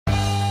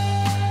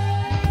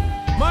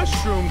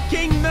Mushroom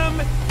Kingdom,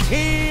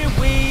 here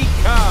we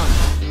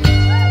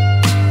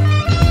come.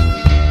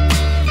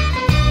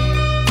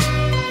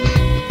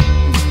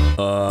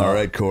 All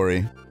right,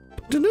 Corey.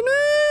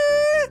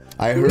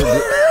 I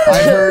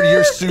heard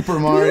your Super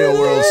Mario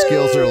World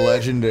skills are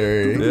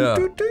legendary. Yeah.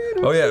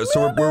 Oh yeah.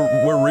 So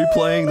we're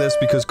replaying this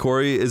because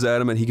Corey is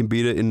adamant he can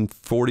beat it in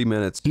 40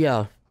 minutes.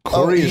 Yeah.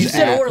 Corey is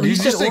Adam. You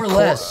said or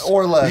less.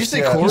 Or less. Did you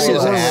say Corey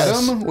is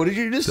Adam? What did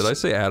you just? Did I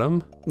say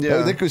Adam?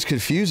 Yeah. I think it was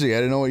confusing. I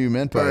didn't know what you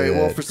meant by All right, that.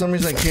 well, for some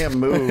reason I can't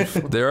move.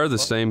 They are the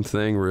same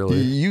thing, really.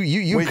 You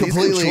Wait, these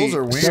completely controls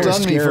are weird.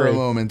 stunned me for a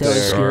moment That was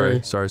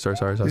there. scary.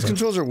 Sorry. These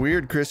controls are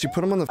weird, Chris. You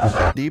put them on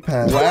the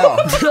D-pad. Wow.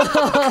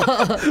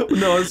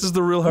 No, this is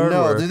the real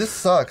hardware. No, dude, this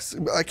sucks.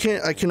 I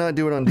cannot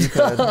do it on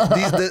D-pad.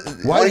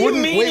 Why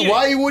wouldn't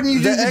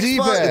you do the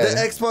D-pad?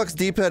 The Xbox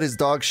D-pad is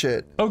dog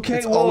shit. Okay,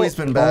 it's always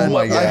been bad. Oh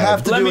my God. I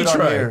have to Let do me it on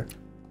try. here.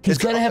 He's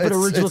gotta have an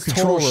original it's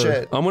total controller.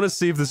 shit. I'm gonna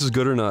see if this is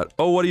good or not.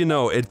 Oh, what do you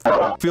know? It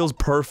feels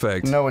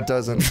perfect. No, it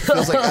doesn't. It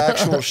feels like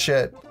actual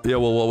shit. Yeah,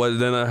 well,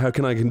 then how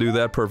can I do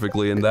that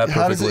perfectly and that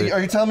How does perfectly? it?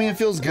 Are you telling me it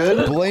feels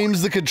good?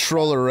 Blames the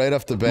controller right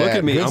off the bat. Look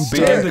at me, Good I'm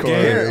start, beating the Corey.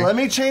 game. Here, let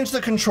me change the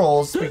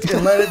controls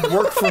and let it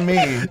work for me.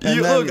 And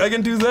Look, I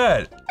can do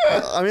that.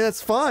 I mean,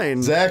 that's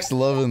fine. Zach's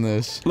loving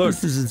this. Look,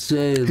 This is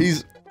insane.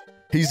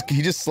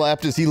 He just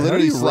slapped his. He do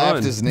literally you slapped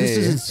run? his knee. This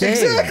is insane.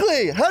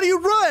 Exactly. How do you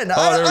run?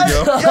 Oh, there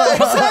we go. Yeah,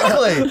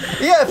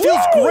 exactly. Yeah, it feels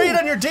great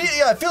on your D.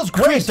 Yeah, it feels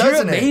great, Chris, you're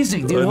doesn't it?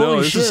 amazing, I dude. know,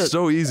 Holy this shit. is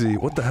so easy.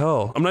 What the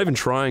hell? I'm not even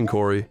trying,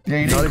 Corey. Yeah,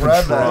 you Not didn't even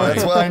grab that. trying.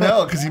 That's what I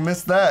know, because you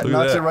missed that. Look at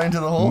Knocked that. it right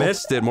into the hole.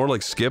 Missed it, more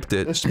like skipped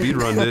it.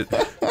 Speedrunned it.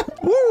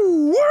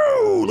 Woo!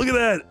 Woo! Look at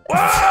that!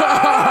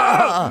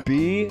 Wow!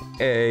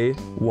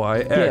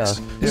 B-A-Y-X.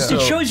 Yeah. Yeah.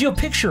 It shows you a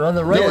picture on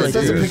the right. Yeah, it like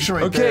says a this. picture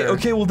right Okay, there.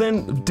 okay, well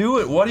then do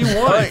it. What do you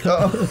want? Right,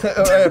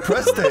 I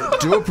pressed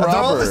it. Do it They're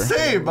all the proper.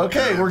 same.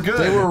 Okay, we're good.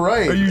 They were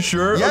right. Are you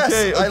sure? Yes,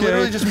 okay, I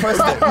literally just pressed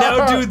it.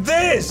 Now do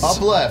this!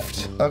 Up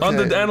left. Okay. On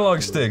the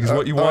analog stick is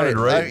what you All wanted,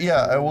 right?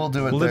 yeah, I will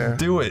do it Well, there. then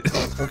do it.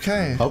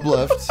 Okay. Up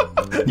left.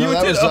 You No,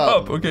 that did was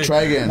up. Okay.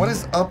 Try again. What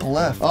is up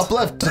left? Up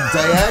left.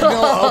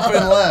 Diagonal up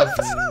and left.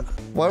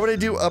 Why would I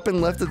do up and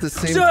left at the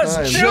same Just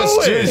time?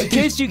 do it! In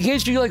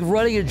case you're like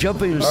running and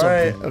jumping or All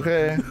right. something.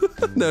 Okay.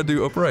 Now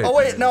do upright. Oh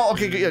wait, no.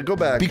 Okay, yeah, go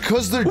back.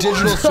 Because they're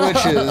digital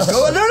switches.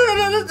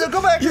 No,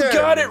 go back You there.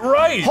 got it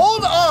right!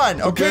 Hold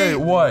on. Okay,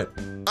 what?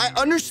 I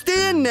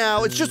understand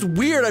now. It's just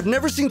weird. I've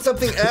never seen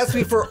something ask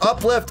me for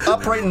up left,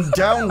 upright, and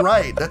down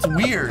right. That's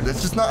weird.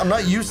 That's just not. I'm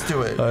not used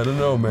to it. I don't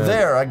know, man.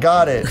 There, I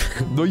got it.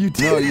 No, you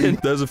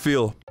didn't. Does it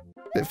feel?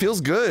 It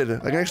feels good. I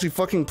can actually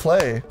fucking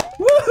play.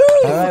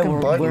 All right, Fucking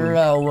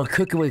button. we're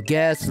cooking with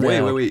gas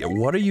now. Wait.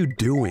 What are you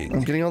doing? I'm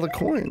getting all the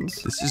coins.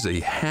 This is a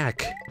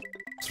hack.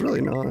 It's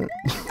really not.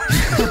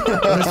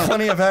 There's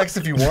plenty of hacks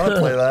if you want to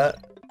play that.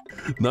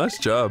 Nice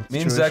job. Me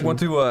and Zach went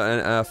to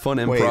a fun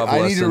improv Wait, lesson.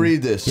 I need to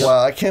read this.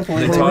 Wow, I can't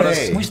believe They taught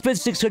us- Hooray. We spent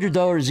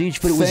 $600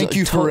 each, but it was Thank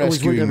you for it was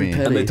worth rescuing every me.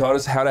 penny. And they taught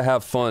us how to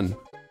have fun.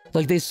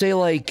 Like they say,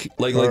 like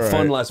Like Alright.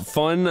 fun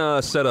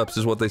setups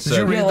is what they you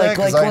said. read yeah, that?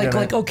 'Cause I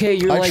didn't. okay,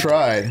 you're I like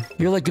tried.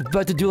 you're like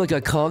about to do like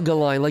a conga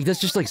line, like that's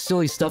just like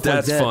silly stuff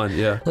That's like that. fun,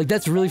 yeah. Like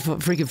that's really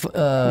freaking.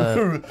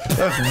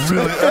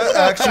 That's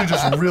actually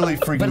just really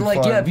freaking But like,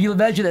 fun. yeah, if you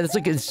imagine that, it's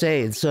like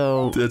insane.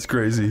 So That's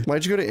crazy.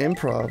 Why'd you go to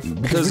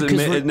improv? Because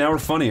now we're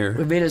funnier.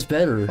 it made us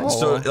better.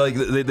 So like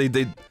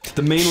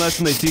the main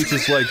lesson they teach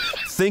is like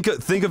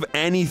think of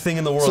anything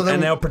in the world So then-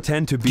 and now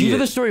pretend to Do be you know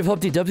the it. story of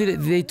Humpty Dumpty?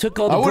 They took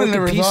all the I would have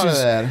broken never thought of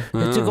pieces. that.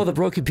 They took all the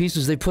broken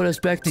pieces. They put us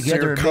back So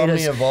together your and made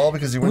comedy us. evolved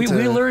because you went We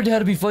to. learned how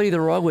to be funny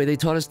the wrong way. They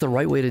taught us the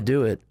right way to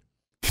do it.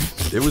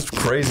 It was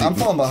crazy. I'm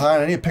falling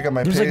behind. I need to pick up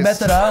my It was pace. like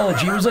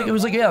methodology. It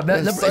was like yeah. I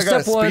gotta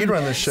Step one.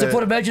 speedrun this shit. Step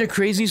one. Imagine a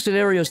crazy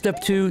scenario.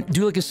 Step two.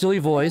 Do like a silly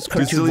voice, Good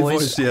cartoon silly voice.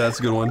 voice. Yeah, that's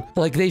a good one.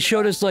 Like they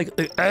showed us like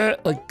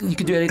you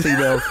could do anything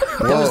though.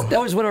 that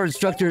was what our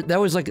instructor. That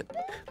was like,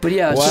 but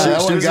yeah. Wow, so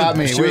that one got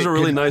me. She was Wait, a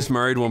really could- nice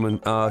married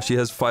woman. She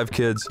has 5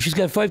 kids. she's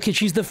got 5 kids.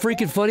 She's the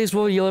freaking funniest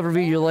woman you'll ever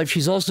meet in your life.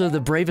 She's also the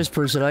bravest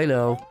person I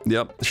know.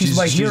 Yep. She's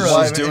my hero.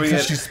 Why? She's doing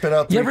Because it. she spit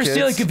out 3 You ever kids?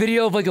 see like a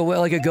video of like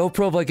a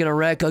GoPro of like in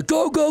Iraq? Like,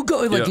 go go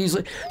go! Like Yeah. he's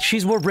like,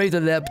 she's more brave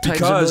than that times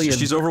a Because million.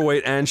 she's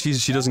overweight and she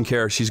doesn't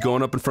care. She's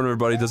going up in front of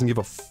everybody. Doesn't give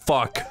a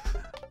fuck.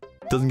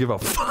 Doesn't give a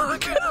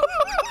fuck.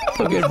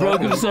 fucking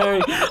broke. I'm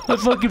sorry. I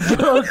fucking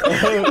broke.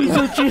 He's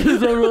so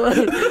cheated over.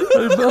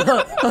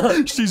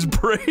 She's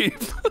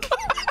brave.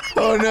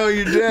 Oh no,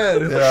 you're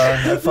dead.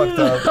 Yeah, I fucked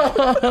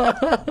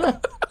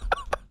up.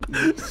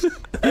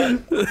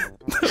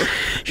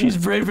 She's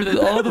braver than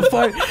all the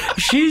fire.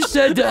 She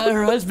said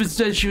her husband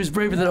said she was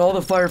braver than all the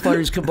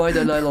firefighters combined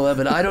on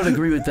 9/11. I don't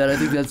agree with that. I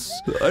think that's.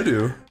 I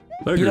do.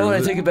 You know what?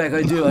 I take it back.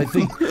 I do. I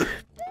think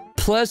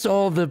plus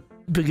all the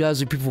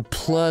Benghazi people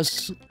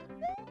plus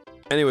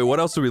Anyway, what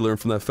else did we learn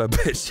from that fat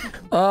bitch?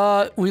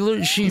 We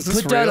learned she Is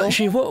this put down. real?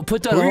 She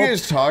put down. What a are you whole,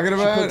 guys talking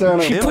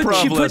about?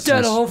 she put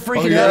down a whole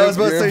freaking. yeah. I was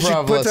about to say she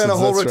Improv put down a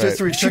whole lessons, that's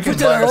rotisserie right. She chicken put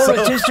down a by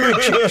whole herself.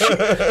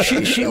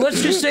 rotisserie. She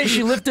let's just say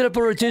she lifted up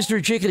a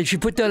rotisserie chicken and she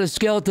put down a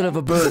skeleton of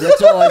a bird.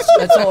 That's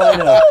all I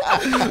know.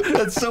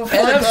 That's so And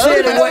funny. I'm I don't saying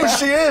even know who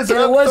she is. And and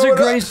it I'm wasn't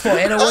throwing graceful.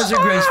 And it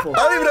wasn't graceful. I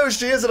don't even know who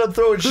she is, and I'm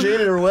throwing shade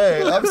in her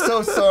way. I'm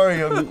so sorry,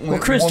 young Well,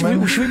 Chris,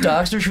 woman. should we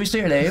dox her? Should we say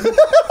her name?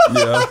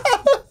 Yeah.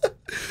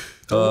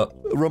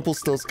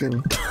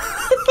 Rumpelstiltskin.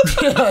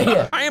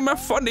 yeah. I am a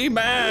funny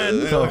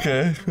man.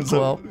 Okay.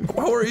 Well,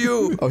 How are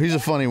you? Oh, he's a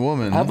funny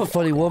woman. I'm a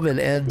funny woman,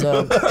 and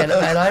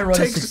I run a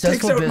Takes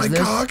successful out business.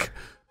 my cock.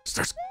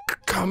 Starts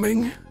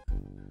coming.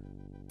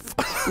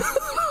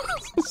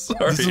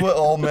 Sorry. This is what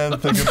all men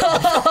think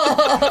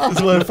about. This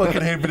is what I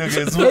fucking hate video games.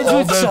 This is what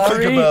all men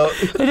Sorry, think about.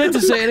 I didn't have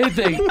to say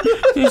anything.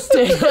 Just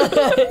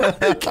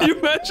Can you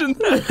imagine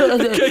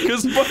that? Kick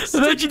his butt.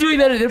 imagine doing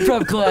that in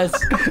improv class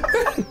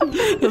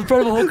in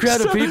front of a whole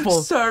crowd of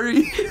people.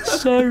 Sorry.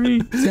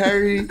 Sorry,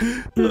 Harry.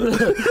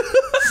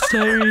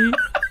 sorry.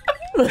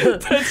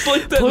 It's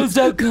like that. Close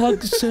out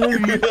cock.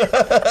 Sorry,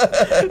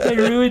 I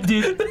ruined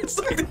it.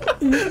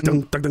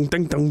 Dun, dun,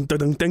 dun, dun, dun,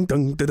 dun, dun,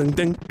 dun,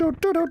 dun,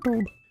 dun,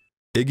 dun.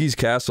 Iggy's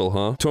Castle,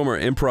 huh? Tomer,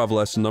 improv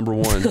lesson number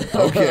 1.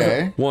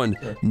 Okay. 1.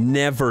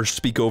 Never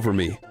speak over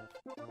me.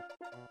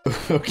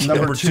 Okay.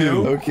 Number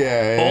 2.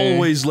 Okay.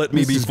 Always let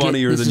me be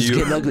funnier than This is you.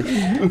 getting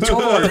ugly.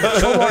 Tomar,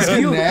 if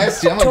you,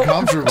 Nasty. I'm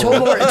uncomfortable.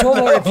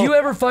 Tomar, if you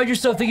ever find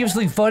yourself thinking of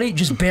something funny,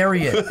 just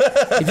bury it.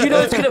 If you know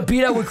it's gonna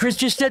beat out what Chris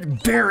just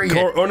said, bury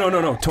it. Oh,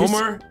 no.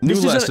 Tomar, new this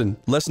is a- lesson.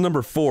 Lesson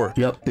number 4.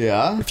 Yep.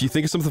 Yeah. If you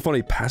think of something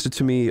funny, pass it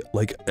to me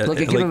like a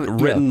Give him,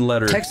 written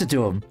letter. Text it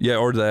to him. Yeah,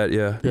 or that,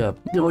 yeah. Yeah.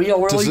 Well, yeah.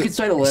 Well, Just you can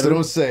sign a letter. So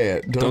don't say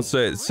it. Don't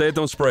say it. Say it,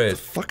 don't spray it.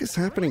 Fuck is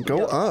happening? Go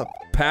up.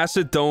 Pass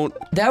it, don't.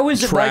 That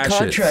was in my Trash it.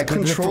 contract.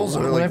 Controls are,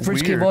 when I like,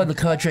 first came weird. on, the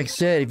contract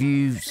said if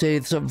you say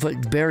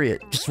something, bury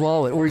it, just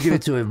swallow it, or give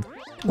it to him,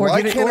 or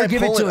Why give it, can't or I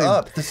give it pull to it him.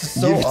 up? This is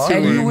so Give it to awkward.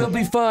 And you will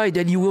be fined,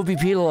 and you will be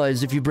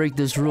penalized if you break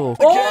this rule.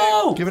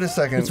 Oh! Give it a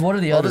second. It's one or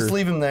the I'll other. just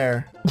leave him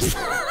there.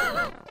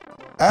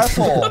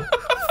 Asshole.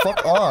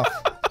 Fuck off.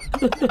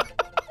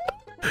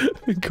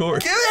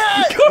 Corey.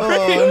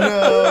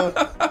 Oh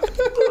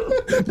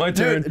no. My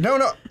turn. Dude,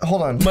 no.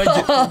 Hold on.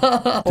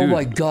 Oh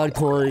my God,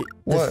 Corey!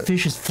 The What?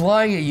 fish is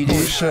flying at you, Holy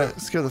dude. shit.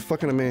 Scare the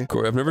fuck out of me.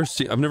 Corey, I've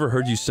never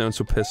heard you sound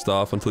so pissed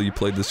off until you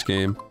played this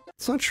game.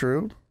 It's not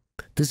true.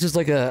 This is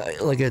like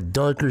a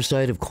darker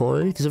side of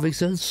Corey. Does that make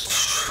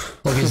sense?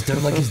 Like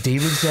his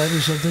demon side or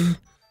something.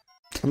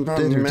 I'm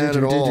not mad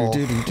at all.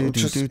 I'm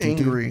just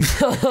angry.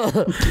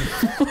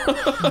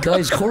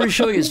 Guys, Corey's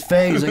showing his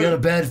fangs. I got a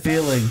bad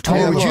feeling.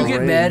 Tomar, would you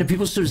get mad if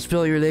people started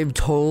spelling your name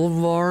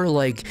Tolvar?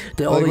 Like,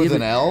 Like with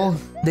an L?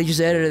 they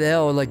just added an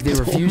L and like they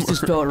refused to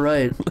spell it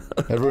right.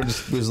 Everyone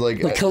just was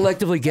like, Like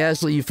collectively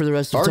gaslight you for the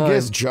rest of our time.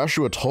 guest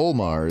Joshua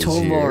Tolmar is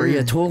Tolvar, here.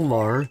 yeah,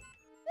 Tolvar.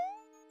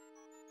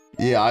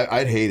 Yeah,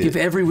 I'd hate If it.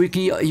 every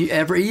wiki, even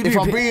If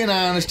your I'm pa- being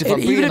honest, and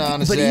but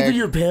Zach, even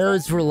your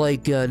parents were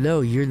like,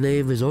 no, your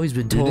name has always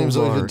been your name's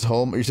always been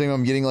Tolvar. Tolmar. You're saying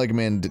I'm getting like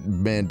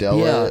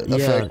Mandela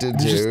affected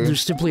too?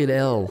 There's simply an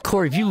L.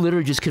 Corey, if you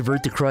literally just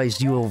convert to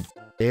Christ, you will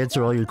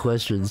answer all your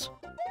questions.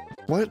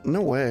 What?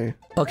 No way.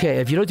 Okay,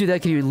 if you don't do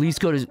that, can you at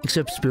least go to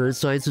accept spirit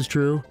science is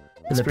true?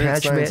 And the Spirit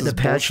patch science man, is the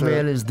patch bullshit.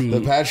 man is the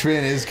The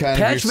Patchman is kind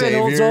patch of your man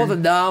savior. holds all the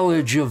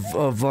knowledge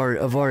of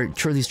our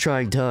these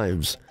trying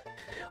times.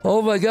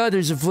 Oh my God,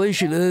 there's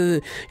inflation.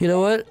 You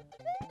know what?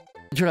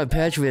 Turn on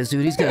Patchman, see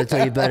what he's got to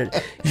tell you about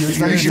it. You You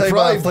should should probably,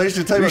 probably,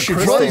 inflation, tell you you about should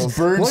probably crystals.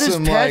 burn What does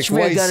some like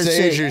Patchman white gotta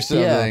sage say? or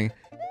something.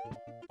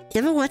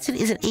 Emma Watson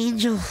is an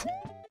angel.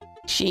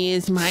 She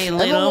is my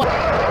little What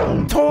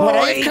I've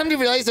toy. come to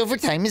realize over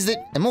time is that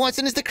Emma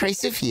Watson is the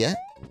Christ Sophia.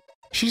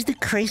 She's the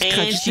Christ And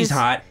consciousness. she's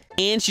hot.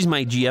 And she's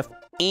my GF.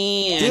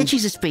 And And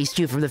she's a space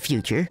Jew from the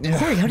future.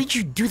 Corey, how did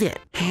you do that?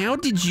 how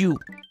did you?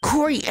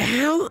 Corey,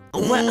 how?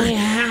 What?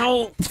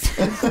 How?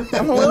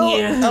 I'm a little,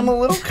 Yeah. I'm a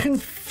little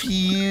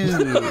confused.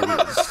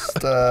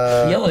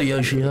 Yellow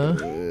Yoshi, huh?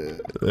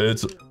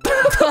 It's.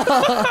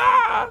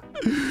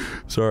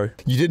 Sorry.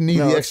 You didn't need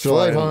No, the it's extra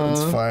life, fine. huh?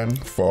 It's fine.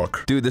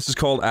 Fuck. Dude, this is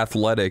called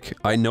athletic.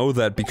 I know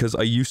that because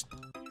I used.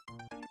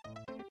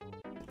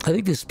 I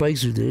think the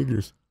spikes are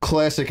dangerous.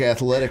 Classic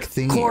athletic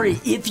theme. Corey,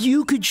 if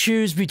you could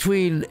choose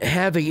between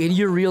having in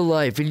your real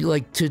life, and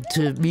like to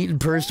meet in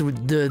person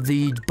with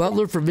the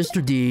butler from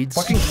Mr. Deeds,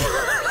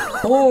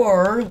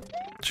 or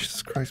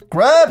Jesus Christ.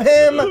 Grab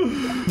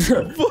him!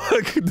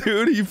 Fuck,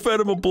 dude, you fed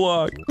him a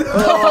block.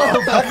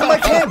 How come I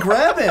can't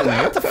grab him?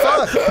 What the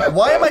fuck?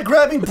 Why am I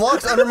grabbing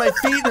blocks under my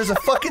feet? There's a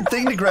fucking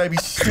thing to grab, you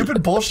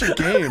stupid bullshit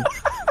game.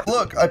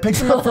 Look, I picked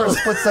him up for a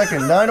split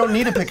second. Now I don't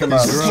need to pick him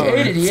up. he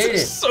ate it, he ate it.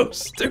 So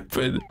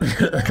stupid.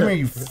 Come here,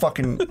 you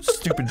fucking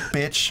stupid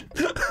bitch.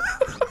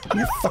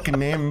 Your fucking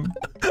name.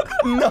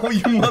 No,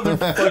 you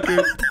motherfucker.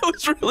 That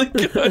was really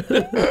good.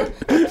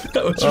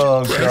 That was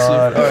Oh,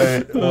 God.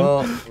 Alright,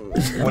 well,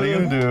 what are you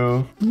gonna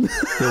do?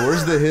 Yeah,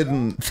 where's the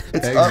hidden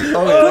It's exit? up.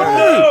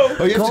 Oh,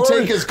 Oh, you have to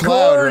take his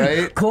cloud, Corey,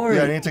 right? Corey,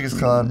 yeah, I need to take his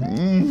cloud.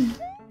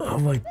 Oh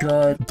my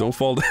god. Don't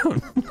fall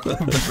down.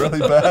 Really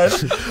bad.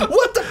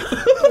 What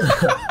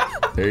the?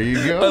 There you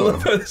I go.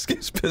 love how this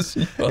game's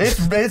pissing you off.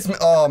 It's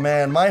oh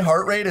man, my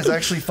heart rate is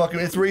actually fucking.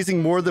 It's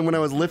raising more than when I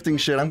was lifting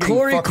shit. I'm getting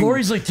fucking.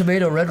 Corey's like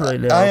tomato red right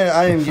now.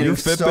 I am getting Your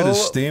Fitbit so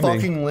is steaming.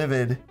 fucking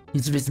livid.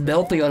 It's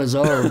melting on his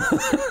arm.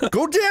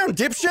 Go down,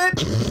 dipshit.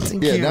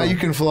 Thank Yeah, you. now you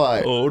can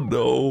fly. Oh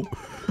no.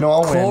 No,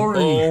 I'll win. Corey.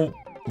 Oh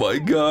my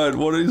god,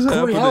 what is Corey,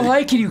 happening? how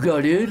high can you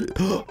go, dude?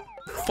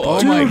 Oh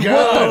Dude, my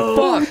god.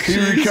 what the fuck?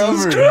 He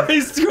recovered.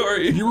 Christ,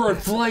 Corey. You are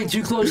flying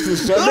too close to the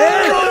sun.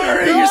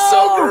 Corey, you're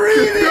so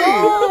greedy.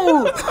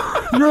 No!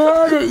 You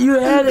had it, you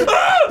had it.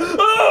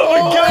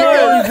 Oh,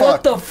 Corey,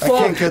 what the I fuck?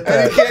 can't get I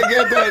that. can't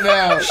get that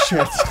now.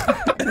 Shit.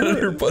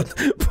 Here, put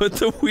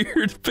the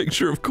weird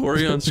picture of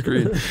Corey on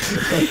screen.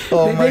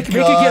 Oh my Make it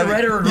god. get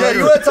redder and Yeah, redder.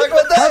 you want to talk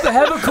about that?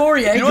 Have a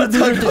Corey angle wanna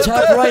dude talk at the about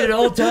top that? right at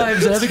all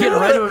times and have it get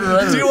redder and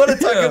redder. Do you want to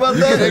talk about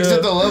You can that?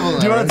 exit the level now.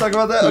 Do you want to talk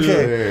about that? Okay.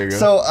 there you go.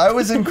 So I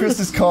was in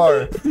Chris's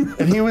car,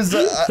 and he was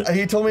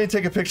he told me to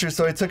take a picture,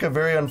 so I took a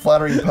very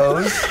unflattering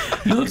pose.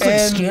 He looks like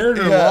And scared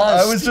or yeah,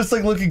 lost. I was just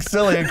like looking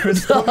silly, and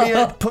Chris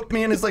put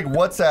me in his like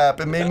WhatsApp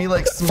and made me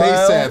like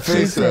smile.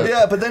 FaceApp.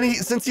 Yeah, but then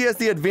since he has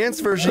the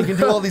advanced version, he can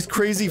do all these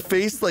crazy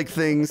face like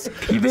things.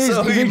 He made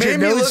your me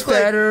nose look like-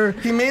 fatter.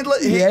 he made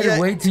like He had to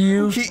wait to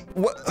you.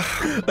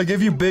 I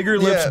give you bigger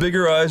lips, Yeah.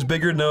 bigger eyes,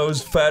 bigger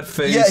nose, fat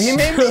face. Yeah, he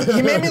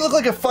made me look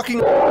like a fucking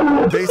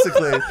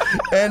basically.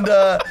 And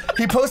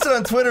he posted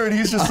on Twitter, and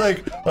he's just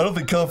like, I don't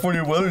think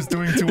California weather's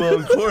doing too well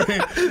in Corey.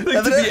 And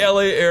Like the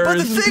LA air But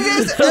the is. thing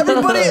is,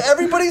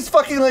 everybody's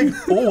fucking like,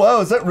 oh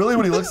wow, is that really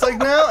what he looks like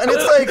now? And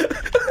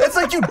it's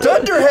like you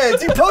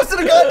dunderheads. You posted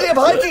a goddamn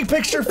hiking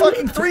picture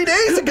fucking 3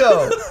 days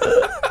ago.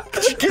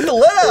 Get the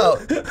let out,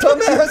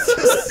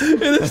 dumbasses.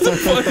 It is the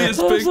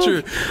funniest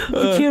picture.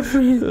 I can't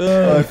breathe.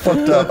 I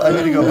fucked up. I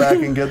need to go back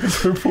and get the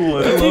purple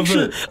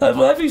one. I'm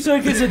laughing so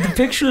because the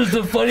picture is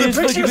the The funniest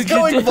picture's fucking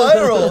going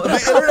viral. The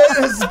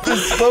internet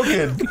has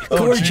spoken. Oh,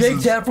 Corey, Jake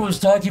Jesus. Tapper was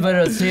talking about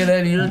it on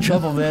CNN. You're in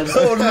trouble, man.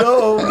 Oh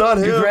no, not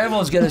Your him.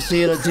 grandma's gonna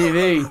see it on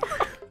TV.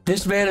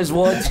 This man is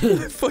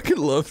wanted. I fucking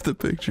love the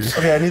picture.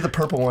 Okay, I need the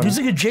purple one. There's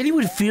like a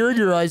genuine fear in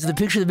your eyes in the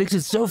picture that makes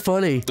it so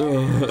funny.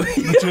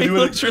 He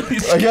looks really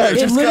Yeah, I scared.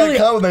 just got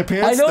caught with my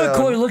pants I know down. what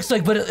Corey looks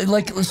like, but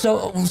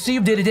so we'll see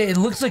him day to day. It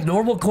looks like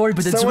normal Corey,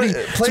 but then Somebody-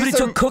 somebody play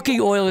some- took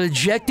cooking oil and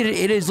injected it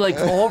in his like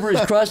all over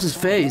his across his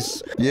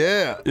face.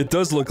 Yeah. It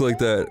does look like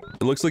that.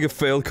 It looks like a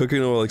failed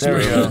cooking oil There we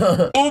experiment.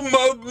 go. Oh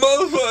my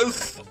mother! I'm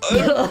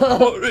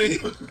sorry.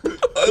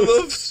 I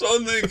love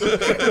Sonic.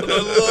 And I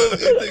love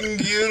eating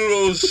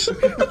gyros.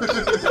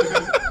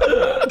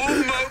 Oh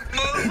my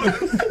mother!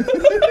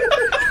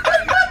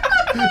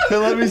 Hey,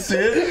 let me see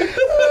it.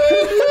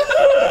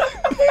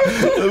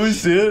 Let me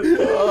see it.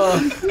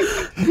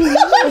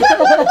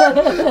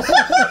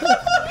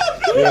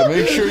 Yeah,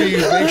 make sure you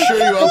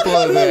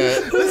upload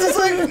that.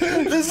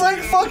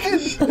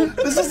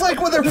 This is like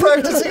when they're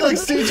practicing like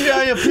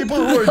CGI of people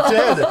who are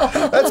dead.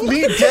 That's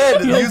me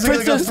dead You're like using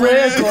like a Princess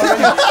 3D.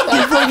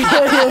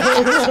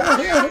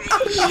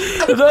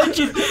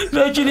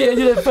 Imagine the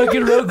end of that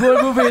fucking Rogue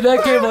One movie and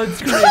that came on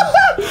screen.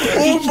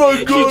 Oh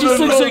my god! He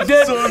just I looks love like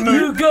that. Sonic.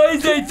 You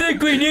guys, I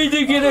think we need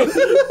to get it.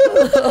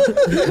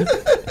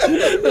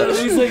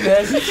 Looks like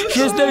that. She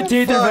has no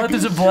teeth. Her mouth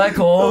is a black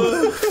hole.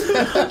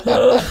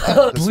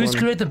 Blue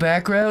screen at the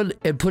background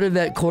and put in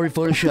that Corey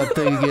Photoshop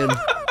thing again.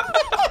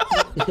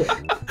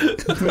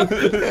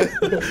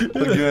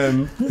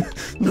 Again.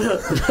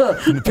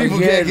 People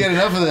can't get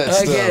enough of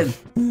that Again.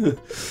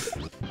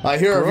 stuff. I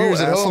hear our Bro,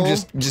 viewers at home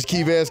asshole. just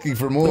keep asking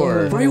for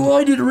more.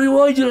 Rewind it.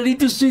 I need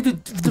to see the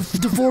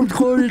deformed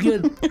Corey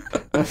again.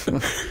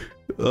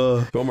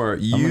 Tomar,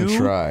 I'm gonna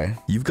try.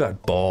 you've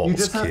got balls, You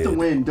just have kid. to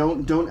win.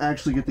 Don't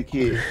actually get the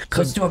key.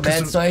 Cuts to a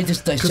mad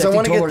scientist dissecting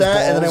wanna get Tomar's that,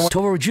 and then I balls. want-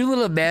 Tomar, would you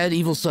let a mad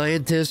evil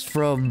scientist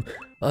from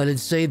an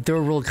insane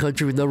third world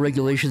country with no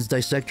regulations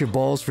dissect your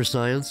balls for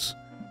science?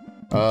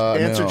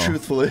 Answer no.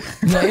 truthfully.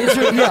 Yeah,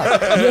 answer,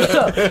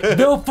 yeah.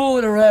 No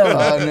fooling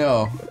around.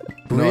 No.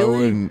 No, I Really?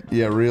 wouldn't.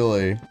 Yeah,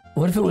 really.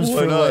 What if it was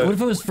for like, what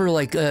if it was for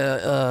like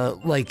a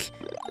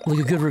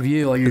good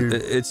review on your?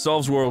 It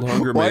solves world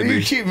hunger, Why do maybe.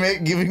 you keep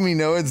giving me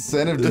no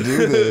incentive to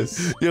do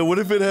this? Yeah, what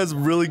if it has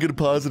really good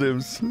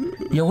positives?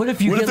 Yeah, what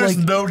if you What get if there's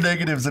like? no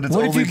negatives and it's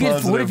What if only you get?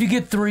 positive? What if you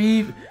get three?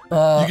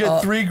 You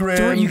get 3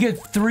 grand. You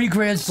get 3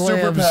 grand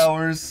slams.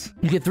 Superpowers.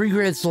 You get 3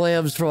 grand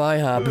slams from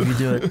IHOP if you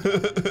do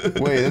it.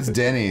 Wait, that's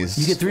Denny's.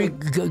 You get 3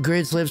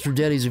 grand slams from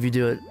Denny's if you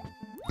do it.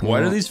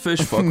 Why do these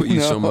fish fuck with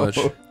you so No. much?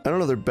 I don't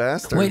know, they're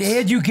bastards. Wait,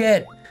 and you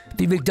get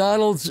the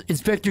McDonald's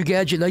Inspector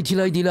Gadget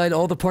 1999,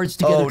 all the parts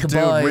together Oh,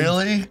 combined. dude,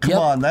 really? Come Yep.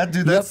 on, that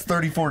dude, that's Yep.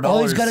 $34.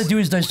 All he's got to do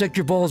is dissect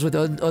your balls with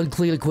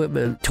unclean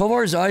equipment.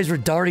 Tomar's eyes were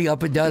darting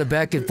up and down and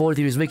back and forth.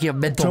 He was making a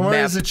mental Tomar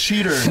map. is a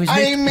cheater. He was I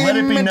making- made Let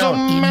it a be mental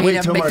known. he map. made Wait,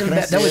 a Tomar, mental can I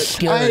map. see That was it?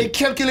 scary. I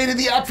calculated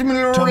the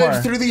optimal Tomar.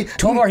 rate through the.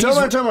 Tomar,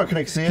 Tomar, can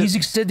I see it? he's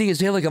extending his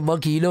hand like a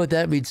monkey. You know what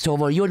that means,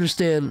 Tomar. You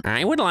understand?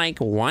 I would like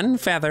 1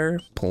 feather,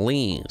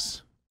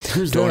 please.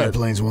 Who's Donut that?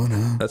 planes one,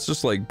 huh? That's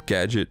just like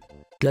gadget.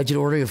 Got you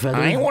ordering a feather?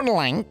 I would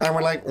like. I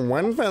would like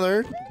one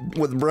feather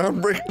with brown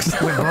bricks.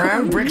 With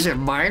brown bricks in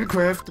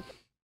Minecraft.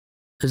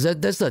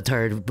 That's not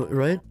tired,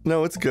 right?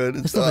 No, it's good.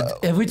 It's,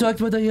 Have we talked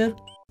about that yet?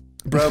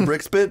 brown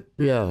bricks bit?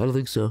 Yeah, I don't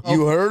think so.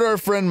 You heard our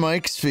friend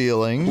Mike's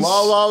feelings.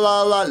 La la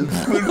la la.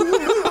 That's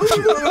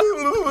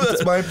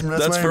my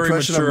very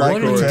impression mature. of Why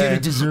did you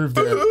Microtang. deserve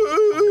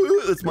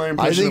that? That's my I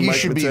impression think of you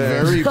should be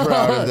Microtang. very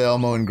proud of the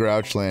Elmo and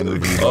Grouchland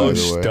review, by the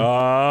way.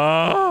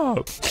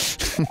 Stop!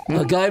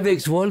 A guy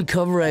makes one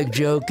cover-act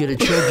joke at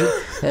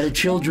a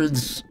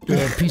children's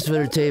piece of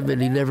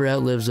entertainment. He never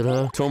outlives it,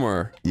 huh?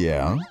 Tomar,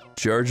 Yeah.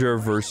 Jar Jar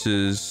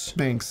versus...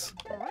 Binks.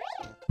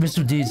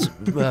 Mr. D's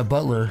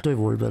butler. Don't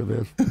even worry about it,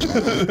 man.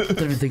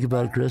 Don't even think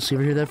about it, Chris. You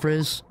ever hear that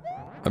phrase?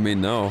 I mean,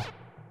 no.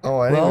 Oh,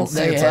 I Well, didn't see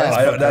there its you have ass.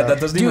 it. but, That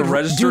doesn't even Dude,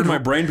 register in dude, my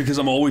brain because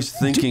I'm always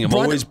thinking. I'm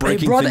Brother- always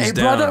breaking brother, things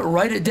brother, down.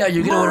 write it down.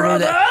 You're gonna want to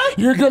remember that.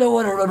 You're gonna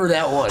want to remember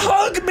that one.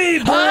 Hug me,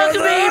 Hug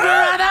me,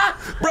 brother.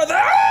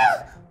 brother!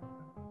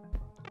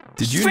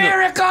 Did you know?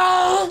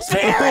 Spherical!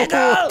 Spherical!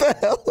 What the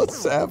hell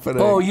is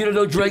happening? Oh, you don't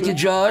know Drake and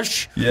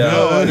Josh? Yeah,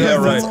 No, yeah,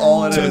 right. that's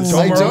all it is.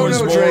 I Tomar don't was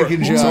know more- Drake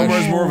and Josh.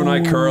 Tomar's more of an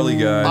iCarly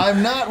guy.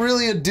 I'm not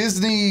really a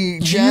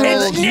Disney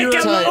Channel type.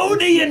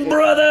 Nickelodeon,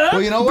 brother.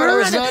 Well, you know what? I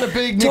was not a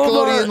big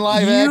Nickelodeon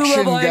live action You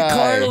have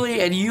guy. iCarly,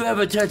 and you have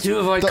a tattoo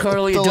of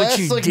iCarly, The and don't last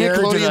you like dare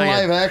Nickelodeon deny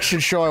live it. action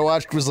show I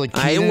watched was like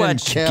I Kenan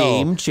watched and Kel.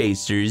 Game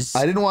Chasers.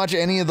 I didn't watch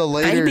any of the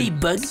later I'm a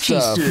bug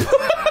stuff. chaser.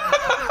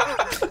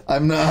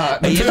 I'm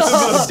not. You're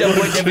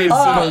Your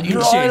Honor,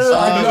 I'm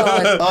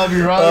not. I'm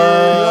your Honor,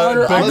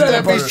 honor. I'm Let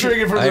not. that be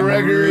stricken from the I'm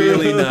record.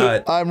 really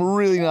not. I'm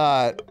really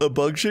not. A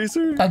bug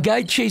chaser? A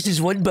guy chases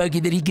one bug,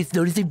 and then he gets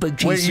noticed a bug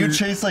chaser. Wait, you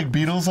chase like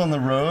beetles on the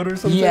road or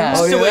something? Yeah.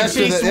 Oh, So I that's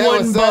what chased that-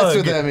 one that's what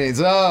bug. that means.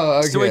 Oh,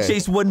 okay. So I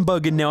chased one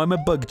bug and now I'm a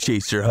bug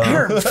chaser,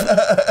 huh?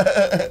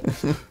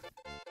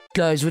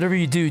 Guys, whatever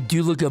you do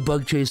look up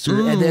bug chaser,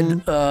 and then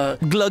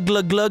Glug,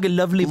 glug, glug, a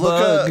lovely Look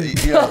bug.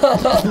 yeah.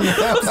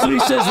 that's what he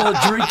says while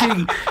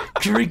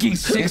drinking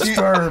six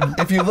sperm.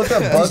 If you look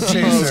up bug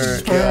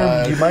chaser,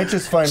 God. you might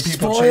just find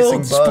people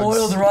chasing Spoiled, bugs.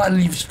 spoiled rotten,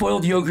 you've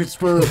spoiled yogurt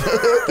sperm.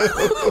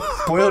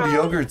 Spoiled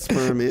yogurt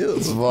sperm is.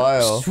 It's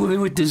vile.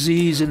 Swimming with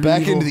disease and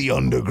Back evil. into the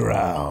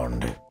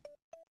underground.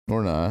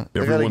 Or not.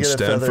 Everyone get a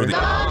stand for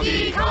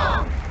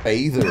feather. the...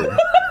 Either.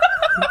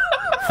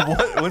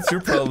 What's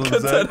your problem,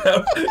 Zach?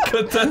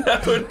 Cut that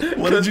out.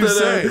 What did you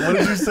say? What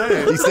did you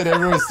say? He said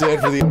everyone stand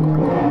for the...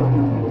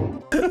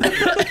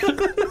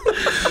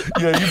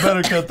 Yeah, you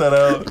better cut that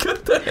out.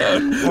 Cut that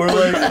out. Or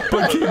like,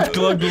 But keep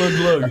glug,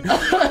 glug,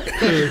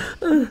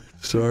 glug.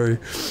 Sorry.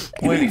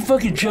 You made me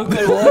fucking choke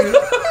my water.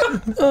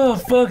 Oh,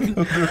 fuck.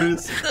 there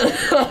is.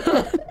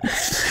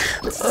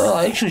 Oh,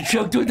 I actually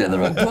choked it down the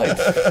wrong pipe.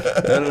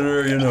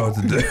 Editor, you know what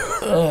to do.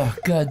 Oh,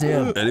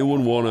 goddamn.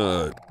 Anyone want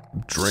to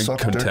drink Suck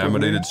dick with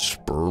contaminated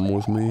sperm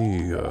with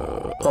me?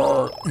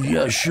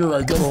 Yeah, sure,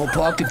 I got a whole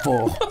pocket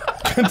full.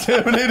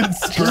 Contaminated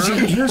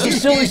sperm? Here's a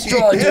silly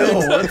straw, Ew, dude.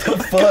 what the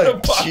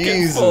fuck?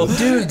 Jesus.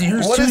 Dude,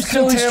 here's What two is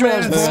silly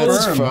straws, contaminated bro.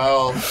 That's sperm?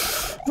 foul.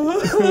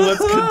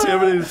 What's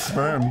contaminated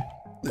sperm?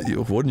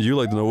 Wouldn't you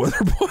like to know, Weather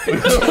Boy?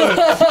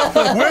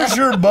 Where's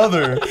your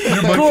mother?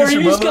 Your butt Corey, kiss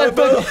your you just mother got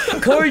up,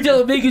 fucking, Corey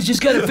Delamigas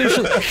just got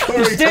officially.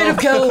 The state of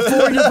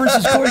California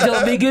versus Corey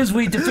Delamigas.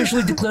 We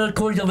officially declared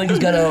Corey Delamigas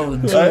got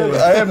owned.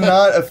 I am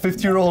not a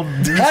 50-year-old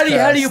newscaster.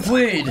 How do you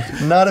plead?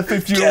 Not a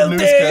 50-year-old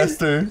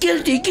newscaster.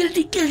 Guilty,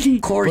 guilty, guilty.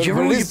 Corey, do you But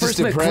remember when it you is first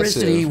just met Chris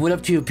and impressive. he went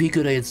up to you at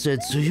Pico Day and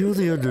said, "So you're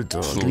the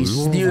underdog." And he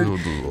sneered.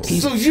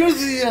 So you're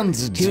the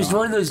underdog. He was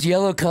wearing those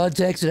yellow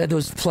contacts and had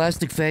those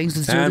plastic fangs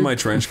inserted. And my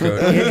trench coat.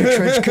 And your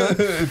trench coat.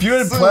 If you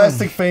had a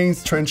plastic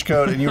fangs trench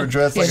coat and you were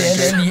dressed like a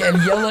gay...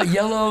 and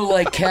yellow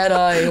like cat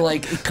eye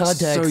like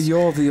contacts. So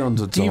you're the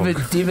underdog.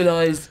 demon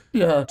eyes.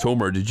 Yeah.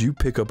 Tomar, did you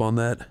pick up on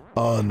that?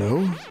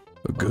 No.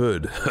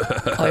 Good.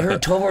 I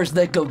heard Tomar's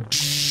neck go.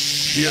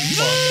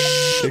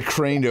 It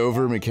craned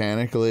over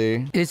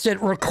mechanically. It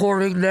said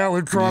recording now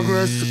in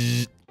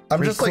progress.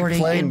 I'm just like Recording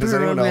playing. Does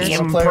anyone else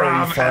want to play? Or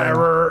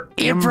are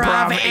you fine?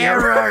 Improv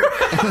error.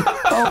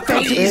 Oh,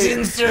 Please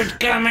insert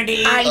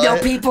comedy. I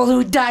know people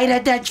who died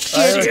at that I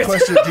have a shit.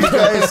 question. Do you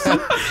guys...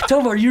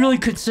 Tomar, you really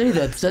could say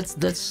that.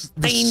 That's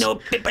I know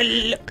people.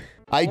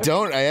 I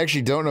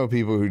actually don't know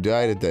people who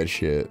died at that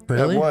shit.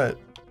 really. What?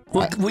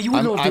 Well, you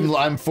would know.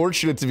 I'm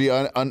fortunate to be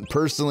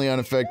personally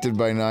unaffected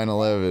by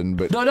 9/11,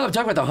 but No, I'm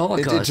talking about the in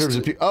Holocaust. terms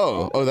of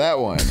oh, that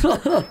one.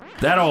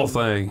 That whole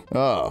thing.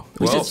 Oh,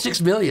 we well- said 6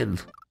 million.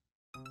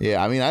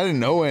 yeah. I mean, I didn't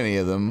know any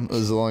of them. It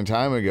was a long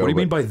time ago. What do you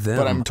mean but- by them?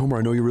 But I'm. Tomar,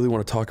 I know you really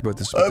want to talk about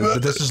this,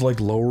 but this is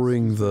like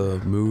lowering the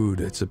mood.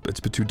 It's a bit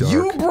too dark.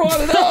 You brought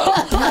it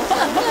up.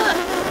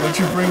 What'd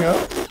you bring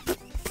up?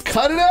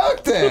 Cut it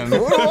out then.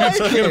 What do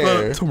I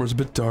care? Tomar's a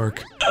bit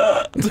dark.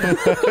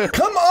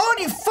 Come on,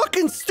 you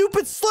fucking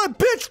stupid slut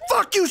bitch!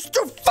 Fuck you,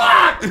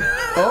 fuck!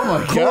 Oh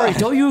my Corey, god.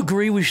 don't you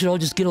agree we should all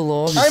just get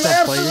along and I'm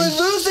stop absolutely fighting?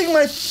 losing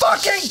my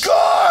fucking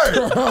card!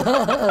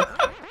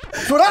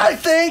 That's what I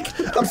think!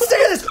 I'm sick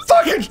of this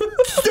fucking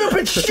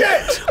stupid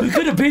shit! We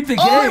could have beat the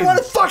game. All I want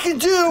to fucking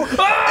do is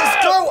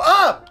go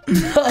up!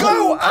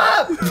 Go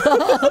up!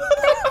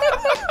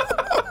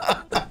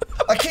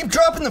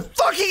 from the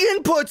fucking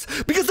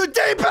inputs because the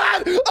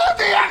D-pad of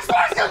the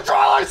Xbox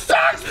controller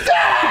sucks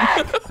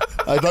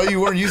dick! I thought you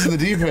weren't using the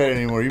D-pad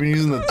anymore. You've been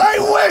using the. I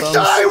wish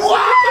I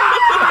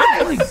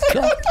was!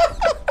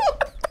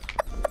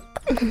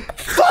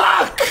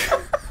 Fuck!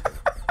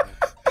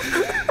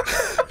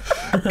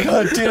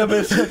 God damn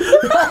it.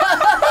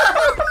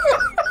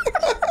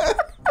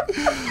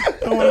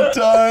 I want to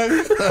die.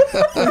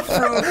 My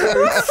throat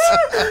hurts.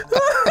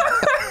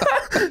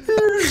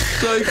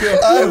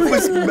 I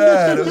was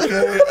mad,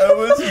 okay? I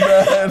was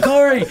mad.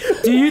 Corey,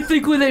 do you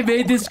think when they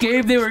made this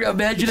game, they were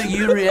imagining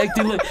you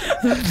reacting like,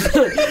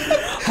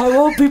 I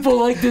hope people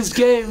like this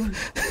game.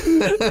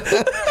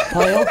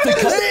 I hope they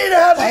need to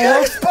have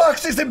the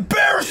Xbox, this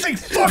embarrassing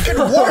fucking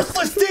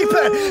worthless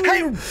D-pad. Hey,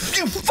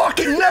 you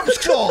fucking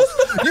numbskulls!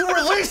 You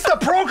released the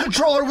Pro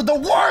Controller with the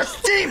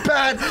worst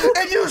D-pad,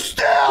 and you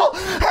still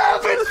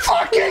haven't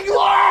fucking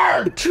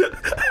learned!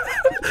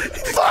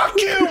 Fuck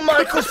you,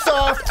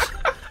 Microsoft!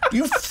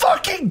 You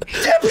fucking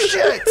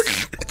dipshit!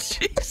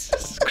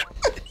 Jesus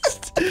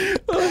Christ.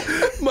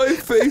 My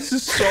face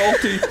is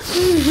salty.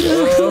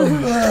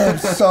 I'm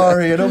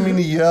sorry, I don't mean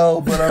to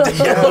yell, but I'm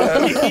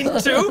mad.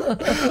 Me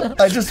too.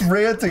 I just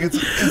ranting.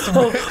 It's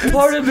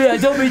pardon me, I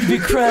don't mean to be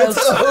crass.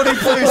 Oney,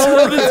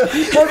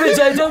 please. Heavens,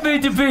 I don't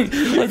mean to be.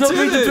 I don't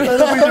mean to bring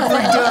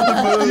down the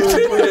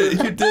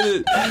mood. You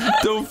did it.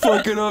 Don't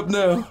fuck it up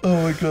now.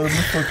 Oh my god,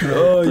 I'm fucking up.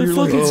 Oh, My you're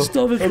fucking like,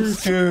 stomach I'm hurts.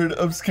 scared.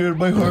 I'm scared.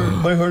 My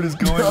heart is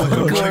going like I'm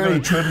on a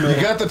treadmill.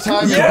 You got the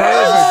timing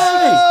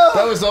perfect.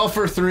 That was all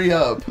for 3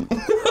 up.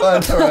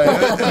 That's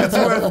alright. It's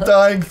worth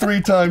dying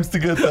 3 times to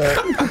get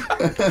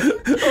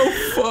that.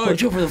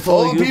 Watch out for the All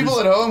falling the people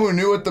at home who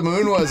knew what the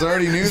moon was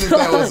already knew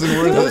that wasn't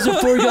worth That was it. a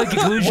foregone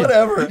conclusion.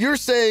 Whatever. You're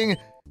saying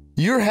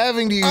you're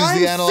having to use I'm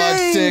the analog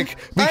saying stick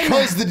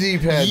because the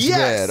D-pad's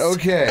bad.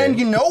 Okay. And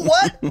you know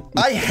what?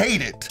 I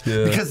hate it.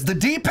 Because the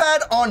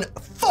D-pad on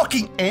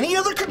fucking any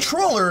other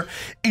controller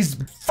is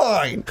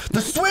fine.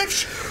 The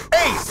Switch,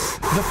 ace.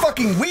 The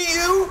fucking Wii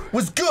U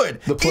was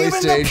good. The Even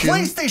the PlayStation.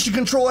 PlayStation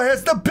controller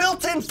has the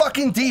built-in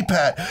fucking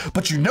D-pad.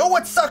 But you know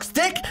what sucks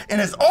dick and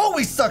has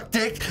always sucked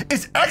dick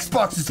is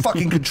Xbox's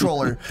fucking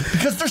controller.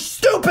 Because they're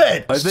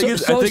stupid. I think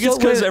it's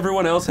because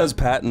everyone else has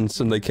patents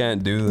and they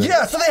can't do that.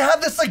 Yeah, so they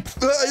have this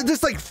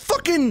like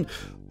fucking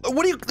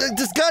what do you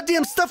this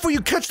goddamn stuff where you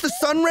catch the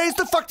sun rays?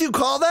 The fuck do you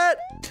call that?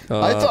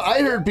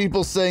 I heard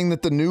people saying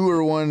that the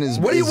newer one is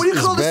What do you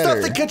call the better.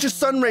 stuff that catches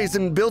sun rays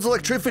and builds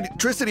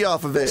electricity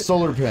off of it?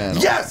 Solar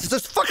panel. Yes, it's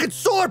this fucking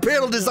solar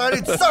panel design.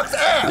 It sucks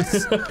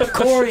ass.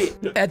 Corey,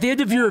 at the end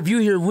of your review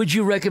here, would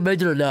you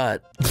recommend it or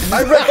not?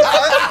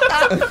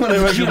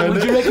 Would you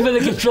recommend a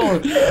controller?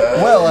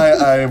 Well,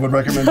 I would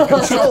recommend the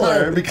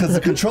controller because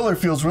the controller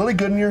feels really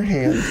good in your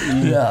hand.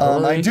 Yeah,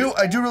 I do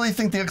really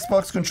think the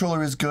Xbox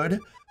controller is good.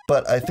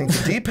 But I think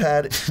the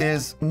D-pad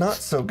is not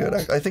so good.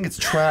 I think it's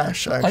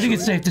trash, actually. I think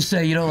it's safe to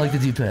say you don't like the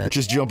D-pad.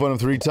 Just jump on him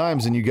 3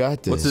 times and you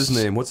got this. What's his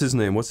name? What's his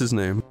name? What's his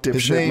name?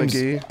 Dipshit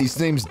McGee. His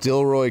name's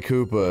Dilroy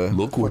Koopa.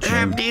 Look what you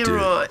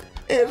did.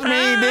 It's me,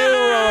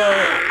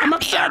 Dilroy. I'm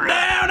upside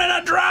down and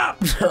I drop.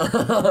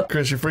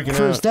 Chris, you're freaking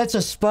Chris, out. that's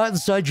a spot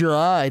inside your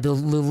eye, the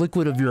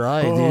liquid of your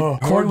eye,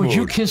 dude. Corey, would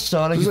you kiss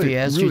Sonic if he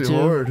asked you to?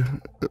 Hard.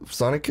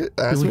 Sonic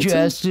asked Would me you to?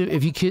 ask him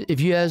if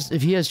he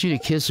asked you to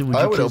kiss him? Would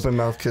I you would kiss? open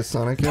mouth kiss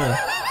Sonic, yeah.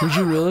 Would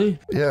you really?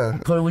 Yeah.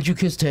 Corey, would you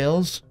kiss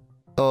Tails?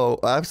 Oh,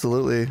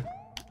 absolutely.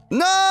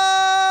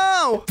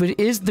 No! But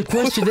the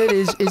question then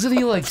is, isn't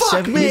he like Fuck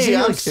 7? me, Is he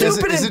I'm like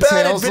stupid is and it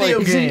bad at Tails video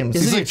like- games.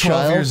 Is He's he like a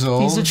child? 12 years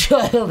old. He's a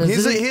child.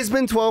 He's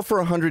been 12 for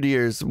 100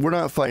 years. We're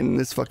not fighting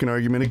this fucking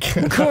argument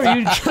again.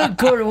 Corey,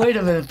 Corey, wait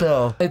a minute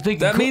though. I think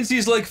That means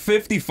he's like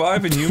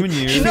 55 in human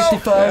years. No,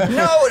 55.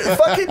 no,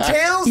 fucking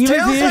Tails. even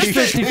Tails if he is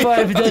has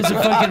 55, it doesn't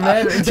fucking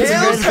matter. It doesn't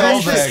Tails matter.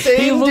 has the He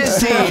same looks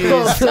disease.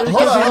 hold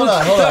Hold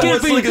on. That Give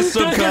was me- like a give me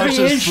subconscious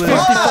age thing.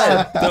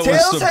 55. That was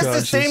Tails has the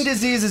subconscious. same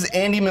disease as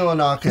Andy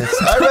Milonakis.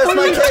 I rest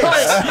my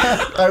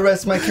case. I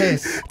rest my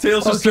case.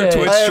 Tails will start Okay.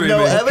 Twitch I have streaming.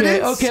 no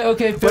evidence.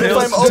 Okay. But if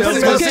Tails- I'm open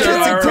Tails mouth goes to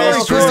IRL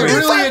kissing streaming.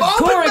 Tails, if I'm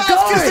open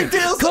mouth kissing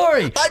Tails,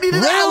 Corey, I need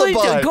an rarely,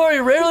 alibi.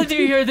 Corey, rarely do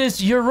you hear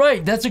this. You're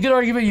right. That's a good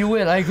argument. You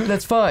win. I agree.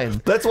 That's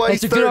fine. That's why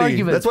he's a good 30.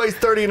 argument. That's why he's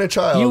 30 and a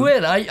child. You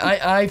win.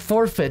 I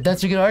forfeit.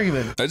 That's a good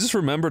argument. I just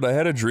remembered I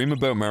had a dream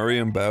about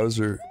Mario and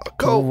Bowser.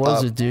 Go What was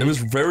up. it, dude? It was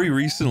very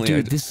recently.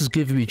 Dude, this is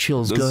giving me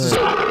chills. This Go is-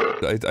 ahead.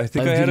 I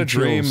think I'm I had a getting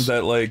dream chills.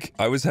 that like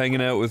I was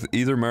hanging out with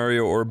either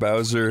Mario or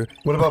Bowser,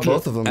 What about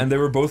both of them? and they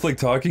were both like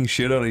talking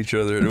shit on each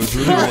other, and it was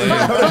really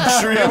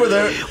lame. Were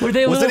there, Were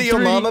they was little it a Yo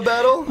 3D Mama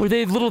battle? Were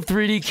they little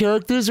 3D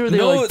characters or were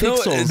they like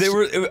pixels? they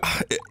were.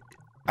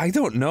 I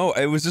don't know.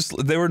 It was just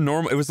they were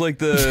normal. It was like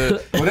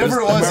the Whatever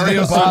it was, Mario it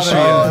didn't bother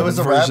Sunshine Oh, it was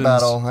a rap versions.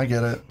 battle. I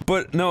get it.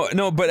 But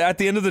no. But at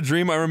the end of the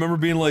dream, I remember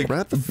being like,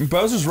 Rap the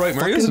Bowser's right.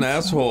 Mario's an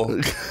asshole,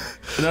 and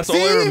that's all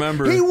I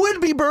remember. He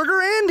would be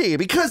Burger Andy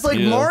because like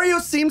Yeah. Mario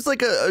seems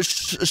like a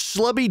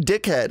schlubby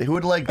dickhead who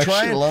would like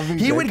try schlubby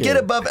and he would dickhead. get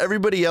above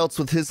everybody else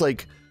with his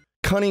like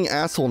cunning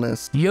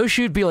assholeness.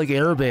 Yoshi would be like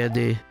Air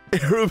Bandy.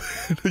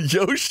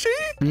 Yoshi?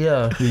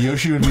 Yeah.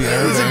 Yoshi would be He's a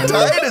Airbender.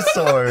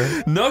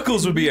 dinosaur.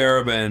 Knuckles would be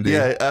Arabandy.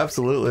 Yeah,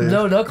 absolutely.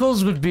 No,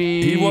 Knuckles would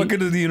be. He'd walk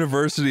into the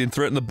university and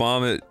threaten to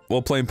bomb it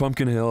while playing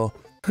Pumpkin Hill.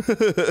 He'd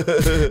be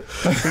like,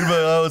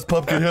 oh, it's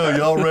Pumpkin Hill.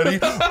 Y'all ready?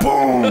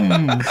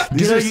 Boom!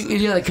 Get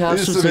on your couch.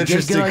 Some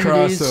interesting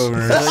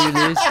crossovers. Get on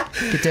your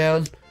knees. Get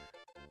down.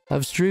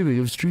 I'm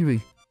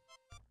streaming.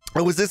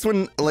 Oh, was this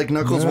when like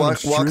Knuckles No,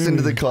 walks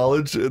into the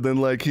college and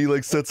then like he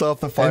like sets off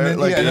the fire? then-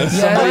 Like yeah, then the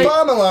somebody-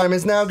 bomb alarm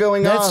is now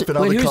going off, and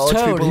all wait, the who's college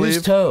Toad? people Who's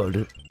leave.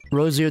 Toad?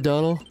 Rosie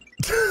O'Donnell?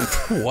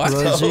 What?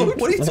 Rosie?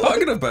 What are you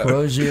talking about?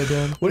 Rosie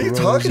O'Donnell? What are you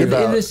talking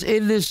about?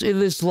 In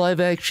this live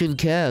action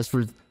cast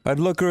where I'd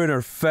look her in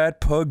her fat,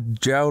 pug,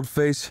 jowled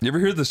face. You ever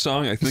hear the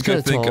song? I think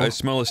kinda tall. I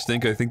smell a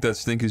stink. I think that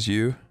stink is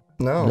you.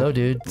 no,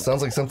 dude.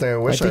 Sounds like something I I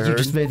wish I, think you heard.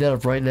 just made that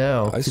up right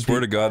now. I swear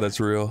to God,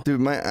 that's real. Dude,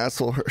 my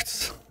asshole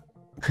hurts.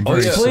 Oh,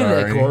 yeah. Explain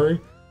that, Sorry.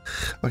 Corey.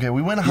 Okay,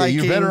 we went Yeah, hiking.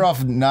 you're better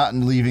off not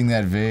leaving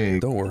that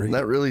vague. Don't worry.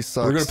 That really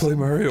sucks. We're gonna play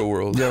Mario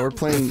World. Yeah, we're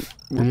playing.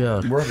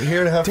 Yeah. We're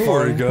here to have Don't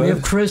worry, fun. guys. We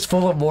have Chris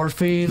full of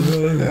morphine.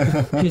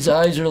 His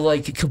eyes are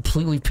like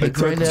completely pink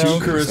right Two now.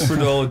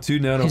 Crisperdol and 2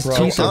 His nanoprops.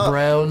 teeth are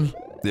brown.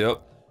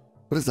 Yep.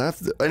 What does that have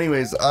to do?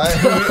 Anyways,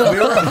 we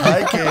were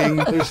hiking.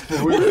 What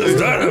does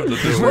that have to do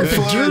With with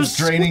it? fluids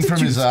draining from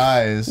his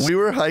eyes. We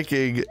were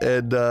hiking,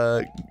 and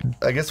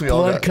I guess we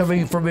all Blood got.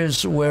 coming from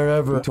his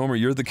wherever. Tomer,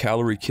 you're the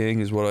calorie king,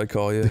 is what I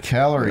call you. The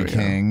calorie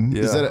king.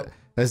 Is Yeah. that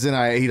as in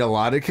I eat a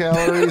lot of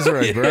calories or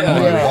I burn a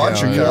lot Yeah, of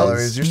watch your calories?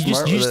 calories. You're You just,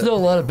 smart you with just it. know a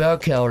lot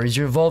about calories.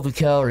 You're involved with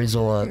calories a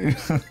lot.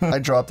 I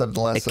dropped that at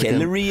the last second.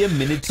 Calorie a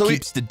minute So we-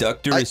 keeps the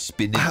doctor a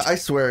spinning. I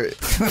swear,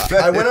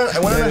 I went on a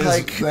That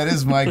hike. is, that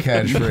is my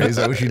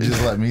catchphrase. I wish you'd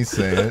just let me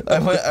say it. I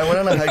went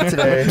on a hike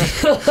today.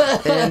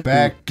 And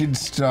Back in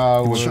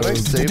Star Wars. should I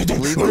save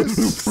delete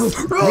this? You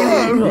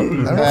don't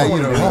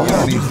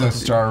need the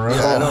Star Road.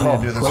 I don't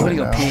need to do this I'm gonna right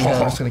go now. pee now.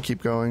 I'm just gonna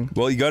keep going.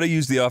 Well, you gotta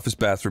use the office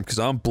bathroom, because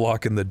I'm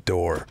blocking the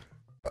door.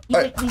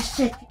 I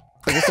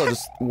guess I'll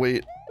just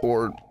wait,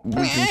 or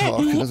we can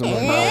talk. It doesn't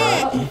really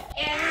matter.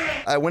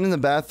 I went in the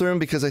bathroom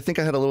because I think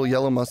I had a little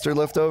yellow mustard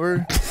left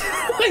over.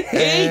 I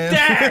hate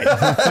that.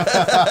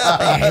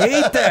 I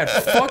hate that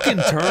fucking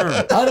term.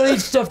 I don't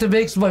eat stuff that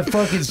makes my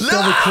fucking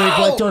stomach creep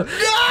like No!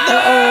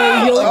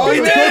 oh,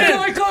 he did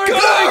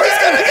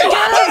it!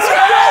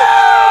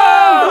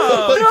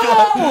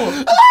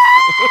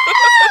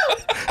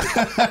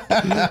 We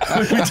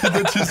did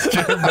that to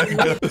scare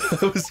Mango.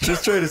 I was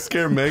just trying to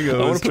scare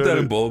Mango. I want to put that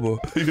in Bobo.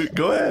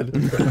 Go ahead.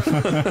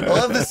 I'll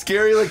have the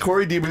scary like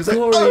Corey D. He's like,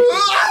 Corey.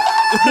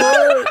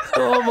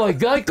 Oh my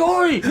God,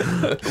 Corey!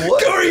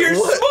 what? Corey, you're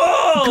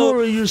small!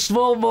 Corey, you're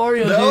small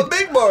Mario. No, dude.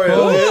 big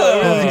Mario.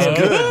 Yeah, everything's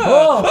good.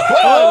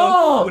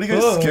 Oh, What are you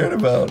guys scared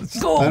about? It's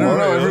just I don't know.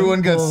 Mario.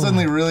 Everyone got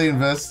suddenly really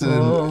invested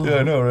in, Yeah,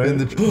 I know, right? in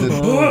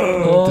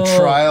the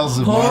trials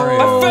of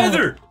Mario. A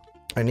feather!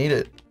 I need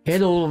it.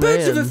 Handle little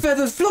Birds of a man.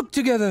 feather flock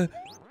together.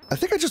 I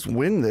think I just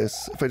win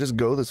this if I just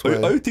go this way.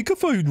 I think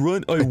if I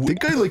run, I I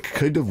think I like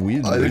kind of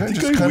win. I think I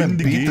just kind of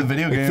beat the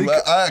video game.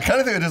 I kind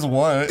of think I just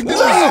won.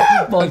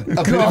 Oh my bit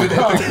of an epic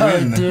God,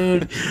 win.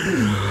 dude.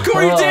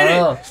 Corey, you did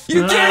it!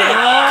 You did it!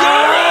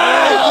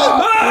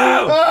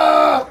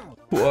 Corey!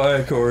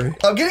 Why, Corey?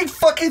 I'm getting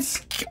fucking.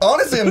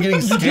 Honestly, I'm getting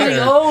You're scared. getting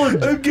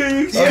owned. I'm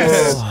getting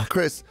Yes.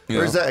 Chris, Yeah.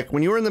 or Zach,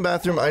 when you were in the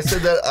bathroom, I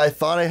said that I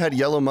thought I had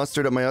yellow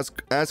mustard at my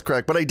ass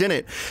crack, but I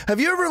didn't. Have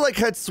you ever like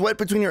had sweat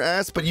between your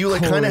ass, but you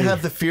like kind of Corey.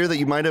 have the fear that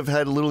you might have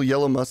had a little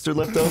yellow mustard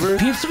left over?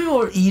 Some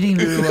people are eating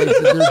their dinner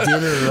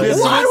right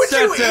Why now. would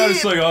you down, eat?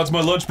 It's like, oh, it's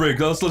my lunch break.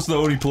 Let's listen to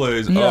Oney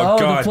plays. Yeah, oh, I'll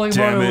be God playing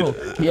damn Mario it.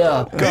 World.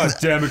 Yeah. God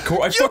damn it,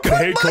 Corey. I You fucking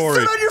put hate mustard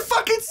Corey. on your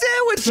fucking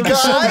sandwich, Some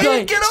guy.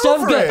 guy, Get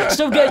over it.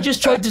 some guy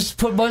just tried to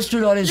put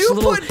mustard on his You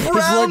little put his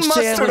brown lunch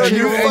mustard sandwich on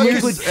your and fucking-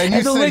 liquid, and you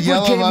the said liquid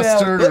yellow came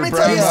mustard out. or Let me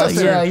tell you brown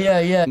something. mustard.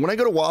 Yeah. When I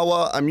go to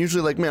Wawa, I'm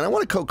usually like, man, I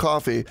want a Coke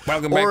coffee.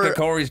 Welcome Or- back to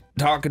Corey's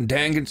Talking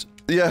Tangents.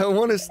 Yeah, I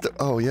want to.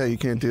 Oh yeah, you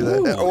can't do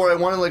that. Or I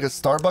wanted like a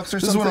Starbucks or something.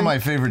 This is one of my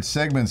favorite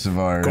segments of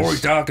ours.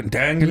 Corey's Talking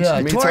Tangents. Yeah.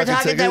 Me We're talking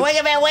talking tickets? wake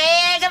up, wake up,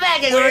 wake up,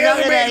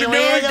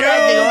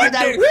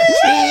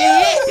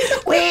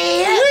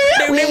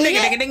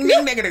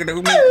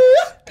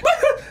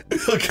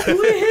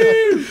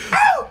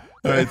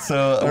 All right,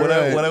 so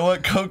when I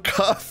want Coke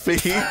coffee,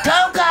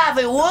 Coke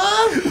coffee,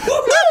 whoop!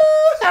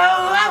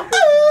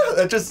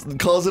 that just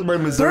calls in my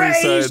Missouri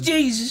side.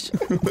 Jesus.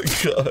 Oh my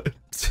god.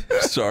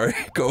 Sorry.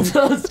 Go.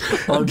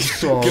 I'm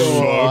sorry.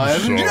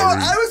 You know,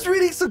 I was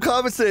reading some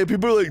comments today.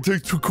 People are like, "It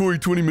takes Corey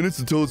 20 minutes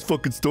to tell his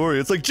fucking story."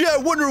 It's like, gee, I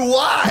wonder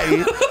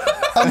why.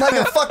 I'm like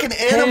a fucking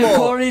animal. Hey,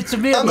 Corey, it's a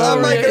me, I'm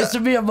Mario. like It's a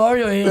me,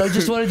 Mario here. I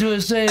just wanted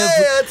to say.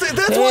 That's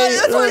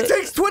why it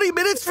takes 20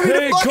 minutes for you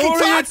Hey, to fucking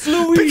Corey, talk. it's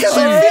Luigi. Because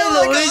I feel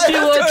like Luigi, I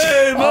have to.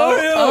 Hey,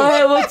 Mario.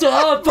 Oh, what's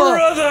up,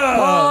 Brother.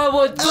 Oh,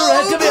 what's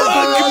up? Come here,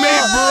 Hug me,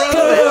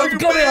 brother.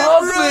 Come here,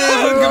 hug me,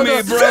 Hug me,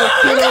 bro.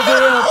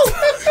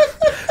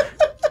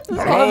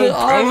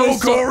 Hello,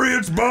 Corey,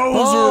 it's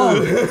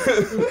Bowser.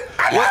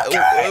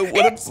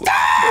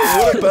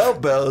 What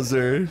about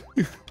Bowser?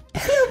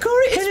 Hello,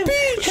 Corey. It's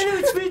Peach. Hello,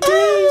 it's me,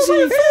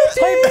 Daisy.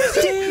 Hi,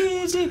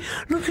 Miss Daisy,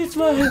 look at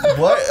my.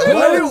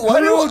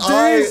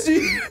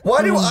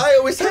 Why do I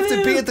always have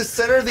to be at the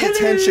center of the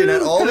attention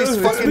at all these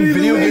fucking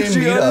video game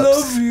meetups? I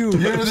love you.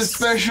 You're the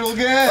special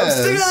guest. I'm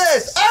sick of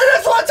this. I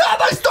just want to tell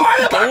my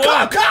story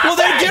about coffee. Well,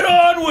 then get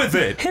on with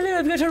it. Hello,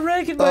 I've got a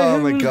rag in my Oh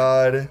hand. my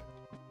god.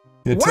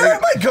 Yeah, Where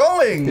am I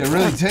going? Yeah,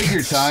 really take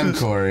your time,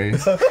 Corey.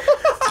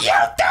 You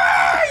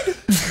died!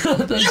 You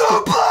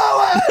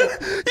blew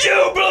it!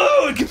 You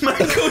blew it. Mike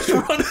goes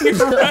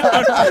running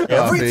around.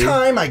 Every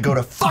time I go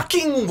to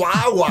fucking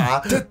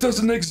Wawa That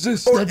doesn't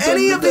exist. or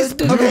any of this.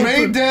 You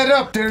made that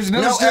up. There's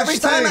no, No, such every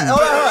time thing. hold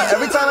on.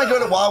 Every time I go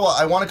to Wawa,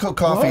 I want a Coke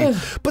coffee.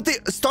 What? But the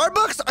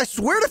Starbucks, I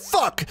swear to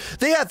fuck,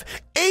 they have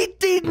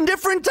 18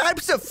 different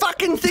types of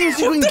fucking things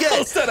you can get.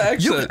 What's that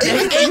accent?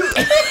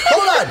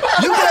 Hold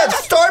on. You can have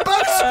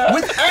Starbucks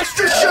with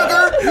extra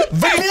sugar,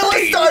 vanilla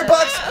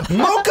Starbucks,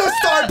 mocha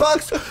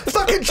Starbucks,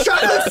 fucking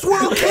chocolate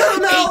swirl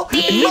caramel,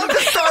 mocha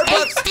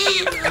Starbucks.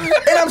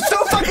 And I'm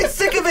so fucking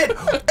sick of it.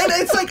 And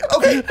it's like,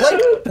 okay,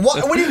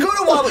 like when you go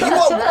to Wawa, you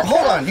want.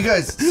 Hold on, you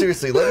guys,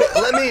 seriously,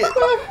 let me.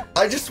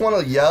 I just want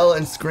to yell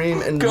and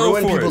scream and Go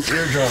ruin for people's it.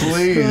 eardrums.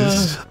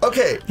 Please.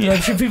 Okay. Yeah,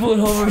 I'm sure people at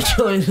home are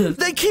enjoying this.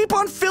 They keep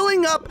on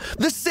filling up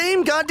the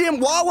same goddamn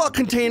Wawa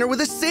container with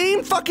the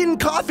same fucking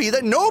coffee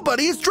that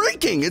nobody is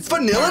drinking. It's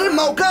vanilla and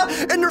mocha,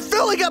 and they're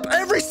filling up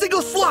every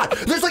single slot.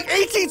 There's like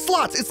 18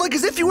 slots. It's like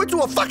as if you went to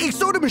a fucking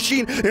soda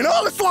machine and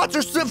all the slots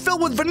are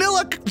filled with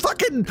vanilla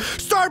fucking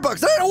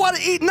Starbucks. I don't want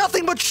to eat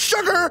nothing but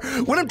sugar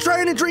when I'm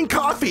trying to drink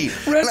coffee.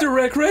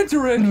 Resurrect.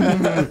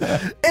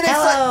 And it's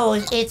Hello,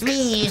 it's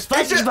me,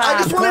 SpongeBob. I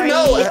just want to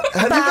know,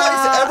 have you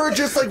guys ever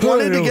just like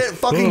wanted to get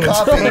fucking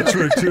coffee?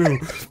 Patrick too.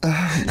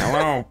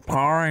 Hello,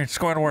 Corey.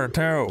 Squidward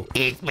too.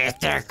 It's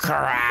Mr.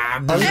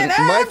 Krabs.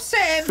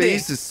 My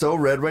face is so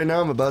red right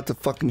now. I'm about to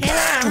fucking And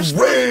I'm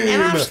scream.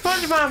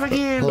 SpongeBob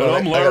again. Hold on,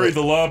 I'm I Larry gotta-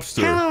 the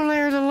Lobster. Hello,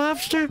 Larry the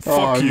Lobster.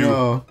 Fuck you.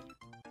 No.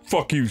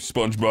 Fuck you,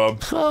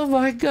 SpongeBob. Oh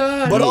my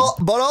god. But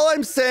all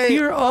I'm saying,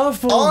 You're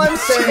awful. all I'm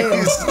saying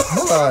is,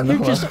 hold on, You're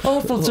hold on. just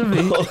awful to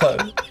me. Hold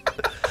on.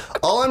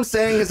 All I'm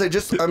saying is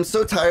I'm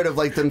so tired of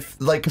like them,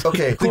 like,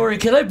 okay. Corey,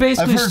 can I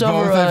basically I've heard both.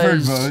 I've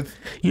heard summarize? both.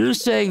 You're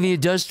saying the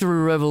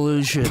Industrial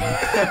Revolution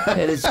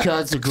and its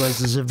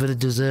consequences have been a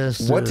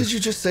disaster. What did you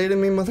just say to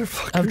me,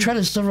 motherfucker? I'm trying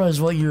to summarize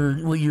what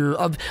you're.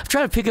 I'm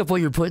trying to pick up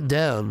what you're putting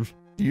down.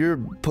 You're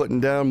putting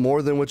down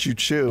more than what you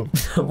chew.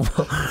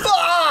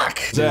 Fuck!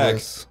 Zach.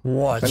 Yes.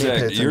 What? I need to pay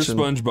Zach, you're attention.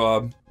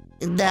 SpongeBob.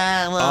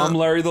 Well, I'm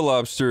Larry the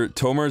Lobster.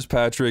 Tomer's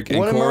Patrick, and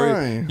What am Corey.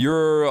 I?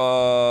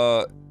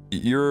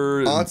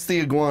 You're Ot's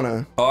the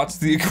iguana. Ot's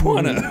the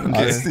iguana. Okay.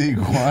 That's the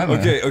iguana.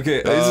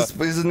 Okay.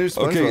 He's a new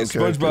SpongeBob Okay, character.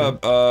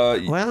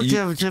 SpongeBob.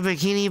 welcome to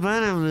Bikini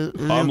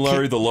Bottom. I'm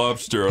Larry the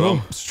Lobster, and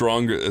I'm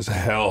strong as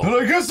hell. And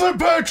I guess I'm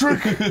Patrick.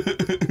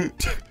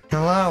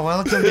 Hello,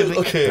 welcome to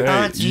Okay. Oh,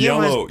 Hey, it's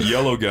you.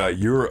 yellow guy.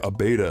 You're a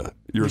beta.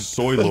 You're a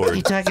soy You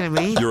lord. talking to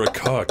me? You're a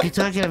cuck. You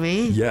talking to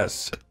me?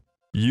 Yes.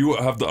 You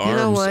have the You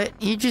know arms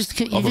what? You just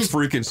of a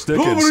freaking stick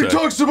Nobody insect.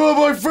 talks about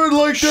my friend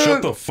like that.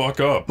 Shut the fuck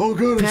up. Oh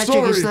god, I'm Patrick,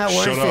 sorry. it's not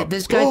worth Shut it. up.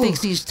 This guy Oh.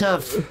 thinks he's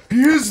tough.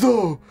 He is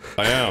though.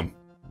 I am.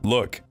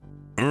 Look.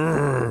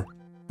 Urgh.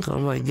 Oh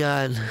my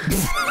god.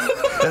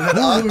 And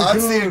then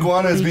Ot's the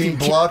iguana is being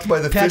blocked by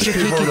the Patrick,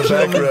 fish you people in can the kill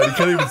me. background. You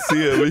can't even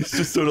see him. He's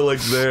just sort of like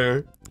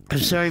there. I'm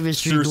sorry, Mr.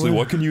 Seriously, Iguana.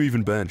 what can you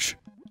even bench?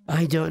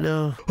 I don't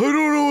know. I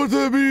don't know what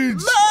that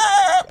means.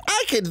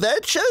 I can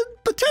bench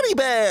the teddy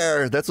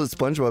bear. That's what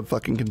SpongeBob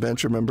fucking can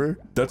bench, remember?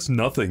 That's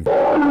nothing.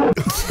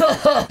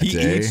 He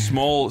Day. eats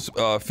small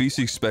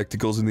feces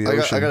spectacles in the I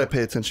ocean. gotta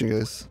pay attention,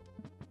 guys.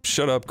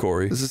 Shut up,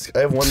 Corey. I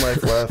have one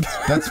life left.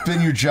 That's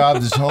been your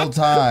job this whole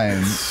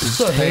time. Just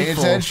So pay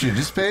hateful. attention.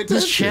 Just pay attention.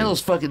 This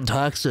channel's fucking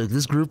toxic.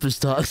 This group is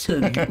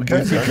toxic. We've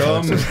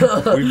become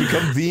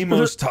the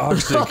most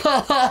toxic.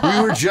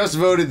 We were just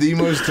voted the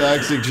most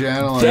toxic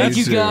channel on Thank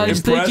you YouTube. guys.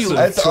 Thank you.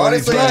 Impressive. That's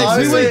honestly,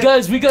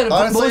 Guys, we got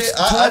honestly, most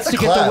that's a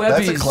toxic at the clap.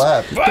 That's a Webbies.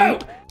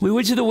 clap. We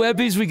went to the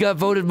Webbies. We got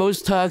voted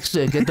most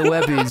toxic at the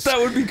Webbies. That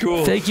would be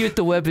cool. Thank you at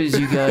the Webbies,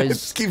 you guys.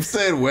 Just keep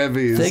saying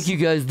Webbies. Thank you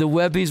guys. The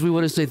Webbies. We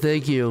want to say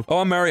thank you. Oh,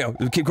 I'm Mario.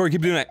 Corey,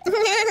 keep doing that.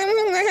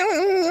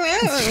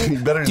 You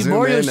better Dude, zoom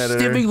Mario's in,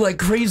 editor. stimming like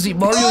crazy.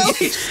 Mario's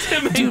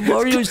Dude,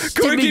 Mario's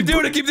Corey, stimming. keep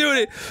doing it. Keep doing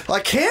it. I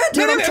can't,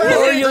 dude. I'm trying to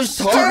Mario's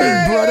hard.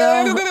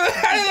 stimming,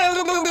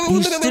 brother.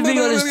 He's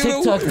stimming on his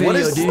TikTok video, What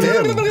is dude.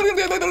 stim?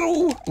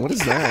 What is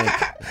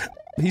that?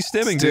 He's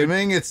stimming, dude.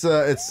 Stimming, it's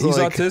He's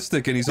like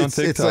autistic and he's on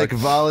TikTok. it's like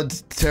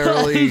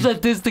voluntarily. He's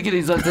autistic and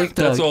he's on TikTok.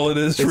 That's all it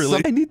is,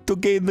 really. I need to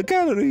gain the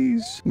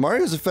calories.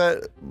 Mario's a fat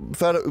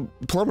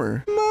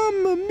plumber.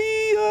 Mamma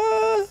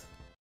mia.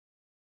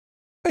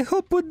 I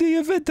hope when the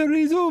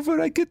inventory is over,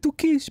 I get to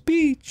kiss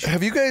Peach.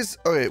 Have you guys?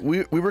 Okay,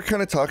 we were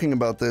kind of talking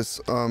about this.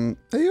 I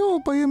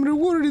hope I am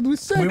rewarded with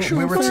sexual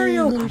we were-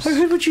 Mario, I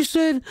heard what you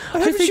said.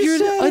 I think you're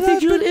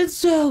an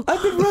incel.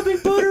 I've been rubbing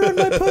butter on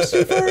my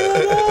pussy for an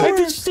hour. I've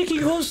been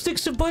sticking whole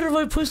sticks of butter in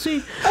my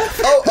pussy.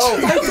 Oh,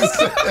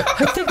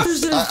 I think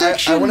there's an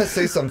infection. I want to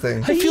say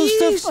something. I feel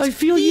stuff. I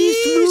feel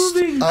yeast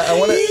moving. I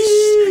want to.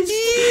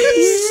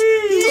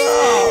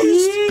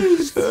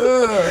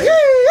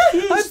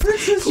 I'm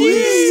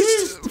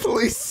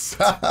Please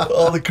stop.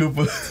 All the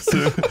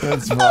Koopas.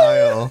 That's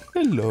vile.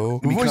 Hello.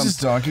 Who voices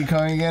Donkey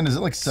Kong again? Is it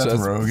like Seth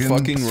Rogen?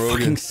 Fucking Fucking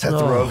Rogen. Seth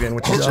Rogen,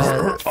 which is just I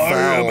am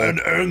foul. an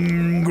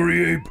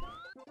angry ape.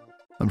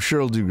 I'm sure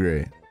he'll do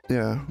great.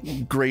 Yeah,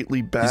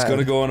 greatly bad. He's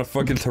gonna go on a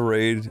fucking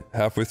tirade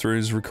halfway through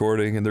his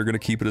recording, and they're gonna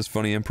keep it as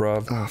funny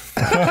improv.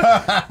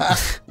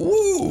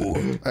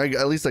 Woo!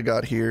 At least I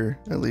got here.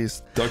 At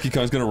least. Donkey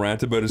Kong's gonna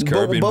rant about his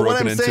car being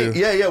broken into.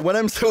 Yeah, what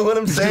I'm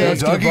saying.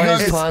 Donkey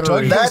Kong's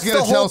gonna That's the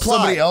tell whole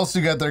somebody plot. else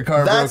who got their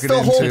car That's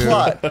broken the whole into.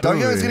 plot.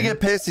 Donkey Kong's gonna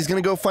get pissed. He's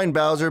gonna go find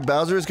Bowser.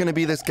 Bowser is gonna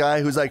be this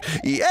guy who's like,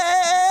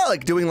 yeah,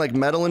 like doing like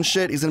metal and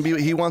shit.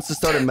 He wants to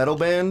start a metal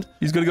band.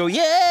 He's gonna go,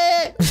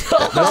 yeah!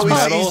 No,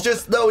 metal. he's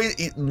just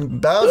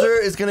Bowser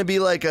is gonna be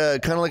like a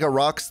kind of like a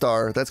rock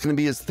star. That's gonna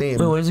be his theme.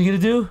 Wait, what is he gonna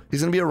do?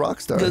 He's gonna be a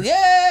rock star.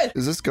 Yeah!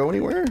 Does this go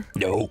anywhere?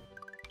 No.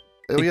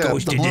 Oh yeah,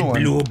 Goes the to blue the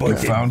one. blue button.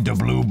 Found the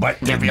blue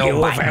button. The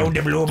blue button. Found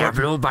the blue The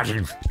button. blue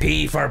button.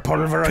 P for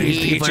pulverized P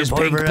for peaches,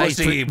 pink pulverized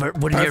pussy. pe-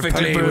 what is your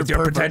Perfectly purple- with your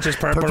purple- pretentious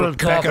purple purple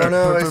cock? Oh pecker.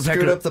 no, I Purple screwed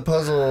pecker. up the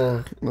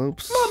puzzle.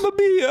 Oops. Mamma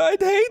mia,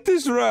 I'd hate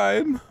this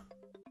rhyme.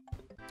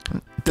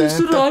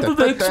 This rhyme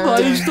makes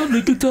my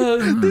stomach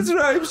turn. This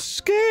rhyme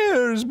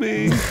scares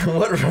me.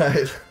 What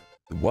right?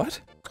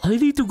 What? I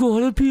need to go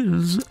on a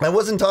pills. I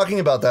wasn't talking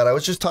about that. I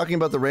was just talking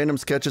about the random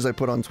sketches I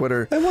put on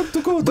Twitter. I want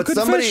to go to But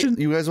confession.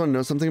 you guys want to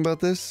know something about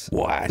this?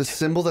 What? The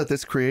symbol that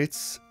this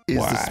creates is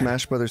the Why?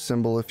 Smash Brothers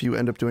symbol if you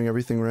end up doing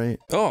everything right.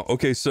 Oh,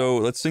 okay, so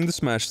let's sing the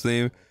Smash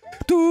theme.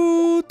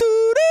 Do,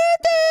 do, do,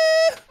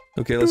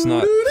 do. Okay, let's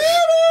not.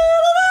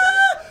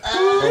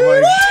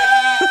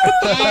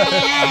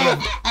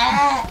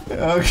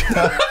 Oh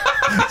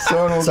god.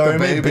 Someone woke Sorry,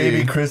 the I made baby.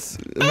 baby Chris,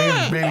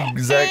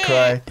 baby Zach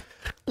cry.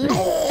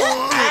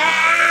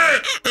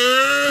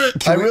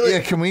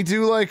 Can we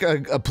do like a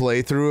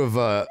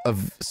playthrough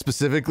of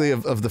specifically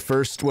of the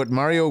first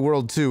Mario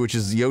World 2, which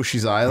is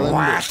Yoshi's Island?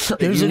 What?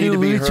 There's You a need new to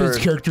be Looney Tunes heard.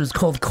 character. It's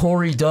called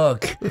Cory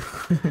Duck. And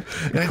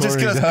it just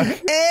goes.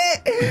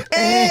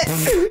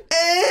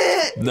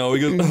 No,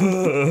 he goes.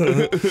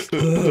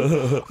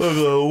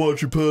 I'll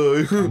watch you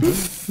play.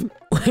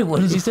 Wait, what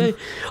does he say?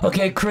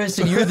 Okay, Chris,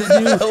 and you're the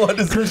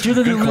new. Chris, you're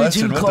the new good Looney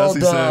question. Tune What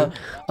does called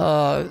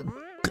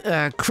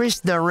he Chris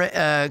the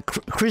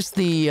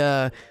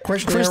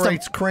Question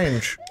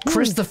cringe.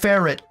 Chris the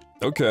Ferret.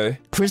 Okay,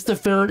 Chris the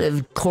Ferret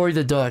and Cory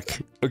the Duck.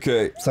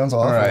 okay. Sounds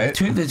awful. All right.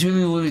 The two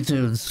new Looney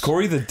Tunes.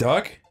 Cory the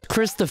Duck?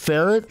 Chris the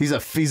Ferret. He's a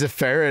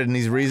ferret and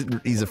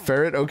he's a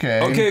ferret.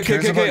 Okay. Okay,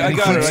 Cares about- I he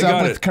got it, keeps I up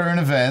got with it. current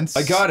events.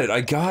 I got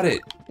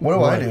it. What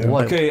do I do?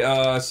 What?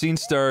 Okay, scene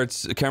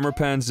starts, camera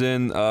pans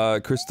in,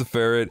 Chris the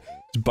Ferret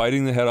is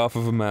biting the head off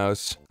of a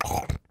mouse.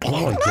 Oh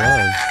my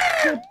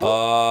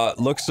god.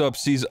 Looks up,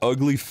 sees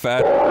ugly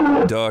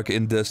fat duck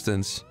in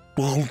distance.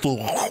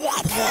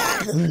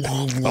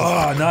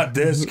 Ah, not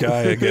this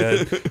guy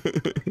again.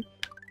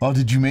 Oh,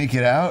 did you make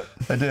it out?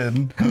 I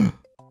did.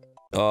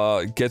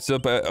 Gets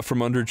up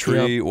from under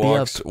tree,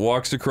 Yep,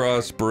 walks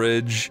across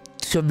bridge.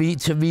 To meet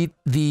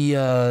the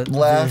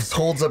Laughs,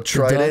 holds up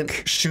trident,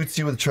 duck. shoots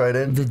you with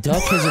trident. The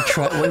duck has a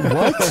Wait,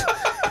 what?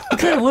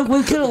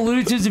 What kind of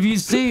Looney Tunes have you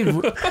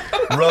seen?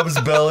 Rubs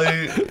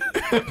belly.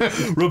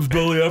 Rubs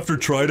belly after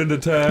trident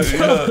attack.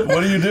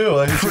 What do you do?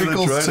 I hit you with a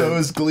Crinkles trident.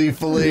 toes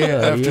gleefully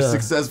after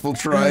successful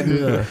trident.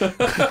 Yeah.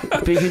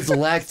 Bacon's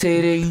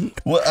lactating.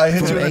 What? I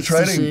hit you From with a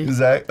ecstasy. trident,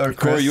 Zach or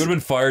Corey, Chris. you would have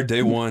been fired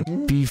day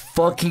one. Be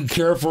fucking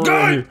careful.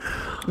 Right?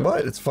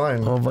 What? It's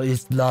fine. Oh, but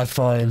it's not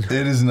fine. It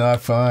is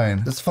not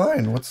fine. It's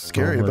fine. What's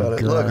scary Oh my about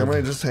it? Look, God. I'm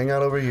gonna just hang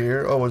out over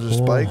here. Oh, was there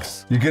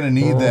spikes? You're gonna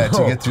need that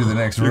to get through the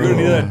next room. You're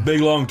gonna need that big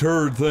long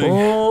turd thing.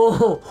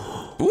 Oh!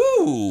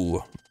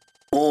 Ooh,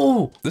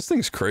 Oh! this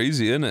thing's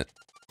crazy, isn't it?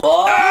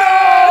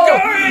 Oh!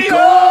 Corey,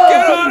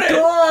 Get on it!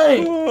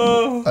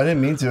 Oh. I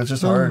didn't mean to. It's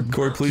just hard.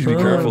 Corey, please be Oh.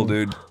 careful,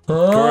 dude.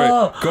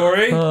 Oh!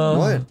 Corey,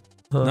 What?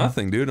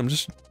 nothing, dude. I'm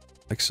just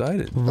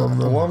excited. Well,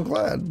 I'm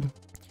glad.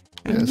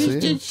 Yeah, I'm see?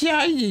 just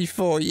excited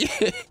for you.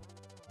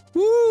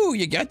 Woo,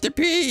 you got the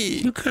pee.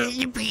 You got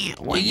the pee.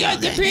 You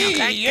got the pee.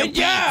 Good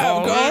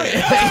job, Corey.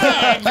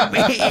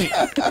 Corey.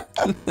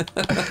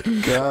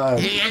 God.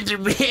 You got the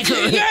pee.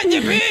 You got the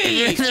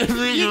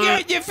pee. You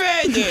got the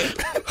feather.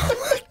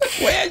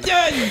 Well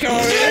done,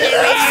 Corey.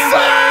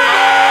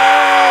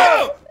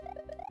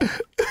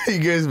 You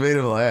guys made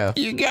him laugh.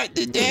 You got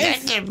the You got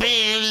death. the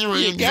pee anyway.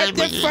 You got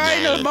the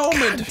final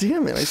moment.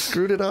 Damn it! I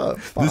screwed it up.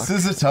 Fuck. This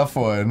is a tough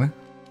one.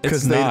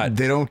 It's they, not.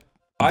 They don't.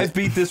 I've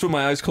beat this with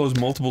my eyes closed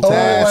multiple Oh,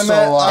 times. I'm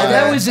at, And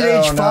that was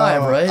at age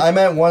 5, right? I'm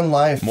at one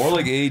life. More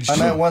like age. I'm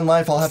at one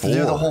life. I'll have to do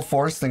the 4. whole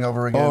force thing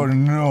over again. Oh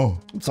no.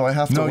 So I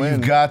have to No, win.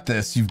 you've got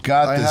this. You've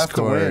got I this, have to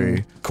Corey.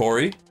 win.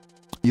 Corey.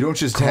 You don't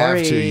just have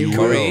to. You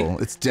Corey. will.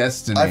 It's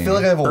destiny. I feel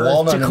like I have a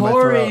walnut in my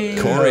Corey.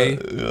 throat. Corey.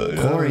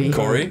 Corey.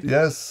 Corey.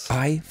 Yes.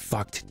 I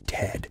fucked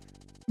Ted.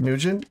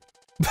 Nugent?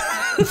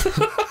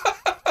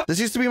 This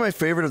used to be my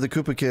favorite of the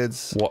Koopa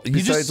Kids. Well,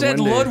 you just said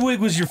Wendy.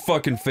 Ludwig was your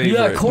fucking favorite.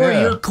 Yeah,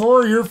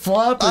 Corey, you're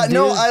flopping, dude.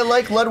 No, I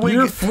like Ludwig.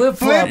 You're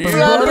flip-flopping.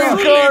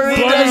 Flip-flopping, Corey.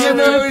 Doesn't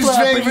know his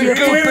favorite Koopa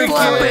Kid. You're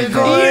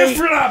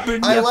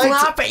flopping.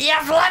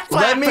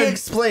 Let me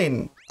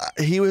explain.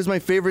 He was my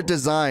favorite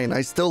design. I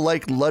still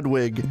like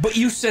Ludwig. But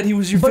you said he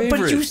was your favorite.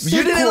 But you said,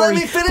 You didn't let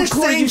me finish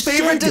saying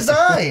favorite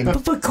design.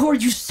 But Corey,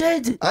 you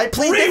said. I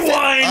played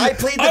Rewind! I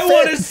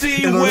want to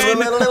see when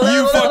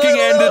you fucking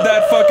ended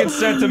that fucking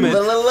sentiment.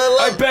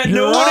 I bet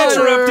no one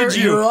interrupted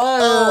you.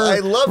 Oh, I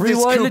love this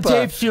Rewind Koopa. the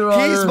tapes, Your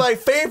Honor. He's my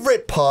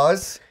favorite,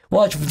 Pause.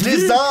 Watch.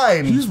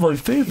 Design. He's my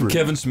favorite.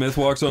 Kevin Smith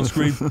walks on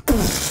screen.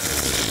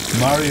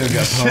 Mario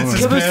got home.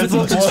 Kevin Smith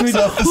walks on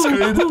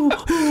screen.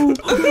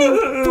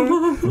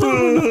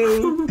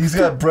 He's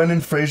got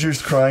Brendan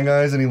Fraser's crying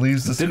eyes and he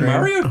leaves the Did screen.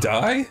 Mario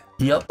die?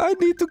 Yep. I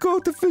need to go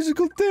to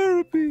physical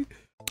therapy.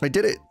 I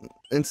did it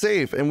and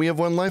save, and we have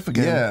one life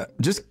again. Yeah,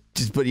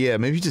 but yeah,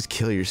 maybe just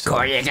kill yourself.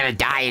 Corey, you're gonna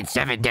die in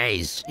 7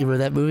 days. You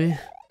remember that movie?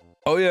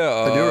 Oh yeah,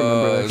 I do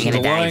remember that. The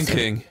Lion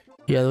King.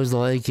 Yeah, that was The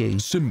Lion King.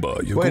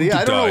 Simba, you're Wait, going yeah,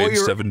 I to don't know die what in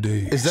you're. 7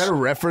 days. Is that a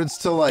reference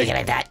to You're like?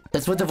 gonna die.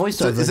 That's what the voice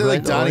So, sounds is it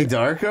like Donnie right?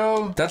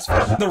 Darko? That's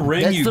the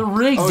ring. That's the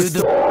ring, Oh,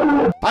 dude.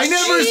 I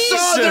never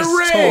saw the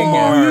Jesus, ring.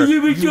 Tomar.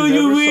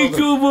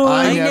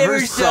 I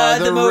never saw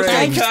the most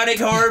ring. iconic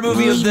horror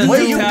movie of the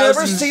Wait, 2000s. you've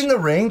never seen The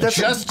Ring? That's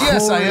Yes, I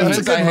That's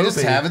a good I just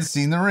movie. haven't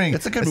seen the ring.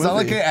 It's a good It's not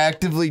like movie. I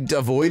actively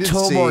avoided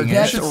Tomar, seeing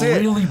that's it. should see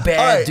it. really bad,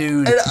 All right,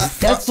 dude. and,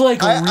 That's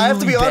like really I have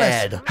to be honest.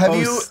 bad. Have Oh,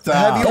 you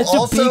stop. That's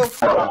also a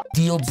big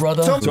deal,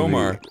 brother.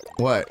 Tomar,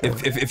 What?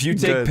 if you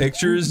take Good.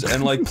 pictures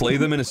and like play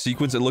them in a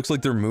sequence, it looks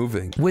like they're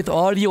moving. With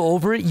audio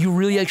over it, you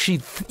really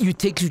actually you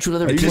take you to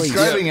another Are you place.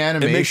 describing It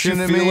makes you animation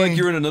to feel me? like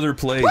you're in another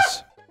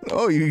place.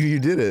 Oh, you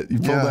did it. You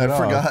pulled Yeah, that I off.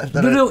 forgot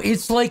that. No,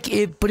 it's like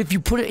it. But if you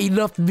put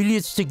enough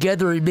minutes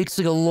together, it makes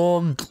like a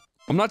long.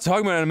 I'm not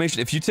talking about animation.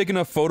 If you take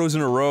enough photos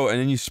in a row and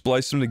then you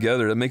splice them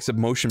together, that makes a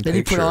motion Then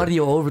you picture. put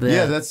audio over that.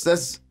 Yeah, that's. I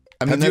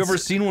mean, Have you that's- ever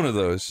seen one of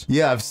those?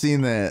 Yeah, I've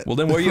seen that. Well,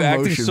 then why are you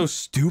acting Motion- so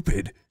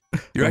stupid?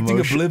 You're acting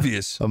Emotion-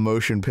 oblivious. A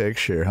motion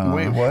picture, huh?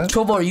 Wait, what?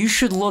 Tomar, you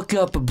should look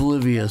up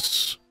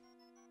Oblivious.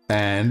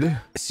 And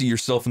See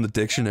yourself in the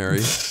dictionary.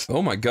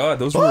 Oh my god,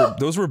 those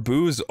were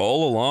boos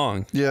all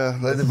along. Yeah,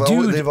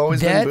 Dude, they've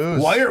always that- been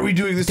booze. why aren't we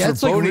doing this That's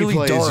for like Boney really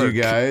Plays, dark. you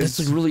guys? That's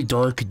like really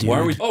dark, dude. Why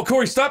are we? Oh,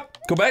 Corey, stop!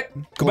 Go back!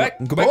 Go back!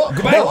 Go back! Oh,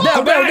 Go back! oh, No, Go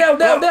no, back! no, no,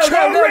 no, no, no,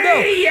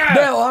 Corey! no.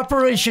 No,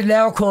 Operation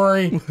Now,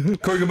 Corey.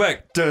 Corey, go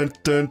back! Dun,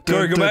 dun, dun,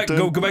 Corey, go dun, back!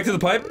 dun. Go back to the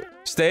pipe.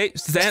 Stand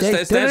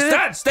Hey,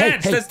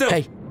 still.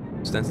 Hey,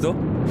 Stand still.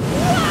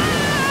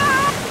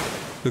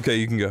 Okay,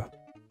 you can go.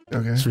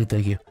 Okay, sweet,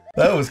 thank you.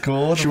 that was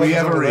cool. What the Should we fuck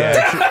have is a over there?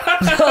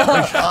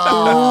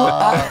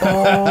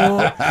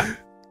 reaction?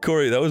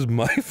 Corey, that was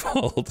my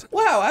fault.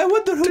 Wow, I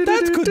wonder who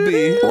that could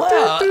be.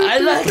 Wow, I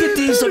like it.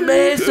 This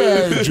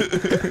message.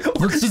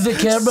 Looks in the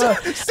camera.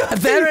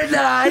 Very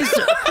nice.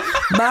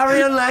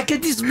 Mario like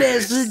this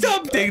message.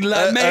 Something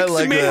I makes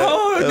like me that.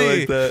 horny. I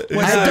like that.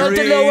 When I don't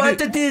know read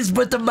what it. it is,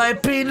 but my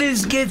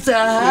penis gets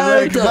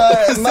Like hard.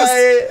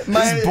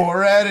 my Is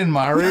Borat and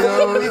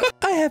Mario?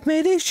 I have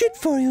made a shit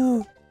for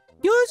you.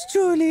 Yours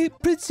truly,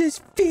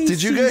 Princess Feces.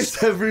 Did you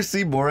guys ever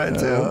see Borat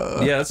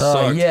too? Yeah, that Oh,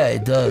 sucked. yeah,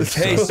 it does.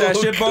 Hey,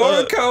 Sacha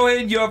Baron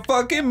Cohen, your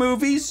fucking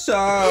movie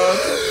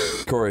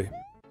sucks. Corey,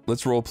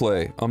 let's role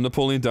play. I'm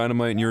Napoleon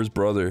Dynamite and you're his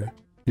brother.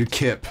 You're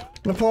Kip.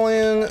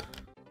 Napoleon.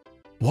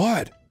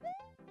 What?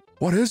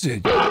 What is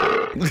it?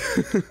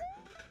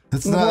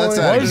 That's not. That's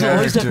Why out of does it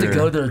always have to character.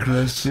 go there,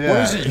 Chris? Yeah,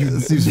 what is it?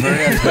 It seems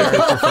very out of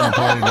character for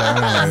Napoleon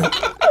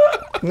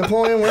Dynamite.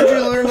 Napoleon, where'd you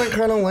learn that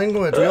kind of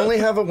language? We only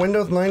have a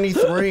Windows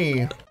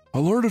 93. I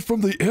learned it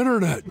from the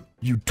internet,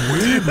 you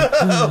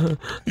dweeb.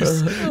 You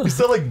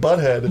sound like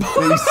Butthead.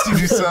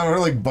 You sound more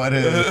like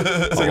Butthead.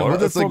 It's I like, learned it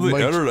that's like from the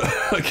Mike, internet.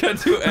 I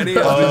can't do any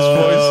of his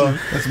voices.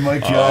 that's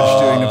Mike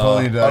Judge doing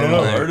Napoleon I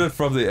Dynamite. learned it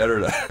from the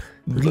internet.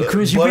 Okay,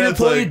 Chris, you But be it's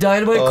Napoleon like,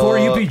 Dynamite,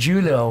 Corey, you be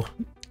Juno.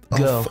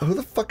 Go. Who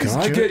the fuck is Can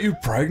I Juno? get you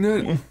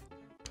pregnant?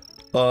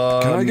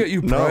 Can I get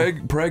you no.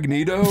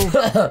 pregnito?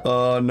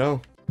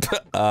 No.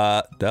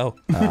 No.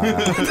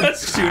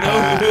 That's Juno.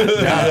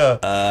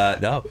 Yeah.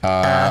 No.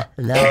 No.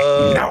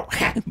 No.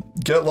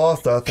 Get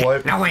lost,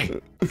 Deathwipe. No way.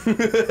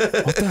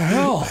 What the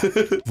hell?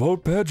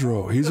 Vote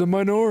Pedro. He's a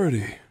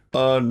minority.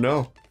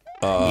 No.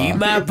 You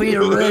might be a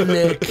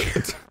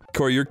redneck.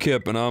 Corey, you're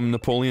Kip, and I'm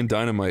Napoleon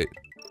Dynamite.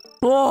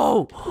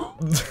 Whoa!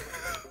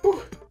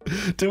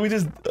 Did we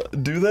just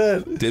do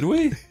that? Did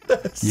we?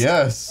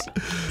 Yes.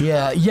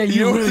 Yeah,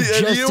 you really just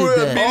did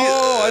that.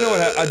 Oh, I know what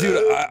happened.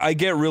 Dude, I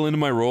get real into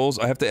my roles.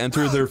 I have to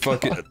enter their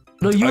fucking...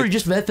 No, you I- were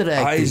just method I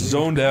acting.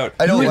 zoned out.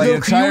 I don't Like like the it.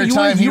 entire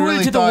time, he you went really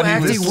into the thought he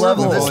acting was This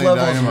level Napoleon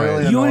is Dynamite.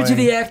 really You went into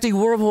annoying. the acting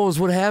wormholes.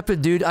 What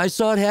happened, dude? I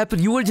saw it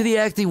happen. You went to the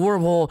acting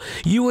wormhole.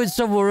 You went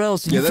somewhere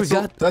else. And Yeah, you that's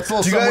forgot. that's a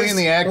little Do you something guys- in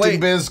the acting wait.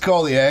 biz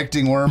called the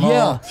acting wormhole.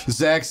 Yeah.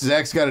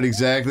 Zach's got it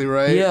exactly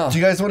right. Yeah. Do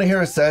you guys want to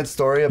hear a sad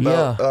story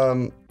about,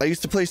 Yeah. I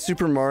used to play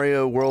Super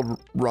Mario World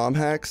ROM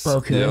hacks.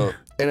 Okay. Yeah.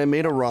 and I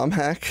made a ROM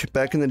hack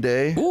back in the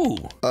day. Ooh.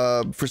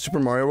 For Super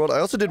Mario World. I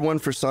also did one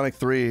for Sonic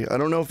 3. I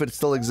don't know if it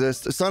still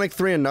exists. Sonic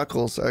 3 and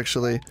Knuckles,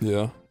 actually.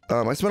 Yeah.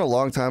 I spent a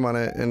long time on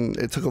it, and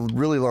it took a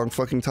really long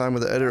fucking time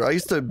with the editor. I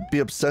used to be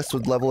obsessed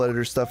with level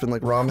editor stuff and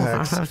like ROM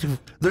hacks.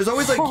 There's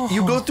always like,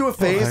 you go through a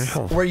phase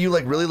where you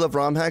like really love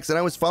ROM hacks, and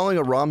I was following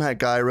a ROM hack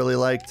guy I really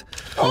liked.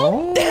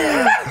 Oh,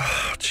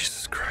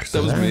 Jesus Christ.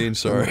 That was mean,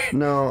 sorry.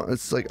 No,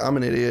 it's like, I'm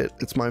an idiot.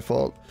 It's my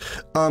fault.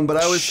 But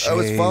I was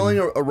following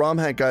a ROM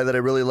hack guy that I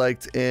really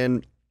liked,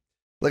 and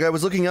like I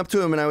was looking up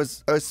to him, and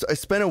I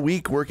spent a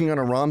week working on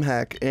a ROM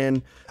hack,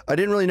 and I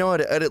didn't really know how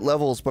to edit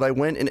levels, but I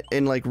went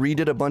and like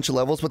redid a bunch of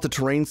levels, but the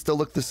terrain still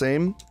looked the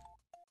same.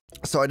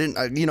 So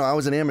you know, I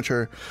was an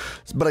amateur,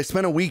 but I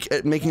spent a week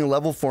at making a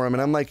level for him,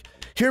 and I'm like,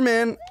 here,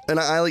 man, and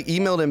I like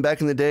emailed him back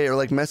in the day, or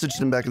like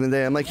messaged him back in the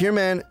day. I'm like, here,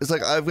 man, it's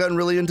like I've gotten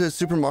really into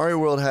Super Mario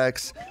World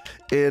hacks,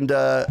 and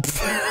I'm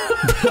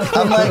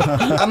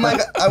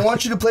like, I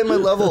want you to play my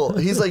level.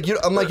 He's like,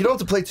 I'm like, you don't have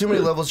to play too many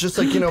levels, just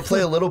like, you know,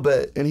 play a little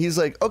bit. And he's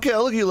like, okay,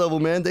 I'll look at your level,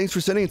 man. Thanks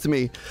for sending it to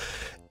me.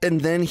 And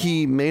then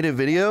he made a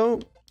video,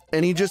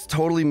 and he just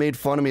totally made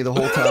fun of me the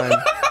whole time.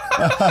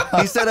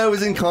 He said I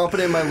was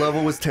incompetent, my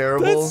level was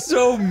terrible. That's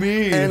so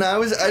mean. And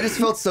I just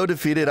felt so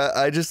defeated.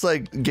 I just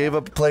like gave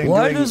up playing.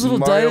 Why are those little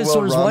Mario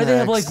dinosaurs? World why do they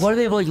have hacks.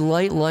 like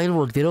light line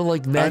work? They don't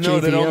like match anything else. I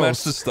know, they don't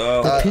match the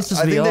style. That pisses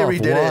I me think off. they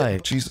redid Why?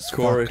 it. Jesus,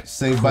 Corey.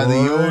 Saved by the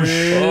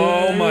Yoshi.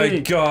 Oh my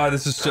god,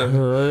 this is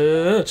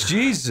so...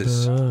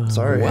 Jesus.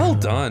 Sorry. Well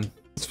done.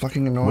 It's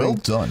fucking annoying. Well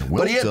done.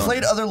 Well but he had done.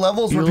 played other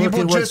levels You where look people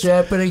at what's just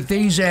happening.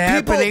 Things are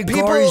happening.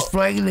 Corey's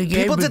playing the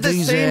game, people but did the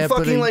things are same happening.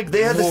 fucking like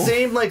they had the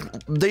same like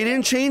they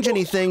didn't change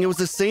anything. It was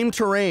the same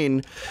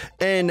terrain,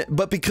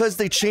 but because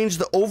they changed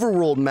the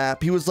overworld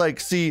map, he was like,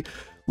 see,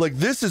 like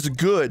this is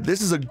good.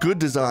 This is a good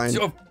design.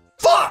 So,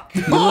 Fuck!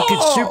 You look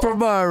at Super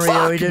Mario.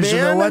 Fuck, He doesn't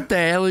man. know what the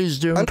hell he's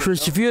doing.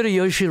 Chris, if you had a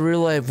Yoshi in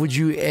real life, would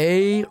you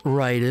A,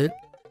 write it?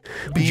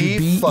 Would you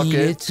B, fuck eat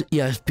it.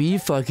 Yes, B,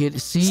 fuck it.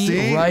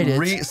 C, write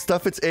it.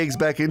 Stuff its eggs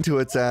back into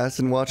its ass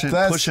and watch it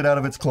That's- push it out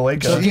of its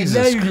cloaca. So, okay,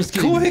 now you're just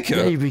getting, Cloaca.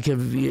 now you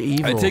become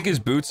evil. I take his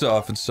boots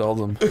off and sell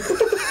them.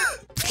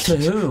 To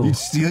who? You'd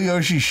steal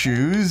Yoshi's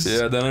shoes?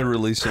 Yeah, then I'd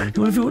release him.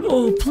 What if you went,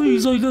 oh,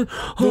 please, I got,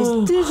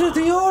 oh, These are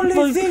the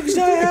only things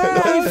I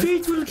have. my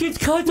feet will get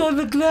cut on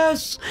the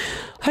glass.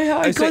 I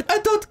I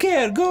don't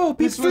care. Go,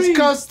 be This was free.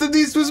 custom.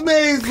 This was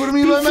made for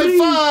me by my free. I'd be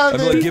father.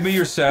 like, give me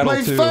your saddle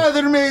My too.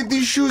 father made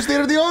these shoes.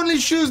 They're the only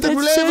shoes that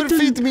will ever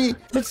fit me.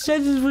 That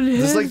sentence will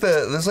This is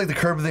have. like the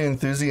Curb the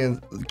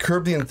Enthusiasm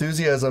Curb the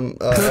episode.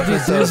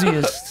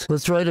 enthusiast.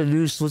 Let's write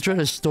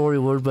a story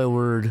word by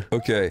word.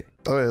 Okay.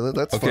 Okay,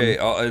 that's Okay,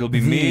 fun. it'll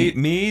be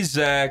me,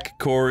 Zach,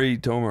 Corey,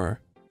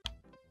 Tomar.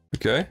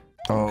 Okay?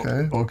 Oh,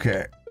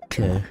 okay.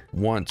 Okay.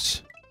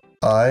 Once.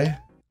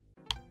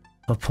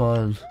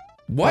 Upon.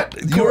 What?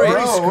 You Corey,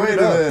 already screwed wait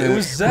a up. minute. it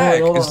was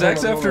Zach. Hold on,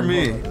 Zach's hold on, after hold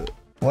me. on.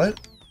 What?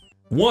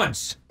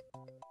 Once.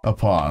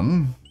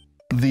 Upon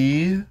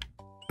The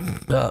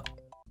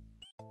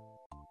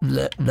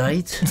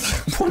Night.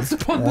 Once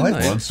upon What? the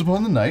night. once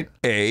upon the night,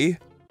 A.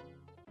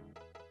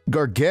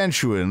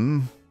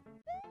 gargantuan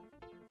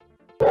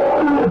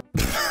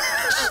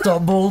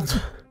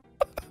Stumbled.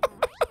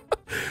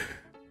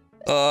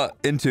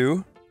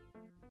 Into.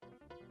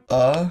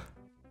 What?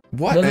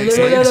 No,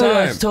 Same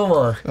time. it's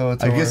Tomar. Oh,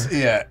 it's I over. guess,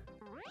 yeah.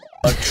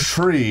 A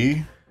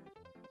tree.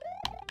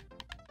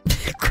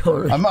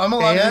 Corey. I'm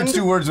allowed to And? do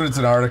 2 words when it's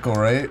an article,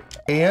 right?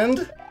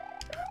 And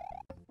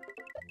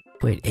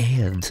Wait,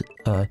 and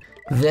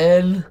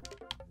then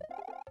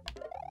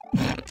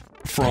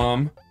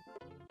From.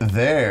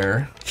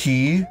 There.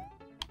 he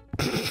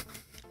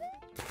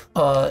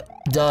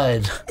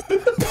died.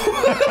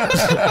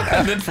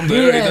 And then from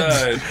there he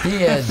died.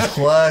 The end.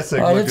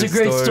 classic. Oh, that's a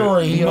looking great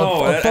story.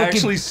 No, A that fucking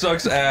actually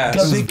sucks ass.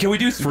 Got- Can we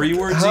do 3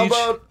 words How each?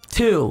 about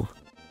 2.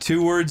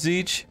 2 words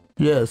each?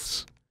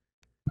 Yes.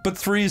 But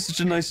 3 is such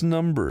a nice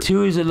number.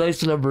 2 is a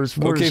nice number. It's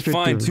more Okay, restrictive.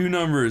 fine. 2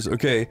 numbers.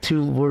 Okay.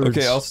 2 words.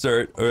 Okay, I'll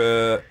start.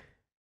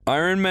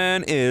 Iron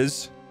Man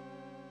is.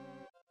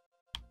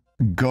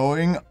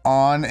 Going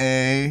on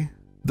a.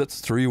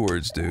 That's 3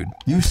 words, dude.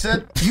 You just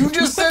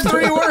said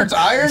 3 words.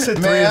 Iron said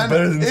 3 is Man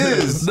better than 2.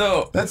 is.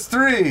 No, That's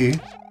 3.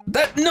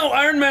 no.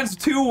 Iron Man's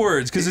 2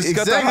 words because it's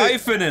got the Exactly.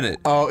 hyphen in it.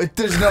 Oh,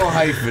 there's no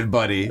hyphen,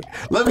 buddy.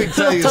 Let me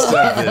tell you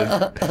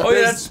something. Oh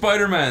yeah, that's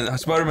Spider-Man.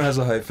 Spider-Man has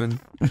a hyphen.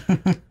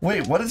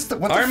 wait? What is the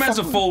what? Iron the Man's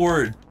a fuck, full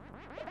word.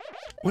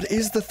 What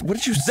is the? What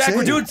did you Zach, say?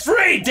 we're doing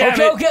 3. Damn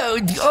Okay,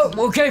 it.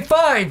 okay, okay,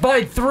 fine,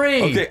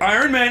 3. Okay,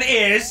 Iron Man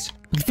is.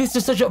 This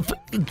is such a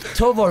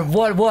Tomar.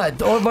 What?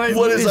 What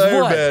is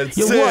Iron what? Man?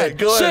 Yeah, Say what? it.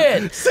 Go Say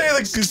ahead. it. Say what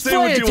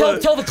Explain you it.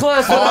 want. Tell the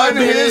class what On Iron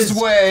Man his is.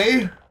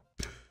 way.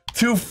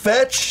 To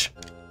fetch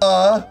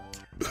a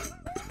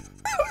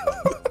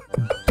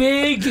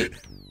Big,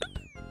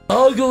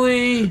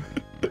 ugly.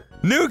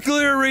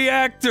 Nuclear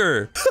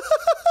reactor.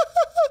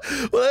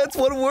 Well, that's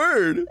 1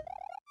 word.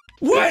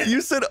 What?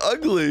 You said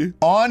ugly.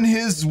 On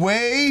his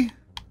way.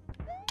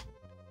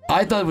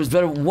 I thought it was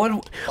better.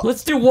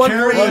 Let's do 1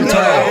 word at a Carrying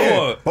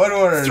time. away. 1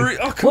 word. 3.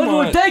 Oh, come 1 on.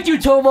 word. Thank you,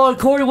 Tomar.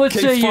 Corey, what say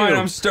Okay, you? fine.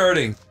 I'm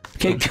starting.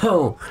 Okay,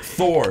 go.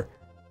 Thor.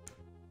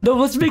 No,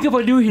 let's make up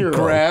a new hero.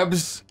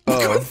 Grabs.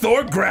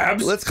 Thor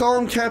grabs. Let's call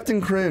him Captain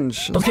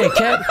Cringe. Okay,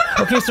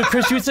 okay, so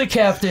Chris shoots a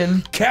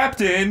captain.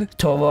 Captain.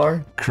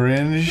 Tomar.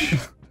 Cringe.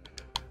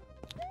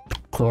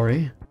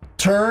 Corey.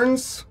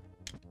 Turns.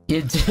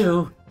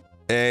 Into.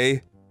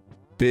 A.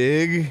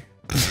 Big.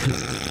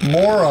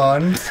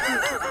 Moron.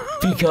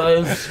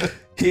 Because.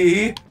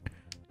 He.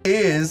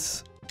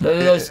 Is. No,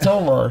 it's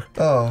Tomar.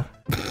 Oh.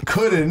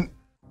 Couldn't.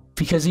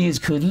 Because he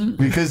couldn't?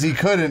 Because he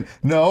couldn't.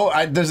 No,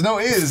 there's no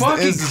is. The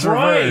is is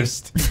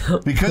reversed.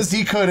 Because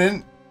he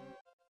couldn't.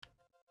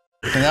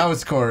 And now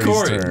it's Corey's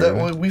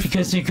turn.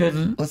 Because he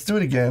couldn't. Let's do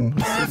it again.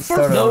 Let's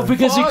no,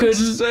 because he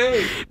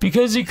couldn't.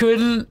 Because he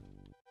couldn't.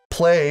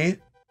 Play.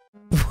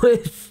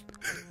 With.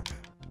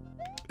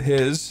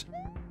 His.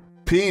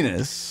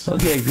 Penis.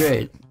 Okay,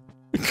 great.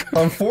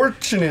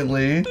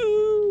 Unfortunately.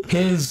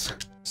 His.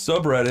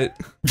 Subreddit.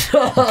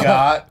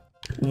 Got.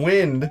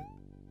 Wind.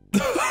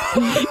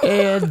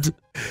 And.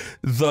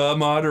 The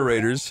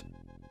moderators.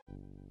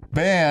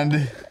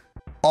 Banned.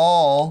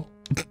 All.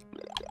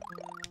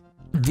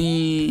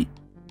 The.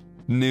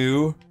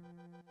 New.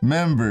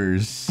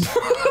 Members.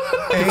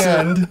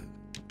 And.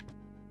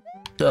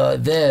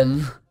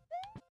 Then.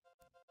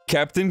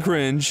 Captain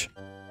Cringe.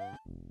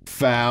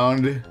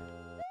 Found.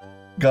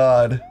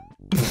 God.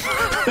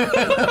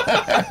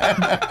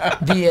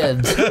 The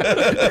end.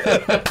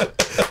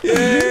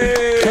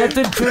 Yay!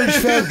 Captain Cringe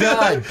found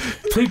God.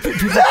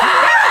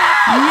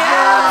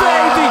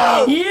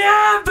 Yeah, baby!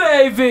 Yeah,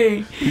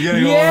 baby! You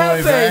gotta go all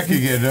the way back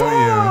again, don't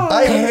you?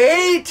 I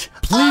hate.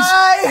 Please.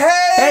 I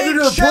hate.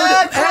 Editor,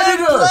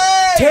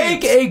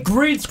 take a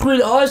green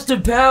screen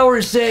Austin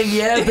Powers saying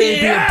 "Yeah,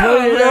 baby" and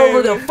put it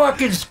over the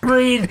fucking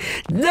screen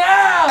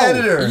now.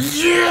 Editor.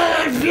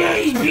 Yeah,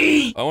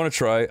 baby. I want to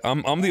try.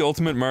 I'm the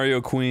ultimate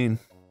Mario Queen.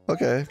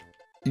 Okay.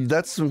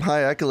 That's some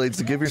high accolades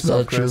to give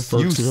yourself, Chris.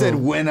 You said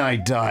when I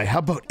die. How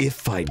about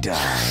if I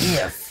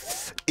die?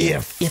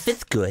 If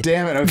it's good.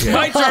 Damn it, okay.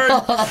 My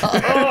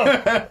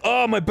turn!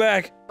 Oh, my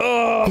back.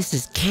 Oh. This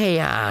is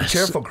chaos.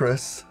 Careful,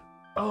 Chris.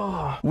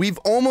 Oh. We've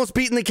almost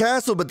beaten the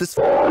castle, but this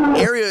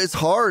area is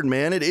hard,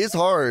 man. It is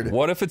hard.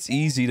 What if it's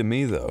easy to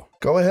me, though?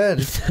 Go ahead.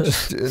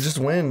 just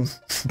win.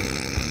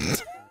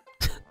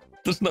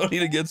 There's no need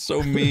to get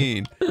so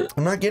mean.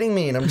 I'm not getting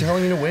mean. I'm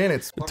telling you to win.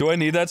 It's. Do I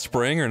need that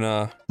spring or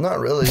not? Not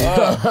really.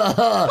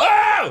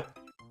 Oh!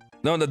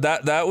 No,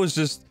 that was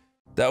just.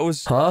 That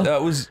was. Huh?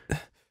 That was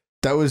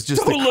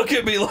just. Don't look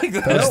at me like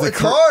that. No, it's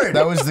hard.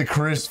 That was the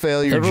Chris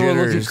failure Everyone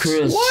look jitters. at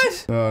Chris.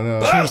 What? Oh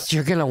no. Chris,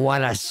 you're gonna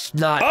wanna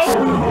snot.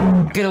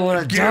 Oh! You're gonna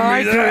wanna Give die,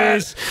 me that.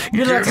 Chris.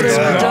 You're not Give gonna me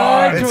wanna that.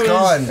 die, Chris. It's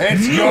gone.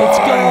 It's It's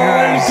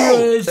gone,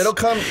 Chris. It'll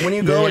come when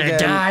you You're go gonna again.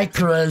 die,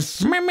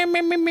 Chris.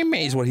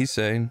 Me is what he's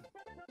saying.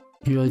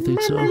 You really think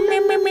so?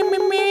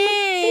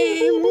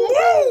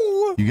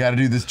 You gotta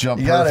do this jump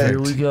You got it.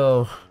 perfect. Here we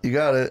go. You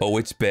got it. Oh,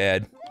 it's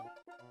bad.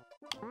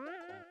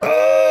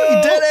 Oh,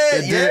 you did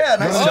it! Yeah,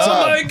 nice Go to the job.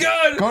 top. Oh my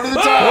god! Go to the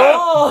top.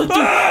 Oh,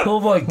 dude. Oh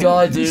my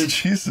god, dude.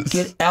 Jesus.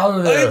 Get out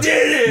of there. I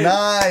did it!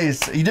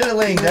 Nice. You did it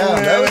laying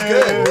down. That was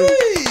good.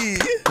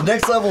 The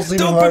next level's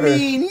even harder.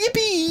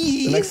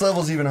 Yippee! The next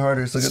level's even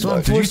harder. So good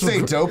luck. Did you say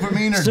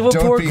dopamine or Someone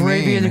pour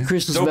gravy dopamine? into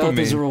Chris's mouth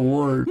as a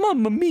reward.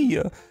 Mamma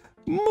mia!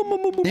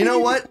 You know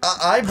what?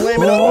 I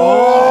blame it.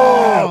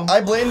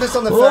 I blame this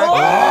on the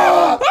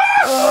fact.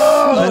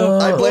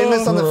 I blame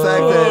this on the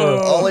fact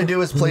that all I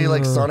do is play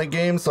like Sonic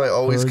games, so I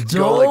always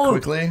go like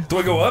quickly. Do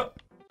I go up?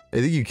 I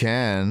think you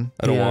can.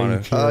 I don't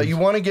want to. You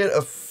want to get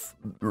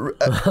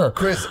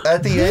Chris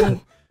at the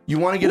end. You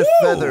want to get a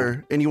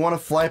feather, and you want to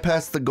fly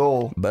past the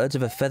goal. Birds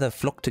of a feather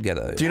flock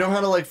together. Do you know how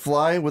to like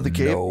fly with a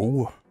cape?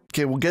 No.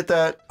 Okay, we'll get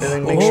that, and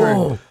then make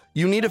sure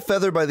you need a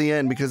feather by the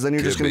end because then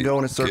you're just gonna go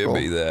in a circle.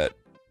 Give me that.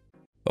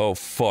 Oh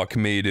fuck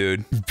me,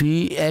 dude.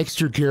 Be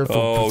extra careful.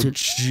 Oh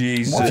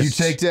Jesus! If you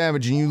take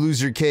damage and you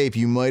lose your cape,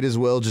 you might as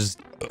well just.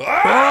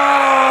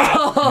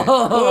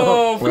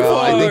 Oh, Well,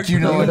 I think you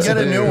know You what can to get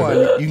a do. new one.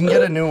 You can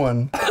get a new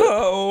one.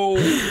 Oh.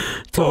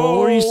 Tomo, what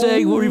were you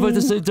saying? What were you about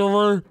to say,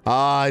 Tomo?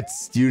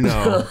 It's you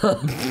know.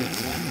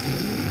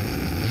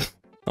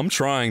 I'm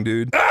trying,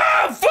 dude.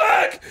 Ah,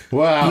 fuck!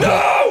 Wow.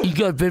 No! You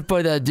got bit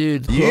by that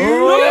dude.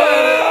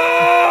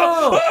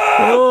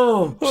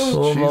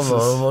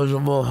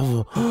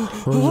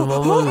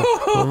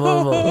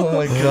 Oh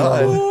my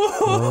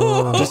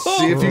god. Just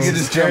see if you can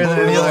just jump Scarier than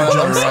over any the other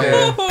jump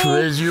ladder. scare.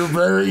 Chris, you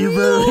better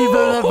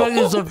not fuck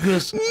yourself,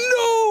 Chris.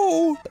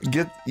 No!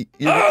 Get.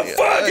 Oh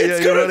fuck!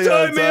 It's gonna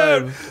tie me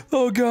out.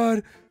 Oh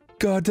god!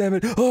 God damn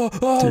it! Oh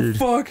Dude.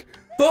 fuck!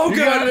 Oh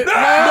god!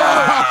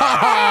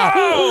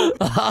 No!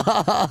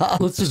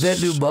 Let's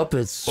invent new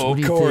Muppets. Oh, What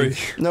do you Corey.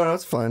 think? No,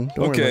 it's fine. Don't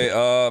worry Okay,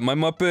 about my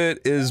Muppet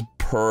is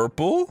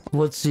purple.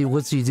 What's he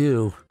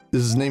do?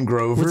 Is his name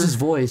Grover? What's his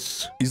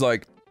voice? He's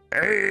like,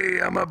 hey,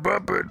 I'm a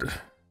Muppet.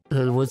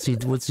 And what's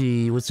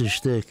his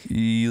shtick?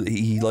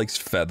 He likes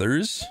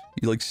feathers.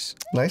 He likes.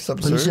 it. Nice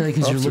What are you saying?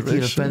 observation. Because you're looking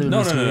at a feather in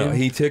No, this no, no, no.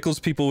 game? He tickles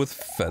people with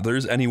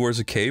feathers, and he wears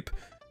a cape.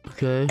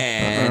 Okay.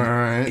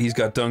 And he's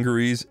got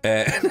dungarees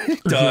and he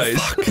dies.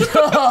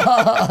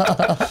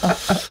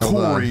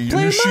 Corey,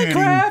 Play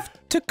Minecraft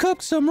to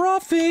cook some raw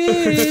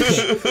fish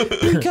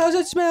because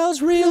it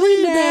smells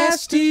really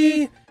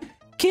nasty.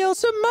 Kill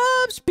some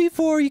mobs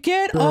before you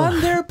get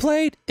on their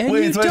plate, and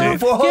you don't get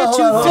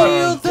to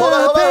feel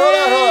the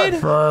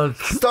pain.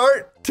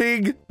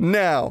 Starting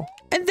now.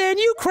 And then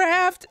you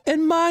craft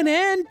and mine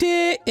and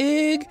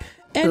dig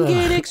and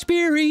gain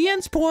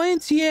experience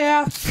points,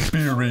 yeah.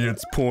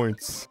 Experience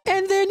points.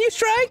 And then you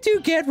strike to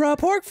get raw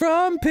pork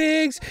from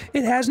pigs.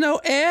 It has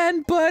no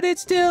end, but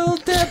it's still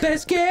the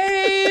best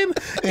game.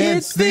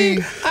 It's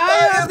the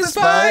Eye of the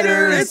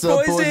Spider. It's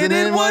poison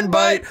in one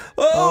bite.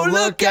 Oh,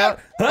 look out.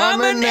 I'm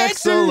an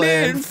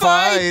excellent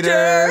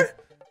fighter.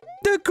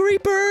 The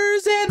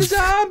creepers and the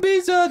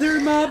zombies, other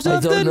mobs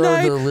of the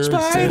night.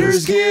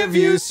 Spiders give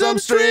you some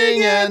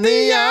string and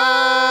the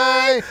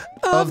eye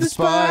of the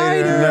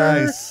spider.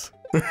 Nice.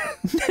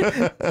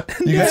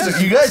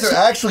 you guys are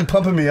actually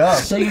pumping me up.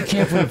 So you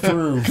can't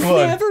improve.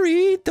 Never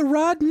eat the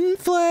rotten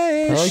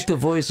flesh. I like the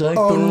voice. I like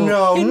Oh the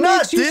no, It not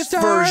makes you this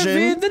starve version.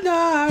 in the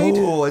night.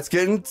 Oh, it's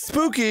getting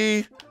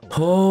spooky.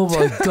 Oh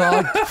my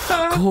God,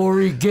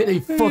 Corey, get a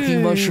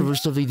fucking mushroom or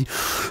something.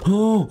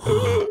 Oh,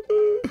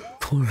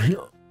 Corey.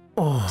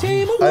 Oh.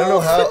 I don't know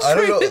how. I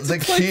don't know the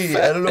key.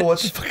 I don't know what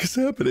the fuck is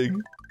happening.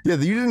 Yeah,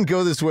 you didn't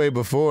go this way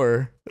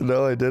before.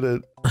 No, I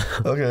didn't.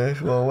 Okay,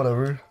 well,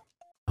 whatever.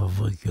 Oh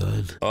my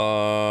God.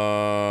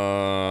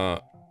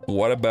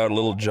 What about a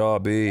little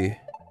Job E?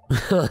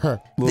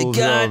 They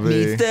got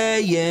me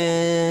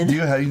staying. Do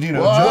you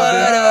know What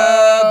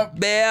Job up,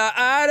 man?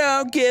 I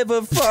don't give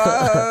a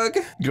fuck.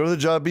 B? Go to the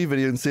Job B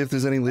video and see if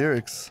there's any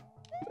lyrics.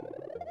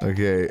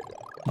 Okay.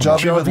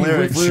 Job B with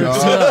lyrics. I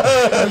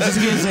was just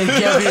gonna say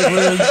Job with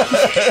lyrics.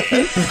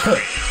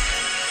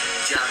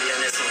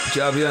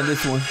 Job E on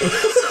this one.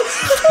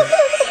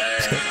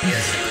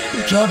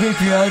 Job, if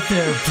you're out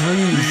there,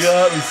 please. You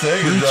got me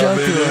saying it, Reach Job out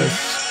B. to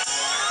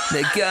us.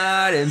 They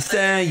got him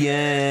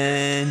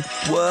saying,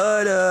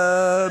 what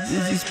up,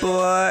 Dizzy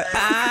Sport?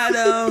 I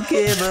don't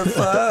give a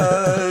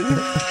fuck.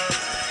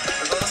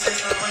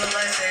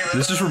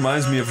 This just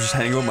reminds me of just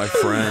hanging with my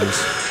friends.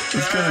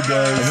 This kind of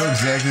does. I know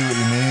exactly what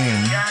you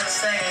mean.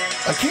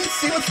 I can't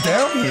see what's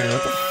down here.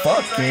 What the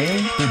fuck,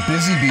 game? They're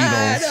busy I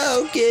beetles.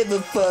 don't give a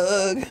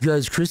fuck.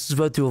 Guys, Chris is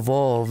about to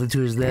evolve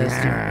into his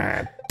nasty,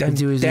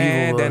 into his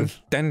evil one.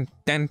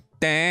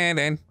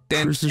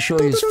 Chris is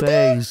showing his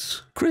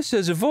fangs. Chris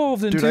has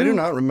evolved into... Dude, I do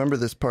not remember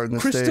this part in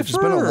the stage. It's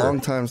been a long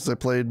time since I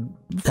played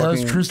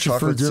fucking Christopher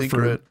Chocolate different?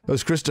 Secret. That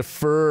was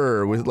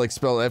Christopher with like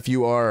spelled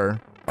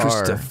F-U-R.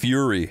 Krista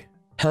Fury.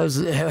 How are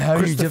you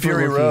Christopher different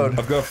Fury looking? Road.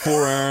 I've got 4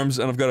 arms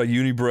and I've got a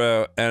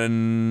unibrow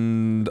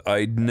and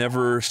I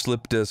never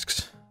slip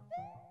discs.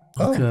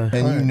 Okay.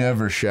 And you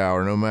never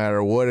shower, no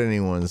matter what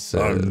anyone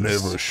says.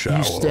 never shower.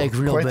 You stank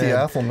real Quite bad. the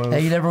apple move.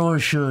 And you never wear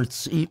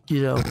shirts, you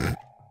know.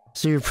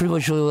 So you're pretty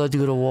much only allowed to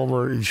go to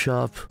Walmart and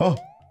shop. Oh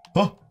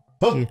Yeah.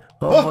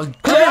 Oh my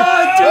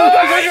God!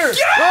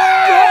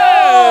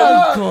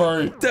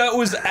 That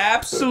was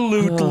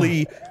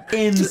absolutely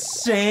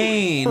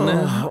insane.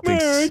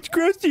 Marriage,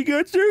 Krusty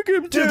got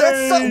circumcised. Dude,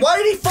 that's why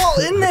did he fall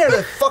in there,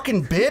 that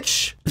fucking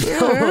bitch?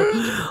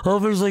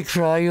 Homer's like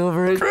crying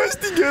over it.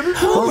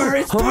 Homer,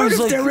 it's part Homer's of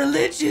like- their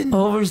religion.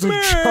 Homer's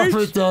like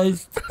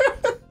traumatized.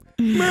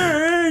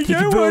 Marriage,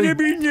 I wanna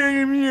be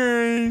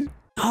circumcised.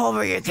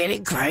 Homer, you're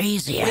getting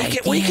crazy.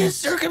 We can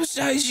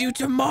circumcise you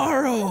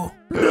tomorrow.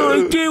 No,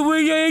 I can't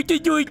wait. I have to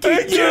do it today.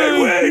 I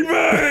can't wait,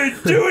 man.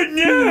 Do it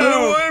now.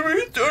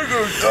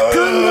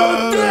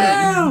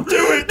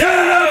 Do it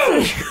now.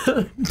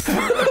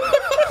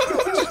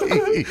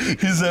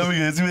 He's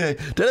having a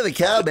don't have a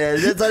cow, man.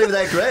 That's not even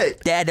that great.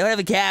 Dad, don't have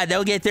a cow.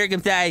 Don't get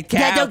circumcised, cow.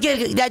 Dad, don't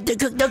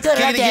Don't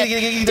have a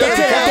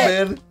cow,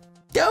 man.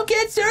 Don't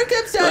get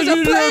circumcised.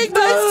 I'm playing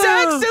my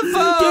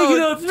saxophone. Take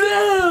it off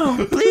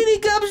now. Bleeding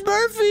Gums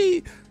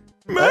Murphy.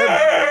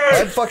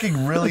 I'm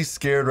fucking really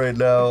scared right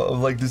now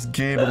of like this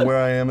game and where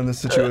I am in this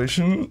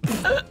situation.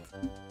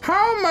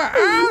 Homer,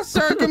 I'll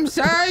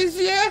circumcise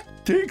you.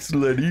 Thanks,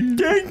 Lenny.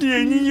 Thank you,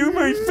 you're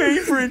my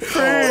favorite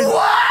friend.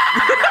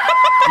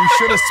 You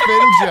should have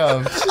spin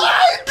jumped.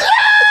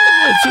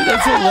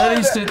 That's what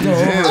Lenny said to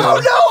Homer. Oh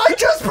no, I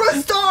just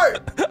pressed start!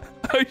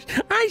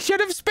 I should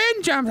have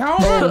spin jumped,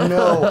 Homer. Oh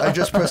no, I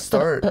just pressed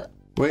start.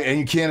 Wait, and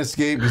you can't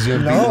escape because you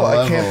have beat the No, I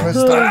level. can't press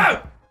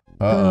start.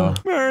 Uh-oh.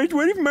 Marriage,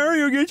 what if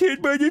Mario gets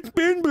hit by the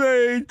spin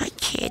blade? I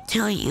can't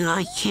tell you.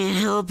 I can't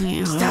help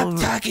you. Stop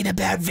talking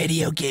about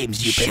video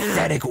games, you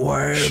pathetic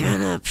worm. Shut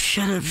up,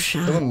 shut up,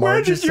 shut up. What did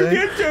Marge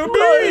say? so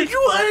big?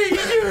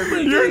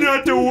 You're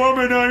not the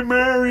woman I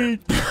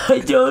married. I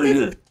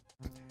don't.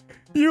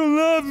 You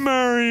love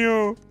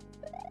Mario.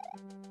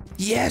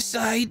 Yes,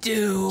 I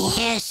do.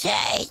 Yes,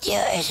 I do,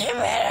 as a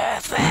matter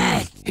of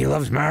fact. He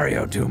loves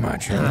Mario too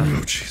much.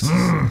 Oh, Jesus.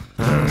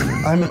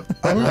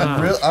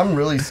 I'm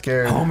really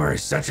scared. Homer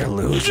is such a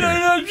loser. Shut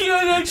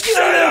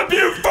up,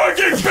 you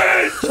fucking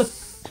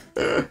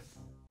bitch!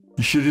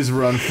 You should just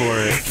run for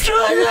it. Shut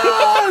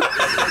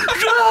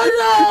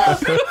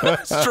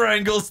up!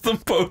 Strangles them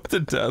both to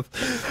death.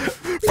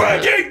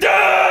 Fucking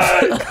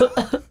dead!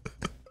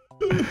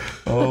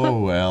 Oh,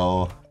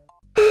 well.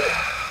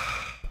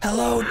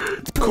 Hello,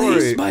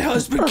 police. Corey. My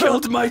husband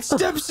killed my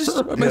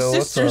stepsister, my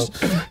sisters.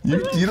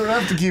 You don't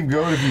have to keep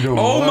going if you don't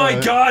Oh want. my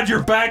god,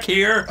 you're back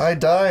here! I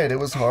died. It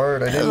was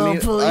hard. I didn't Hello, mean.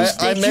 police.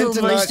 I They meant killed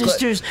to my not.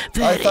 sisters.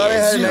 I thought I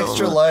had an Bad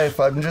extra as life.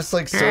 I'm just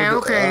like so.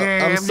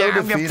 I'm so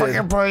defeated.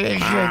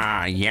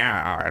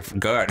 Yeah,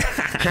 good.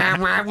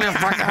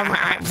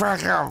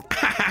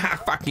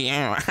 Fuck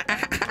you.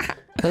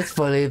 That's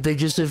funny. If they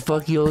just said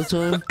 "fuck you" all the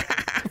time.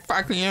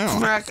 Fuck you.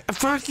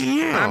 Fuck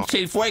you. I'm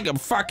Chief Wiggum.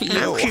 Fuck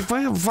you.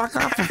 Fuck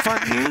off and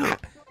fuck you.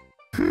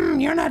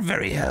 You're not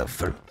very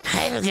helpful.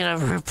 I'm gonna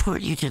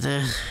report you to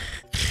the...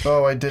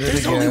 Oh, I did it There's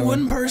again. only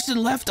one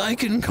person left I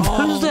can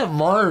call. Who's that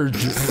Marge?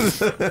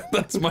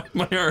 That's my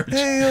urge.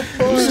 Hey,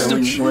 There's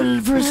only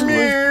one person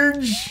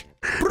left.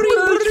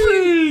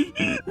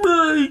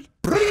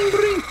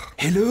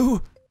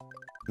 Hello,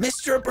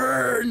 Mr.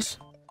 Burns.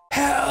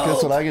 Help!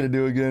 Guess what I gotta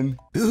do again?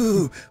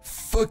 Ooh,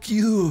 fuck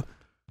you.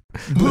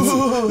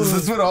 This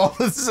is what all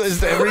this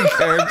is. Every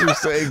character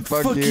saying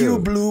 "fuck, Fuck you,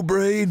 Blue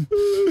Brain.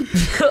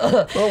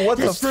 Oh, what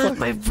the That's not fuck?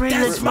 my brain.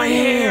 That's my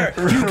hair.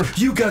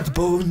 You got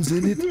bones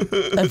in it.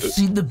 I've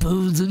seen the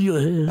bones in your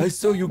hair. I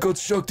saw you got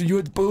shocked and you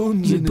had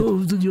bones You in it.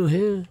 bones in your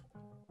hair.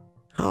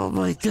 Oh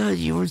my god,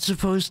 you weren't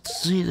supposed to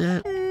see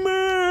that.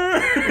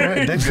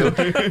 Right, did you?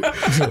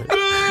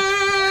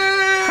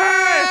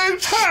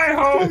 Hi,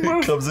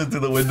 home. Comes into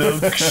the window.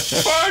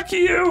 Fuck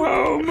you,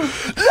 home.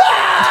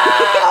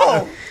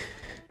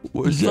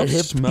 You got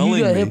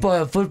hit by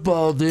a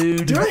football,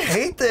 dude. Dude, I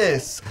hate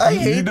this. I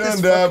hate You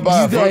this. done died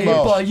by a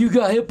football. You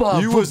got hit by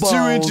a You football. was 2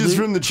 inches dude.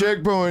 from the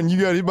checkpoint.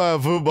 You got hit by a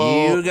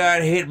football. You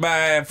got hit by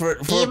a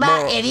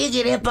football. If you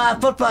get hit by a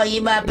football,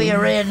 you might be a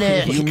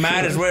redneck. You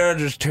might as well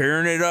just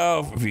turn it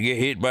off if you get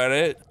hit by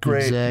that.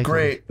 Great,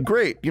 Exactly.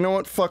 great. You know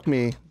what? Fuck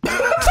me.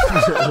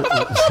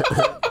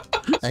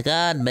 I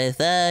got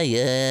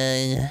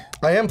Messiah.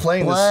 I am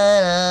playing this.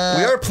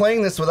 We are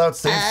playing this without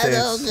save I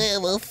don't states.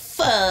 give a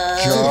fuck.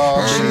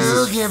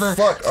 Oh, Jesus.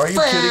 Fuck. Are you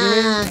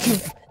kidding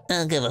me? I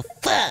don't give a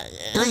fuck.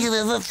 I don't give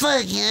a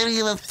fuck. I don't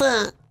give a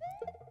fuck.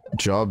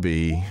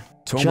 Jobby.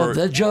 Tomer,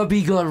 That job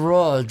he got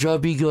raw.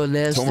 Job he got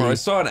nasty. Tomer, I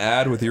saw an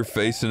ad with your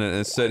face in it and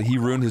it said he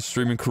ruined his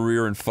streaming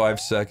career in 5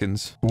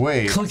 seconds.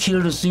 Wait, Click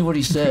here to see what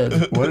he said.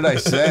 what did I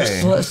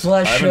say?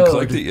 Slash I haven't showed.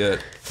 clicked it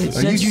yet. It Are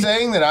said you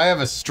saying that I have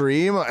a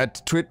stream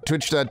at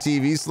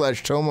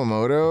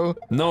twitch.tv/Tomomoto?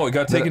 No, it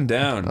got taken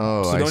down.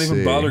 Oh, so I don't even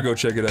see. bother go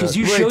check it out. Because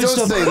you Wait, showed don't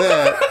something. say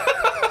that.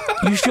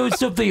 You showed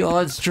something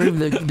on stream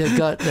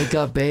that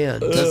got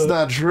banned. That's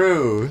not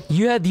true.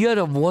 You had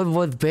a 1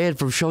 month ban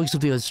from showing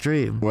something on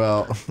stream.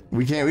 Well,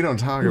 we don't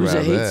talk It was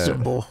about a hate that.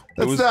 symbol.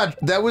 That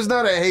was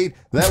not a hate.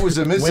 That was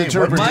a My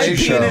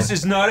misinterpretation. penis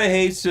is not a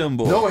hate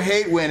symbol. No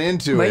hate went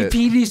into My it.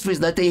 penis was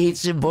not a hate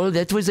symbol.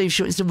 That was a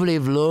symbol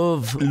of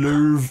love.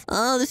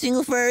 All the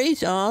single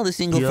furries. All the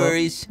single Yup.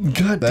 furries.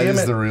 God That damn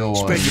is it. the real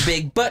one. Spread your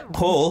big butt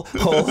hole,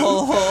 hole,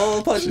 hole,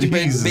 hole. Put your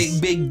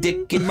big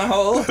dick in my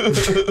hole.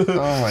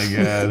 Oh my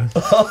god.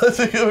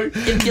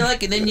 If you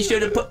like it, then you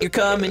should have put your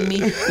cum in me.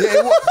 Yeah,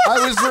 well,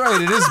 I was right.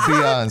 It is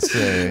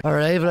Beyonce. All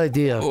right, I have an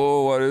idea.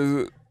 Oh, what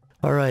is it?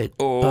 All right.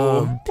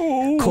 Oh.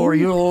 Corey,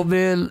 you're old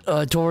man.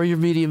 Tori, you're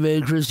medium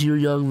man. Chris, you're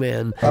young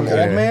man. I'm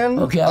old man?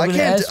 Okay, I'm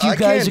gonna ask you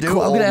guys. I'm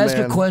gonna ask a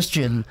man.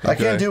 question. I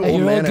can't do And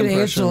old you're all man gonna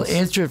impressions.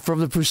 answer it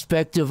from the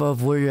perspective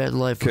of where you're at in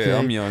life. Okay, Okay,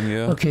 I'm young,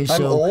 yeah. Okay, so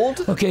I'm old?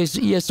 Okay, so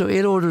yeah, so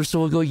in order, so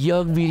we'll go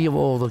young, medium,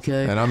 old.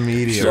 Okay. And I'm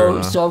medium.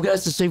 So I'm gonna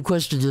ask the same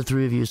question to the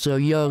three of you. So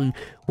young,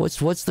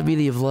 what's the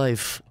meaning of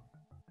life?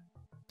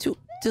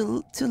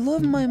 To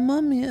love my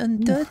mommy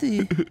and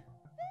daddy.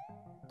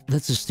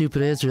 That's a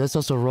stupid answer. That's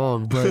also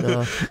wrong. But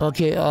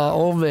okay,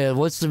 old man,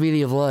 what's the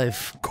meaning of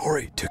life?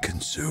 Corey, to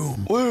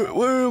consume. Where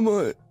am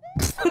I?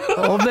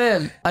 Old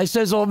man. I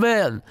says old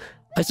man.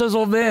 I says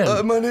old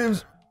man. My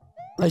name's...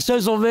 I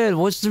says old man.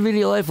 What's the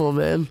meaning of life, old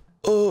man?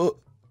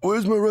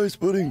 Where's my rice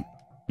pudding?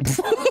 You're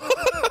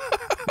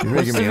What's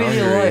making the me meaning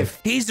of hungry. life?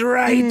 He's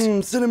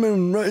right.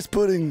 Cinnamon rice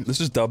pudding. This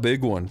is the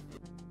big one.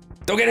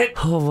 Don't get hit.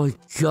 Oh my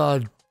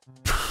god.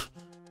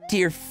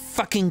 Dear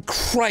fucking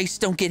Christ,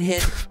 don't get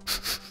hit.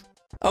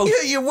 Oh,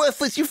 Yeah, you're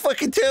worthless, you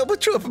fucking terrible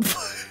Trump.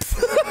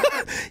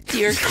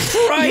 dear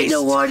Christ. You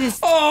know what is...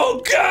 Oh,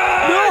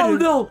 God.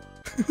 No.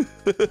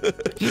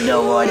 You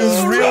know what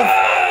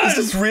is... This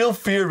is real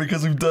fear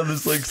because we've done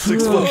this like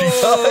 6 fucking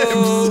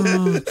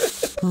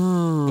times.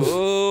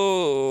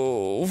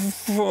 Oh.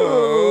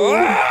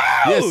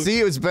 Yeah, see,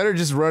 it was better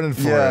just running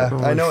for Yeah,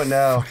 it. I know it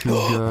now.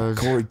 God.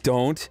 Corey,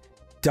 don't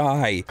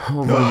die.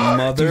 Oh my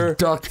Mother.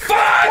 duck.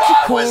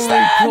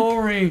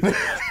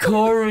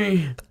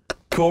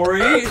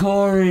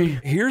 Corey.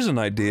 Here's an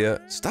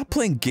idea. Stop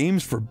playing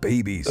games for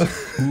babies.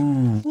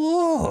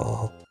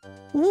 Whoa.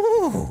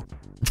 Whoa.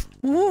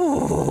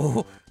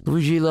 Whoa.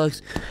 Luigi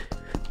Lux.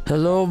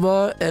 Hello,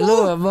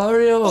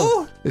 Mario.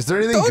 Oh. Is there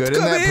anything good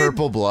in that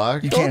purple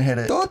block? You can't hit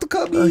it. Don't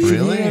come I in.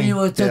 can hear you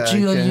are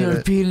touching on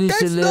your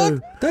penis in there.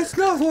 That's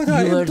not what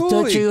I You are am doing.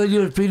 touching on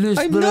your penis,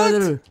 I'm brother.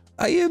 not.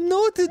 I am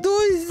not doing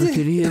I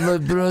can hear my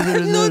brother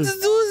I'm in not there.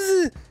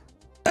 doing it.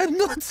 I'm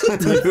not It's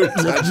real.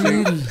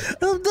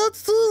 I'm not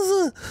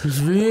doing It's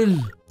real.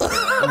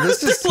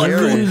 This is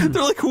scary.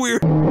 They're like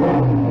weird.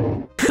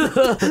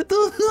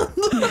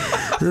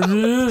 It's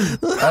real.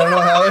 I don't know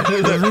how I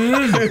did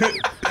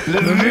it.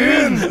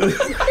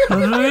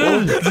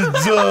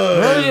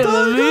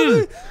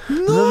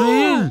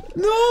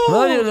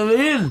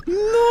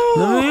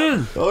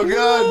 Oh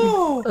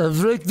God! I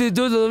break the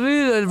doodle,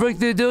 I break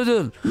the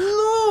doodle.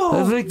 No.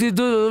 I break the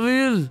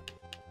doodle.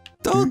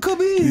 Don't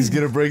come in. He's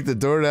gonna break the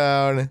door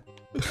down.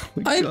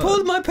 I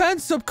pulled my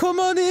pants up. Come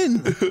on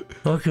in.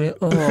 Okay,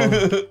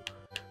 oh.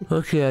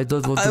 Okay, I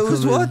don't want to I come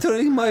was in.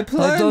 watering my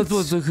plants. I don't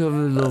want to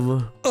come in,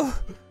 Nova.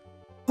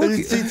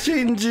 It's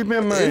changing my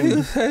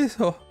mind.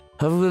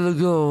 I'm gonna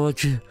go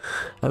watch it.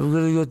 I'm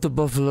gonna go to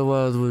Buffalo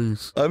Wild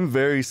Wings. I'm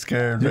very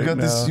scared right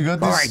now. You got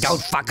this. All right,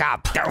 don't fuck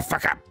up. Don't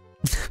fuck up.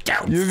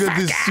 Don't You got fuck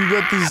this. up. You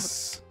got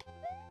this.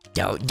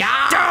 Don't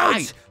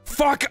die.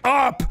 Fuck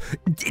up!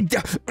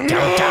 Don't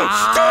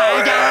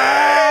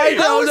die.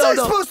 How was I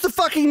supposed to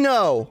fucking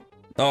know?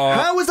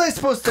 How was I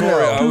supposed to Corey,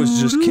 know? I was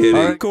just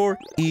kidding. Corey,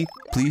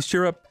 please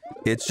cheer up.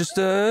 It's just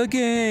a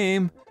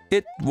game.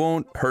 It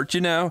won't hurt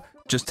you now.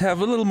 Just have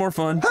a little more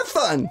fun. Have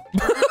fun.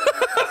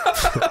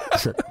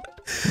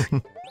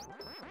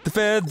 The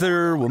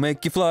feather will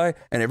make you fly,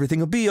 and everything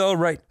will be all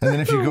right. And then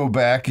if you go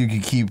back, you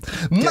can keep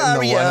getting the one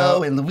Mario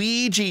up. and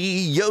Luigi.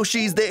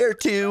 Yoshi's there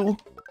too.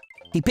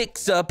 He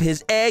picks up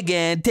his egg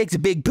and takes a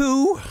big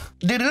poo.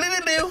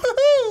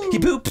 He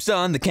poops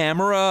on the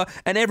camera,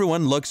 and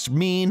everyone looks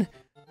mean.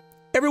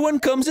 Everyone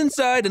comes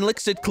inside and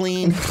licks it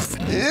clean.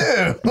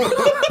 Ew.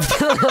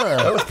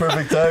 That was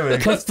perfect timing.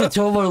 Cuts to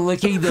Tomo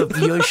licking the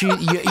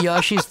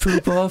Yoshi's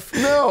poop off.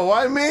 No,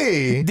 why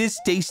me? This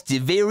tastes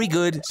very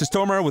good. Says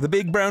Tomar with a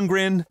big brown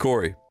grin.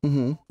 Corey,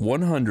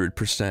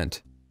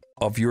 100%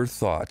 of your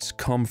thoughts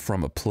come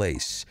from a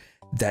place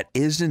that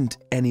isn't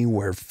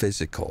anywhere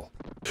physical.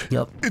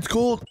 Yep. It's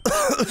called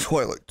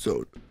Twilight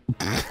Zone.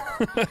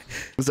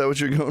 Is that what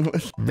you're going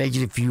with?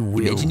 Imagine if you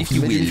will. Imagine if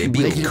you will, a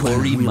big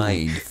Corey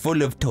mind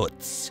full of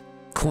toots.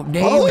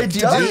 Name Oh, the it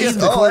does. name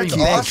the Oh, Corey that's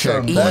Beck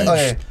awesome. check. That,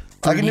 okay.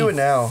 I can Three. do it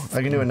now.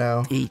 I can do it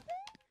now.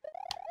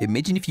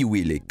 Imagine if you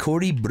will, a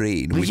Corey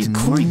brain with Imagine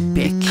Corey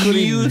Beck.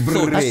 new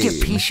thoughts.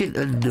 Occupation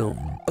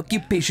unknown.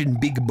 Occupation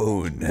big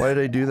bone. Why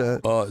did I do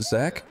that?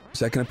 Zach,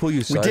 can I pull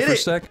you aside did for a it.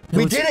 sec?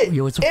 We what's- did it.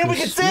 yo, what's up, And we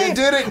Chris? can sing. You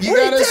did it. You We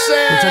gotta did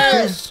say What's up, it.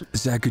 Chris?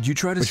 Zach, could you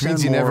try to Which sound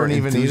means you more never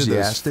even needed this.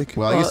 enthusiastic?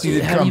 Well, I guess you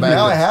did how do come you- back.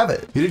 Now I with- have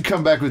it. You did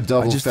come back with I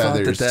double just thought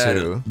feathers that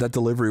too. that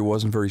delivery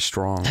wasn't very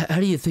strong. How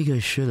do you think I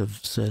should have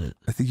said it?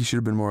 I think you should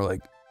have been more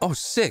like, oh,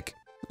 sick.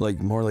 Like,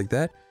 more like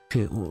that.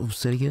 Okay, well,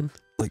 say it again.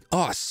 Like,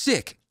 oh,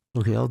 sick.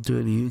 Okay, I'll do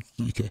it.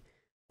 Okay.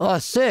 Oh,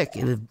 sick.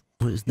 And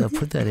then now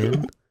put that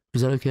in.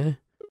 Is that okay?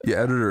 Yeah,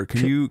 editor,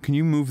 can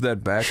you move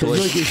that back? Should I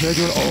do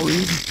it all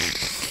in?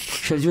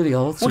 Should I do the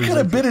alts? What kind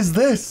of bit is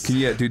this? Can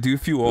you, do a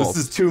few alts.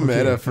 This is too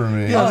meta for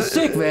me. Oh,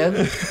 sick, man.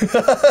 That's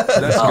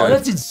Oh, good.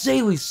 that's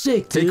insanely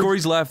sick, dude. Take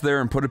Corey's laugh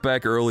there and put it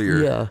back earlier.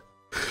 Yeah.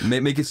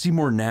 Make it seem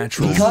more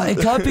natural. And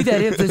copy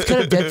that in. If it's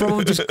kind of dead from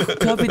him, just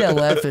copy that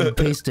laugh and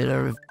paste it.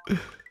 Or if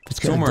it's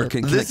kind Tomar, of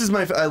dead. can This is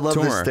my. I love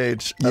this Tomar.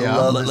 stage. Yeah.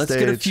 I love this let's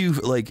stage. get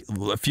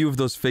a few of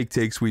those fake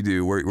takes we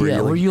do where Yeah,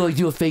 you where like, you like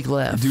do a fake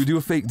laugh. do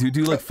a fake do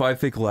like 5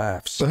 fake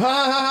laughs.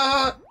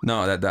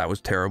 No, that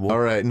was terrible. All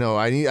right, no,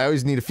 I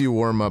always need a few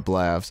warm up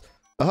laughs.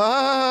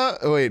 Oh,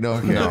 wait, no,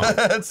 okay. No.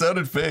 That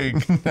sounded fake.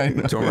 I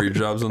know. Tomar, your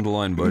job's on the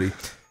line, buddy.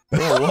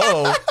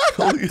 Whoa.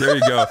 There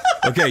you go.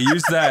 Okay,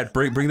 use that.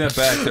 Bring that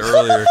back to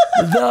earlier.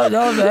 No,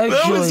 I'm actually.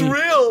 That was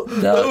real.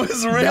 That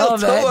was real.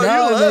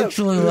 Now I'm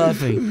actually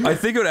laughing. I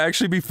think it would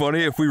actually be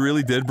funny if we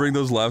really did bring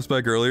those laughs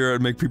back earlier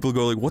and make people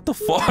go like, "What the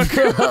fuck?"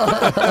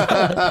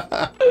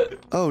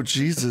 Oh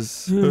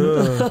Jesus.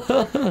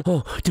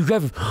 Oh, dude,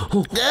 grab him.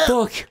 Oh,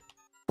 fuck.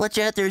 Watch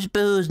out, there's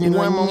booze.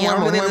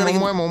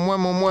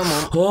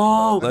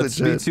 Oh. Let's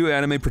be two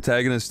anime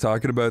protagonists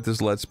talking about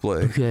this Let's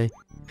Play. Okay.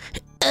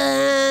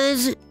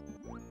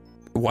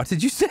 What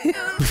did you say?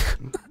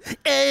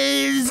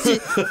 AIDS?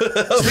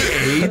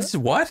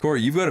 What?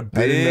 Corey, you've got a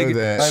I didn't know big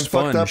that. I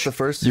sponge. fucked up the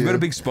first You've got two. a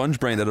big sponge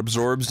brain that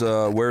absorbs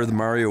where the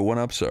Mario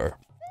 1-ups are.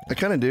 I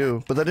kind of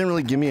do, but that didn't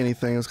really give me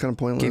anything. It was kind of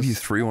pointless. Gave you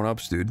 3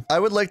 1-ups, dude. I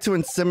would like to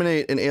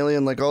inseminate an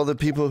alien like all the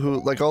people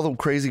who, like all the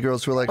crazy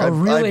girls who are like, A I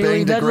real alien,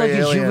 banged a not like gray a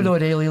alien.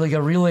 humanoid alien, like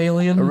a real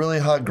alien. A really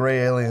hot gray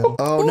alien.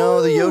 Oh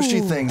no, the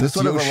Yoshi thing. This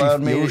would have Yoshi-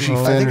 allowed me. Yoshi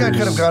I think I feathers.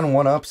 could have gotten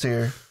 1-ups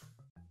here.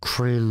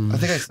 Cringe. I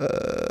think I.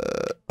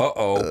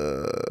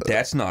 Uh-oh.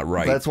 That's not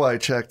right. That's why I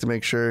checked to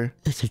make sure.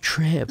 It's a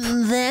trap.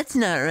 That's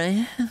not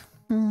right.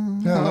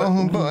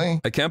 Oh,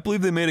 boy. I can't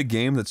believe they made a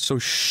game that's so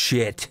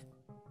shit.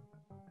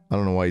 I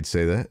don't know why you'd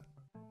say that.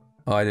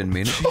 Oh, I didn't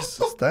mean it.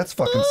 Jesus, that's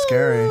fucking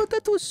scary. Oh,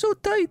 that was so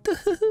tight.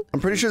 I'm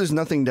pretty sure there's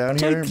nothing down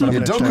here. Yeah,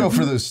 don't go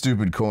for those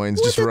stupid coins.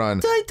 Just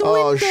run.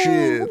 Oh,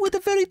 shit. With a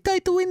very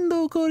tight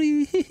window,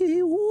 Corey.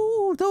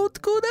 Ooh,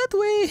 don't go that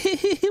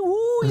way.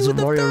 Ooh, That's what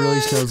Mario really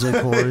sounds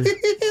like, Corey.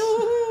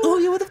 Oh,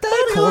 you would have died.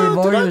 Corey,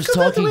 Mario is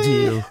talking to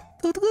you.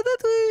 Don't go that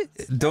way.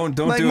 Don't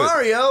like do it.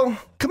 Mario,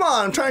 come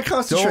on, I'm trying to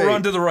concentrate. Don't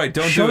run to the right.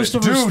 Don't Show do us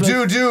it. some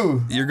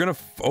Do. You're gonna.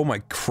 Oh my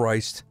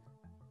Christ.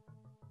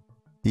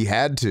 He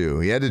had to.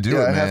 He had to do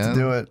Yeah, it, I man. have to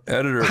do it.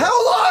 Editor.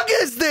 How long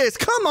is this?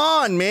 Come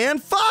on, man.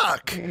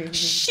 Fuck.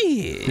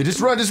 Shit. Yeah,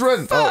 just run.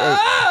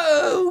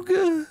 Oh,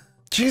 God.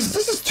 Jesus,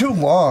 this is too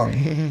long.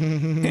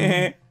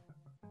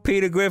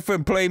 Peter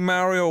Griffin play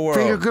Mario World.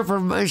 Peter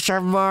Griffin,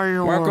 Mr.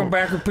 Mario. Welcome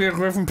back to Peter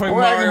Griffin play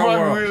Mario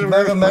World.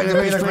 Welcome back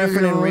to Peter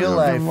Griffin in real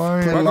life.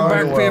 Welcome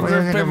back to Peter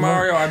Griffin play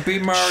Mario. I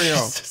beat Mario.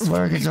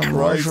 We're gonna get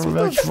mushroom.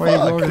 That's fuck, We're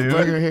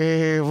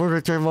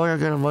gonna turn Mario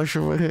got a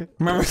mushroom with it.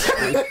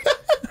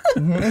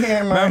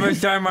 Remember the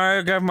time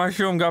Mario got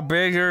mushroom, got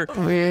bigger?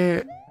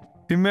 Yeah.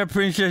 He met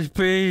Princess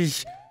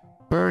Peach.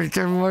 We're gonna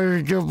turn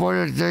Mario to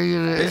Mario.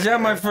 Is that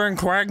my friend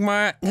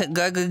Quagmire?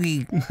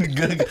 Gagagooey.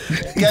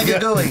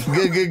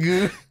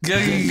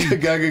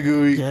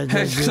 Gagagooey.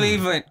 That's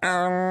Cleveland. Oh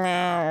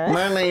no.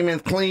 My name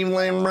is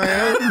Cleveland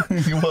Brown.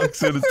 He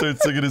walks in and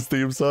starts singing his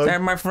theme song. Is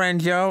that my friend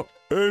Joe?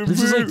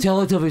 This is like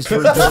Teletubbies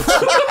for adults.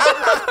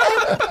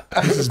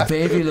 This is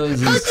baby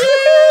noises.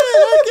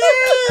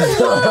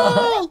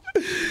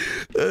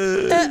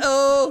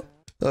 Uh-oh.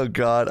 Oh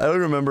God, I don't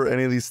remember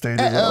any of these stages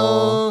at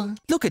all.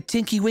 Look at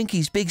Tinky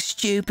Winky's big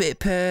stupid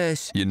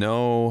purse. You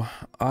know,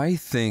 I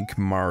think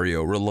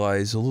Mario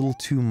relies a little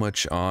too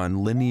much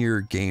on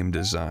linear game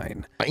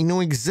design. I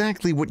know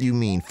exactly what you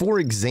mean. For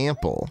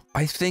example,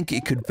 I think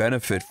it could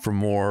benefit from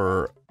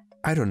more,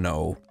 I don't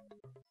know,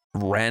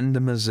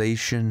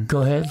 randomization.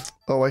 Go ahead.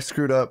 Oh, I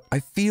screwed up. I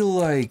feel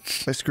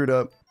like I screwed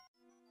up.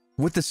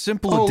 with the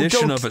simple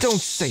addition of a don't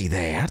say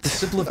that. the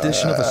simple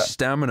addition of a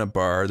stamina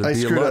bar, there'd I be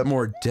a screwed lot up.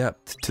 more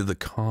depth to the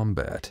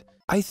combat.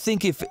 I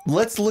think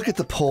Let's look at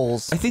the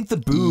polls. I think the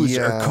boos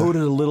Yeah. are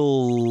coded a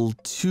little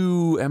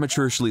too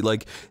amateurishly.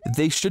 Like,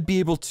 they should be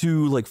able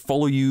to, like,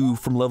 follow you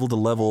from level to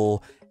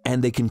level,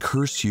 and they can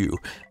curse you,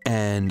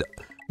 and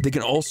they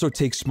can also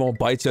take small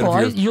bites out of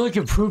your... You're like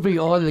improving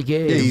on the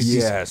game.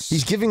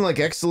 He's giving like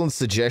excellent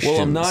suggestions.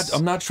 Well,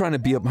 I'm not trying to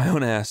be up my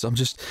own ass. I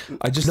just No,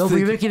 but think,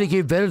 you're making the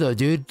game better though,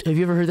 dude. Have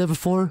you ever heard that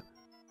before?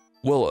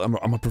 well,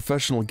 I'm a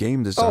professional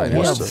game Oh, designer.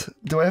 what? so-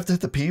 Do I have to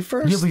hit the P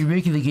first? Yeah, but you're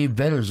making the game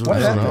better. Is what What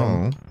I'm saying.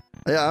 happened?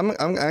 No. Yeah,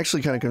 I'm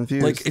actually kind of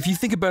confused. Like, if you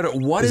think about it,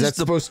 what Is is that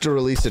the supposed to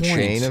release a point?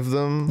 chain of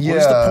them? yeah, What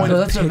is the point No,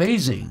 of that's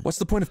amazing. What's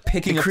the point of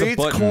picking it up the creates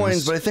buttons?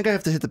 coins, but I think I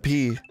have to hit the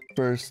P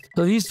first.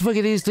 No, these fucking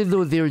idiots didn't know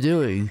what they were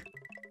doing.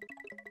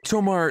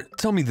 Tomar,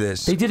 tell me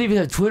this. They didn't even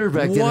have Twitter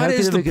back then. How What could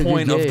is they the make a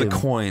point good of the game?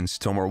 coins,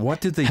 Tomar?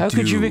 What did they How do?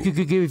 could you make a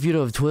good game if you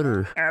don't have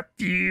Twitter?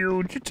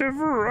 Aptitude to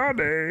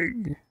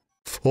running.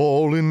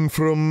 Falling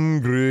from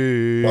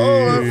grace.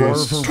 Falling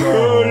from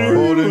God.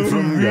 Falling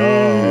from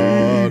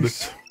God.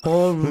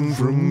 Falling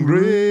from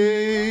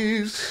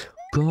grace.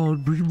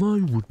 God be my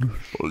witness.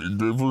 I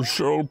never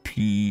shall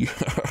pee.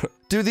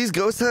 Dude, these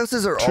ghost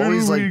houses are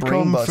always Till we like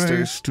brain come busters.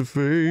 face to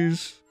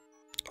face.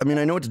 I mean,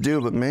 I know what to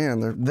do, but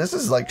man, this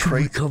is like Till we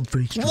crazy. come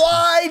face to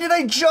Why did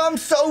I jump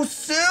so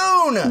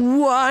soon?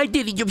 Why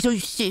did he jump so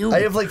soon? I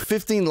have like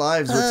 15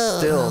 lives, but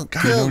still.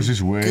 He knows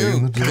his way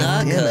in the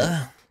dark.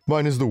 Gaga.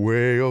 Mine is the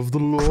way of the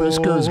Lord. Chris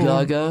goes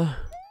Gaga.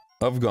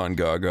 I've gone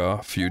gaga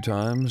a few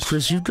times.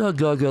 Chris, you've got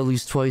Gaga at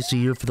least twice a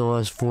year for the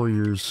last 4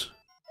 years.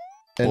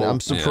 And Well, I'm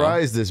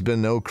surprised there's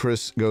been no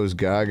Chris Goes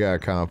Gaga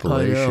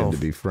compilation, to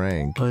be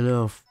frank. I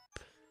know.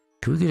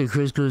 Can we get a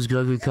Chris Goes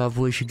Gaga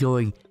compilation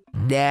going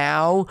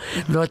now?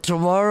 Not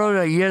tomorrow,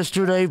 not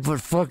yesterday, but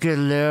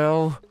fucking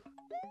now.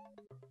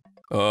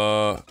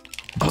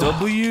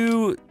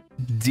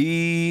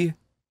 W.D.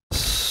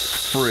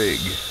 Frigg.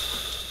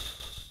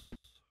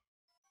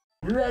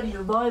 You're out of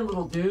your mind,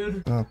 little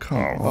dude. Oh, come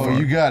on. Oh,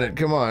 you got it.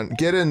 Come on.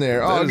 Get in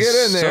there. Oh, That get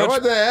is in there. such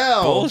What the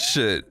hell?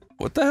 Bullshit.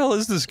 What the hell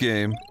is this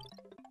game?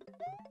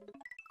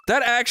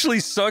 That actually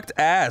sucked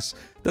ass.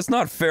 That's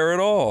not fair at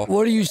all.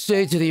 What do you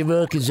say to the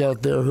Americans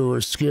out there who are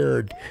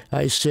scared?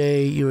 I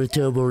say you're a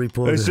terrible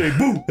reporter.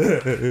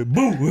 boo.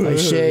 Boo. I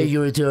say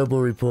you're a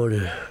terrible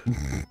reporter.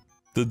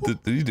 Did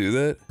you do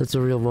that? That's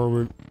a real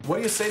moment. What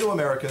do you say to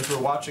Americans who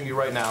are watching you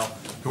right now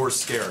who are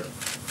scared?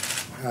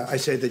 I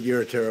say that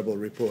you're a terrible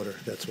reporter.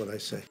 That's what I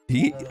say.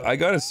 I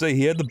gotta say,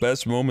 he had the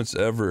best moments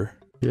ever.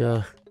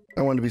 Yeah.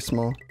 I want to be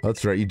small.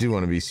 That's right. You do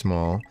want to be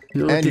small.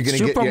 You're And looking you're gonna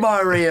Super get your-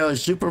 Mario,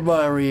 Super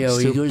Mario.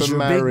 He goes Super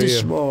from big to Mario.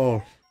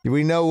 small.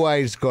 We know why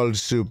it's called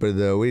Super,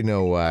 though. We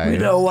know why. We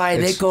know why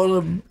they It's- call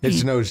him.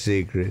 It's no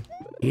secret.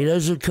 He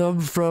doesn't come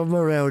from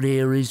around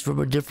here. He's from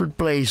a different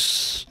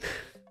place.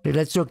 And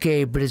that's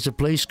okay, but it's a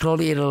place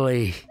called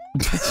Italy.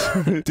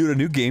 Dude, a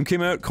new game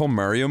came out called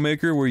Mario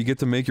Maker where you get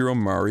to make your own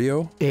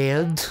Mario.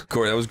 And?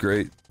 Corey, that was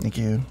great. Thank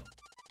you.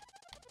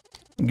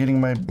 I'm getting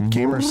my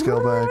gamer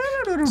skill back.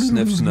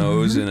 Sniffs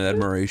nose in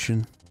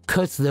admiration.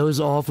 cuts those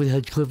off with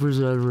head clippers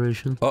and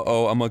adoration.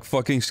 Uh-oh, I'm a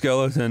fucking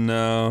skeleton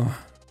now.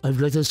 I've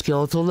got a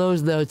skeletal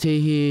nose now,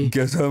 Teehee.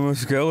 Guess I'm a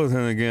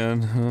skeleton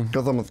again. Huh?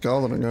 Guess I'm a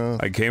skeleton again.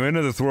 I came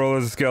into this world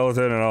as a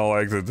skeleton, and I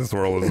like that this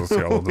world is a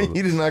skeleton.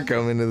 He did not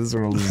come into this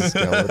world as a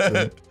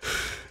skeleton.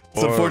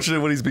 It's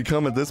unfortunate what he's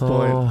become at this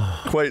point.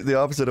 Quite the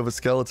opposite of a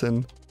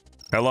skeleton.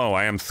 Hello,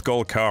 I am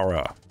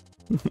Skullkara.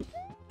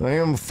 I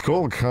am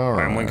Skullkara.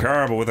 I'm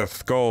Linkara, but with a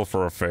skull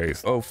for a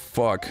face. Oh,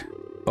 fuck.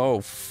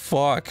 Oh,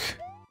 fuck.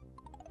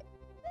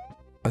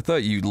 I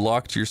thought you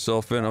locked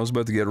yourself in. I was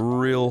about to get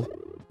real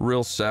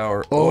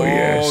sour. Oh,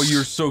 yes. Oh,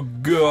 you're so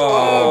good.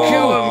 Oh,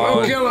 kill him.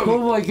 Oh, kill him.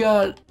 Oh, my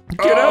God.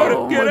 Get out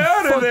of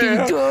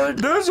there. God.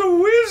 There's a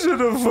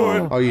wizard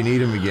afoot. Oh, you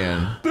need him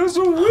again. There's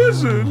a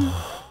wizard.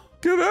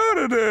 Get out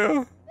of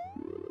there.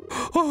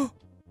 Oh.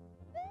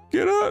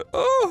 Get out.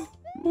 Oh.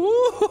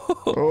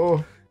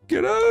 Oh.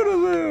 Get out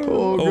of there.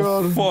 Oh,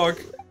 God.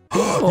 Fuck.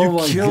 Oh,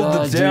 my killed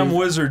God, the damn dude.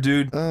 wizard,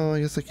 dude. Oh,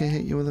 I guess I can't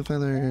hit you with a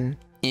feather.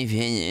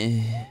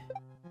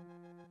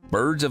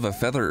 Birds of a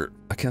feather.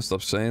 I can't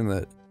stop saying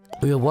that.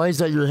 Yeah, why is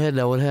that in your head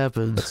now? What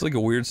happened? That's like a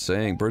weird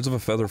saying. Birds of a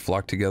feather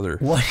flock together.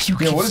 What? You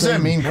Yeah, what does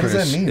that mean, Chris? What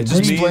does that mean? It Can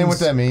just you explain means- what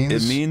that means?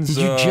 It means. Did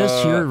you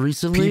just hear it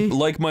recently?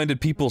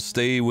 Like-minded people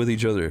stay with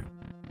each other.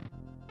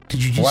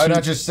 Did you just Why hear-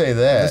 not just say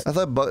that? I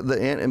thought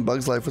the ant in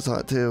Bug's Life was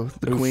hot too.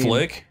 The queen.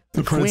 Flick?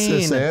 The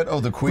Princess queen. Ant? Oh,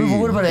 the Wait, queen. but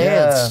what about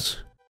Yeah. ants?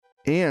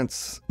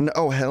 Ants. No,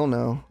 oh, hell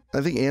no.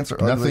 I think ants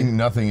are ugly.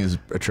 Nothing is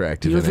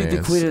attractive You don't in think the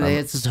ants. queen of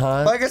ants is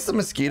hot? Well, I guess the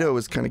mosquito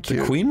was kind of cute.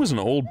 The queen was an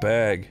old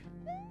bag.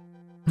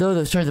 No,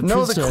 the sorry, the No,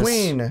 princess. the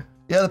queen.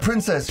 Yeah, the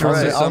princess. You're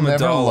Princess right. I'll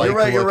never Amidala. like You're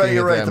right. You're right. looking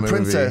You're at right. that The movie.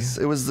 princess.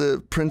 It was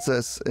the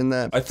princess in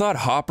that. I thought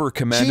Hopper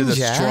commanded a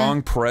Ginger.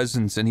 strong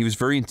presence, and he was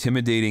very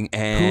intimidating.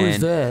 And Who is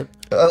that?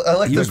 I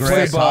like He the was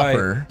played by.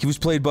 grasshopper. He was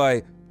played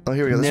by. Oh,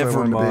 here we go. This is Never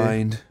where I wanted to be.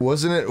 mind.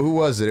 Wasn't it? Who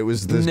was it? It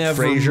was the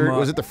Never Frasier. mind.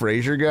 Was it the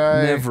Frasier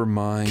guy? Never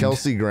mind.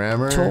 Kelsey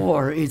Grammer.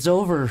 Tor, it's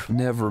over.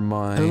 Never I don't know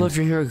mind. if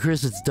you're hearing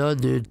Chris, it's done,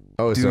 dude.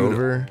 Oh, it's Dude.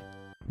 over.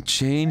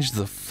 Change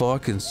the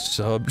fucking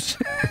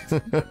subject.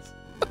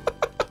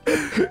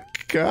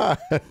 God.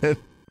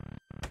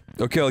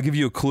 Okay, I'll give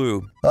you a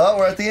clue. Oh,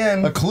 we're at the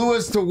end. A clue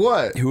as to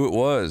what? Who it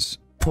was?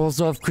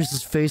 Pulls off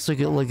Chris's face like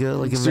a So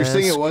you're mask.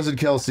 saying it wasn't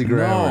Kelsey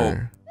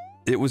Grammer?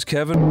 It was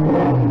Kevin.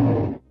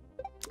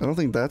 I don't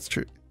think that's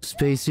true.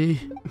 Spacey.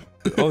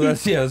 Oh,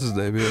 that's his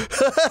name.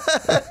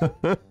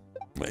 Yeah.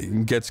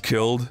 Gets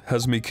killed.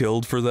 Has me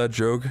killed for that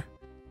joke.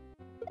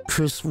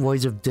 Chris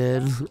winds up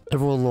dead.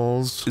 Everyone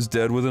lulls. Is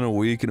dead within a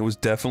week, and it was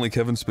definitely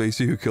Kevin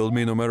Spacey who killed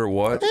me, no matter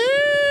what.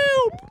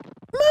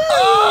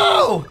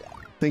 Oh!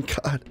 Thank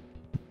God.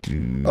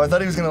 Oh, I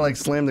thought he was gonna like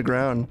slam the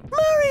ground.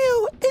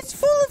 Mario, it's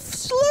full of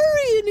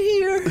slurry in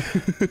here.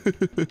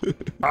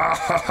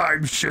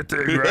 I'm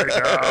shitting right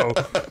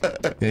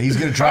now. Yeah, he's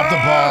gonna drop the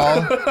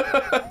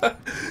ball.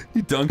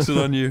 He dunks it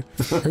on you.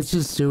 That's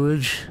just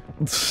sewage.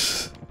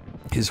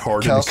 His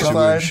heart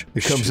Calcified. in sewage.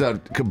 It comes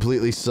out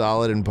completely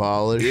solid and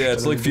polished. Yeah,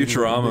 it's like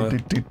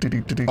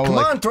Futurama. Oh, Come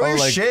like- on, throw oh, your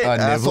like, shit, Nibbler?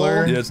 asshole.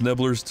 Yeah, it's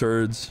Nibbler's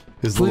turds.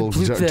 His Bleep- little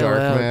bleep that dark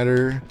out.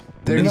 matter.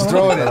 There, You he's know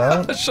throwing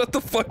what? it. Shut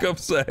the fuck up,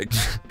 Zach.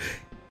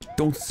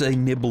 Don't say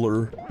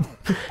Nibbler.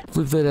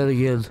 Flip that out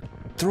again.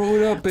 Throw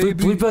it up, baby.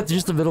 Bleep out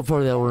just the middle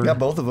part of that word. Got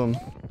both of them.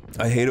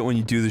 I hate it when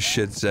you do this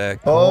shit, Zach.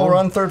 Oh, we're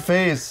on third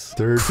phase.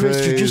 Third Chris,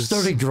 phase. you're just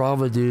starting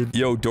drama, dude.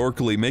 Yo,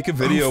 Dorkly, make a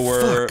video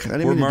where fuck. I didn't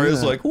mean to do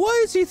Mario's that. like,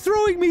 Why is he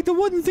throwing me the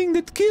one thing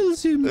that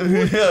kills him?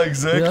 Yeah,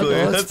 exactly.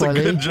 Yeah, that's that's a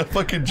funny. good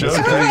fucking joke.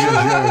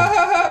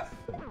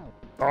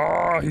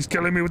 oh, he's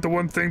killing me with the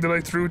one thing that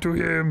I threw to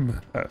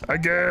him.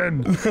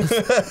 Again.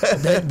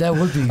 That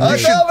would be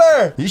It's good.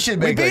 over. You should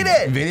We make beat like,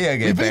 it. video We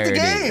game beat the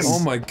parodies. game. Oh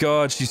my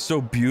god, she's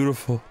so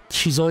beautiful.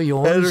 She's all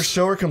Editor, yours.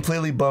 show her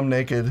completely bum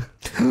naked.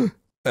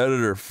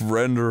 Editor,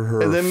 render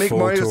her. And then make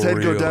Mario's head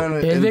go photoreal. down.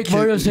 And make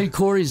Mario's head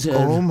Corey's head.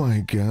 Oh my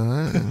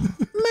god.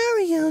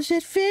 Mario's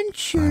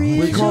adventure we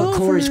is call it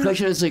Corey's. over. I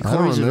should say I don't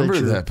Corey's remember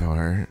adventure. that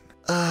part.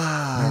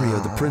 Mario,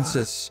 the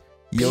princess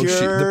Yoshi.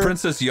 Pure- the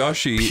princess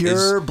Yoshi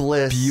Pure is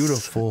bliss.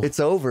 beautiful. It's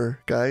over,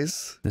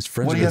 guys. His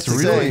friends What are do you It's have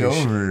to really say?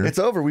 over. It's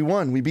over. We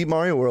won. We beat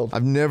Mario World.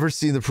 I've never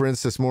seen the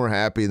princess more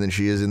happy than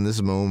she is in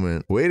this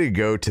moment. Way to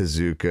go,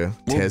 Tezuka.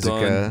 Well done.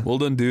 Tezuka. Well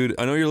done, dude.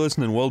 I know you're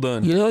listening. Well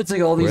done. You know, it's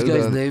like all these Well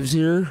guys' done. names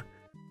here.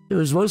 It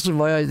was mostly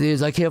my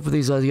ideas. I can't put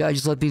these ideas. I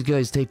just let these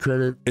guys take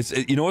credit.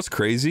 You know what's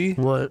crazy?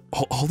 What?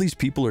 All these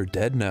people are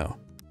dead now.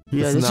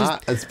 Yeah, It's this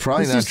not. It's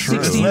probably this not is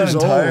true. 16 years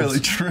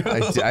old. true.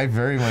 I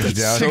very much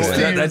doubt So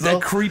that. that-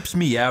 That creeps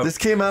me out. This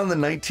came out in the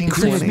Creeps me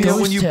 1920s. out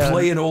when you Ghost Town.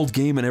 play an old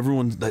game and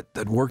everyone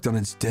that worked on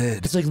it's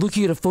dead. It's like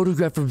looking at a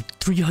photograph from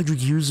 300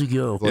 years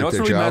ago. You know what's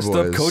their really job messed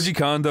up? was. Koji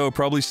Kondo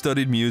probably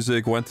studied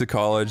music, went to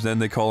college, then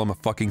they call him a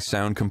fucking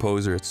sound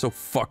composer. It's so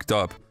fucked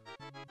up.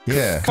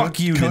 Yeah.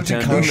 Fuck you, Koji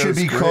Nintendo. Kondo. He should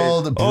be great.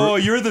 called. Oh,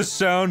 you're the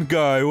sound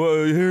guy.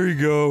 Well, here you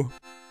go.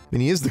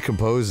 And he is the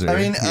composer. I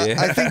mean, Yeah.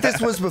 I think this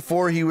was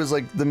before he was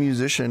like the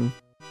musician,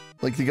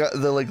 like the guy,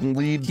 the like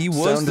lead. He was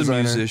sound the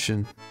designer.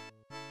 musician.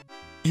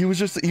 He was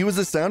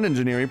the sound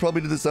engineer. He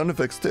probably did the sound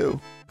effects too.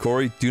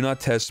 Corey, do not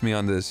test me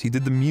on this. He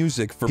did the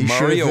music for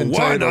Mario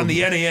 1 on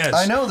the NES.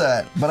 I know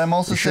that, but I'm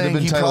also saying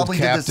he probably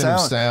did the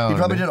sound. He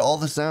probably did all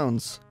the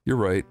sounds. You're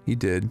right, he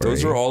did.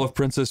 Those are all of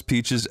Princess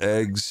Peach's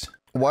eggs.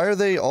 Why are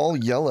they all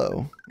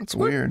yellow? That's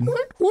weird.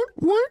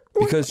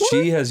 Because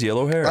she has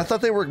yellow hair. I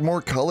thought they were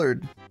more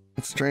colored.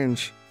 It's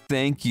strange.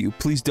 Thank you.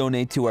 Please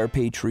donate to our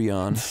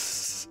Patreon.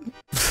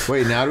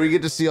 Wait, now do we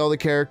get to see all the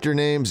character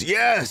names?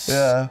 Yes!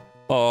 Yeah.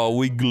 Oh,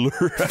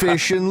 Wiggler.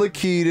 Fish and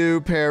Lakitu,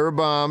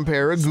 Parabomb,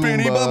 Paragoomba.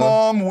 Spinny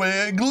Bomb,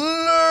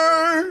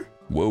 Wiggler!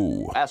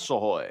 Whoa.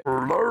 Assahoy.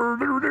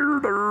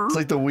 It's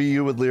like the Wii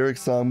U with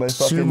lyrics song by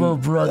fucking... Sumo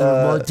Brother,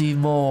 Monty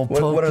Mole,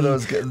 what are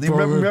those guys? Do you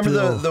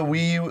remember the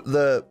Wii U,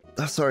 the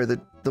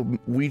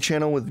Wii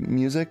channel with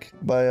music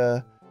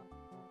by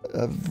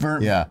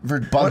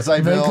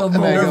Bonsai Bill.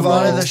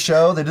 Nirvana the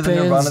show. They did the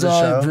Nirvana the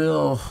show.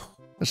 Bill.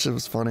 That shit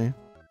was funny.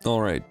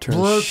 All right, turn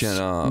the shit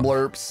off.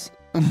 Blurps.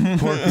 They're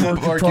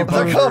called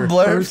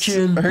blurps.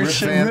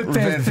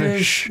 Rip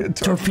Fish.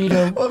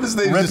 Torpedo. What was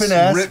his name? Rippin'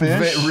 Ass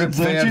Fish. Rip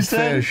Van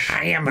Fish.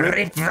 I am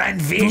Rip Van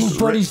Fish. Boo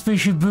Buddies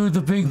fishing Boo,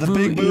 the big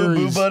Boo.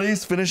 Boo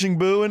Buddies finishing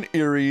Boo and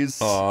Eries.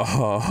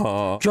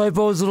 Dry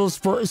Bones, little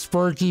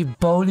Sparky,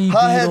 Bony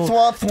Hothead Beetle.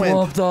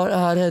 Thwomp.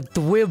 Hothead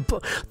Thwimp.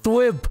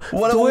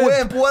 What a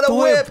whip. What a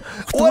whip.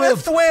 What a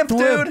thwimp,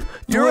 dude.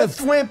 You're a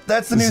thwimp.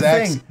 That's the new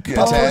thing.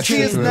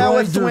 Puppy is now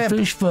a thwimp.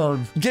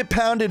 Fishbone. Get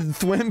pounded,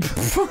 thwimp.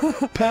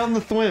 Pound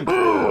the thwimp.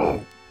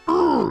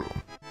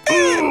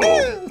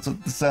 That's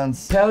what this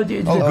sounds.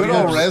 Pounded. Oh, good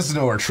old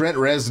Reznor. Trent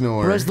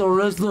Reznor.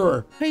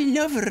 Reznor. I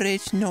love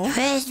Reznor.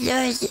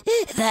 Reznor's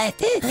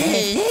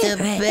the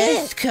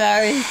best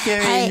character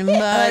in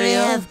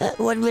Mario.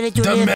 1 minute to live.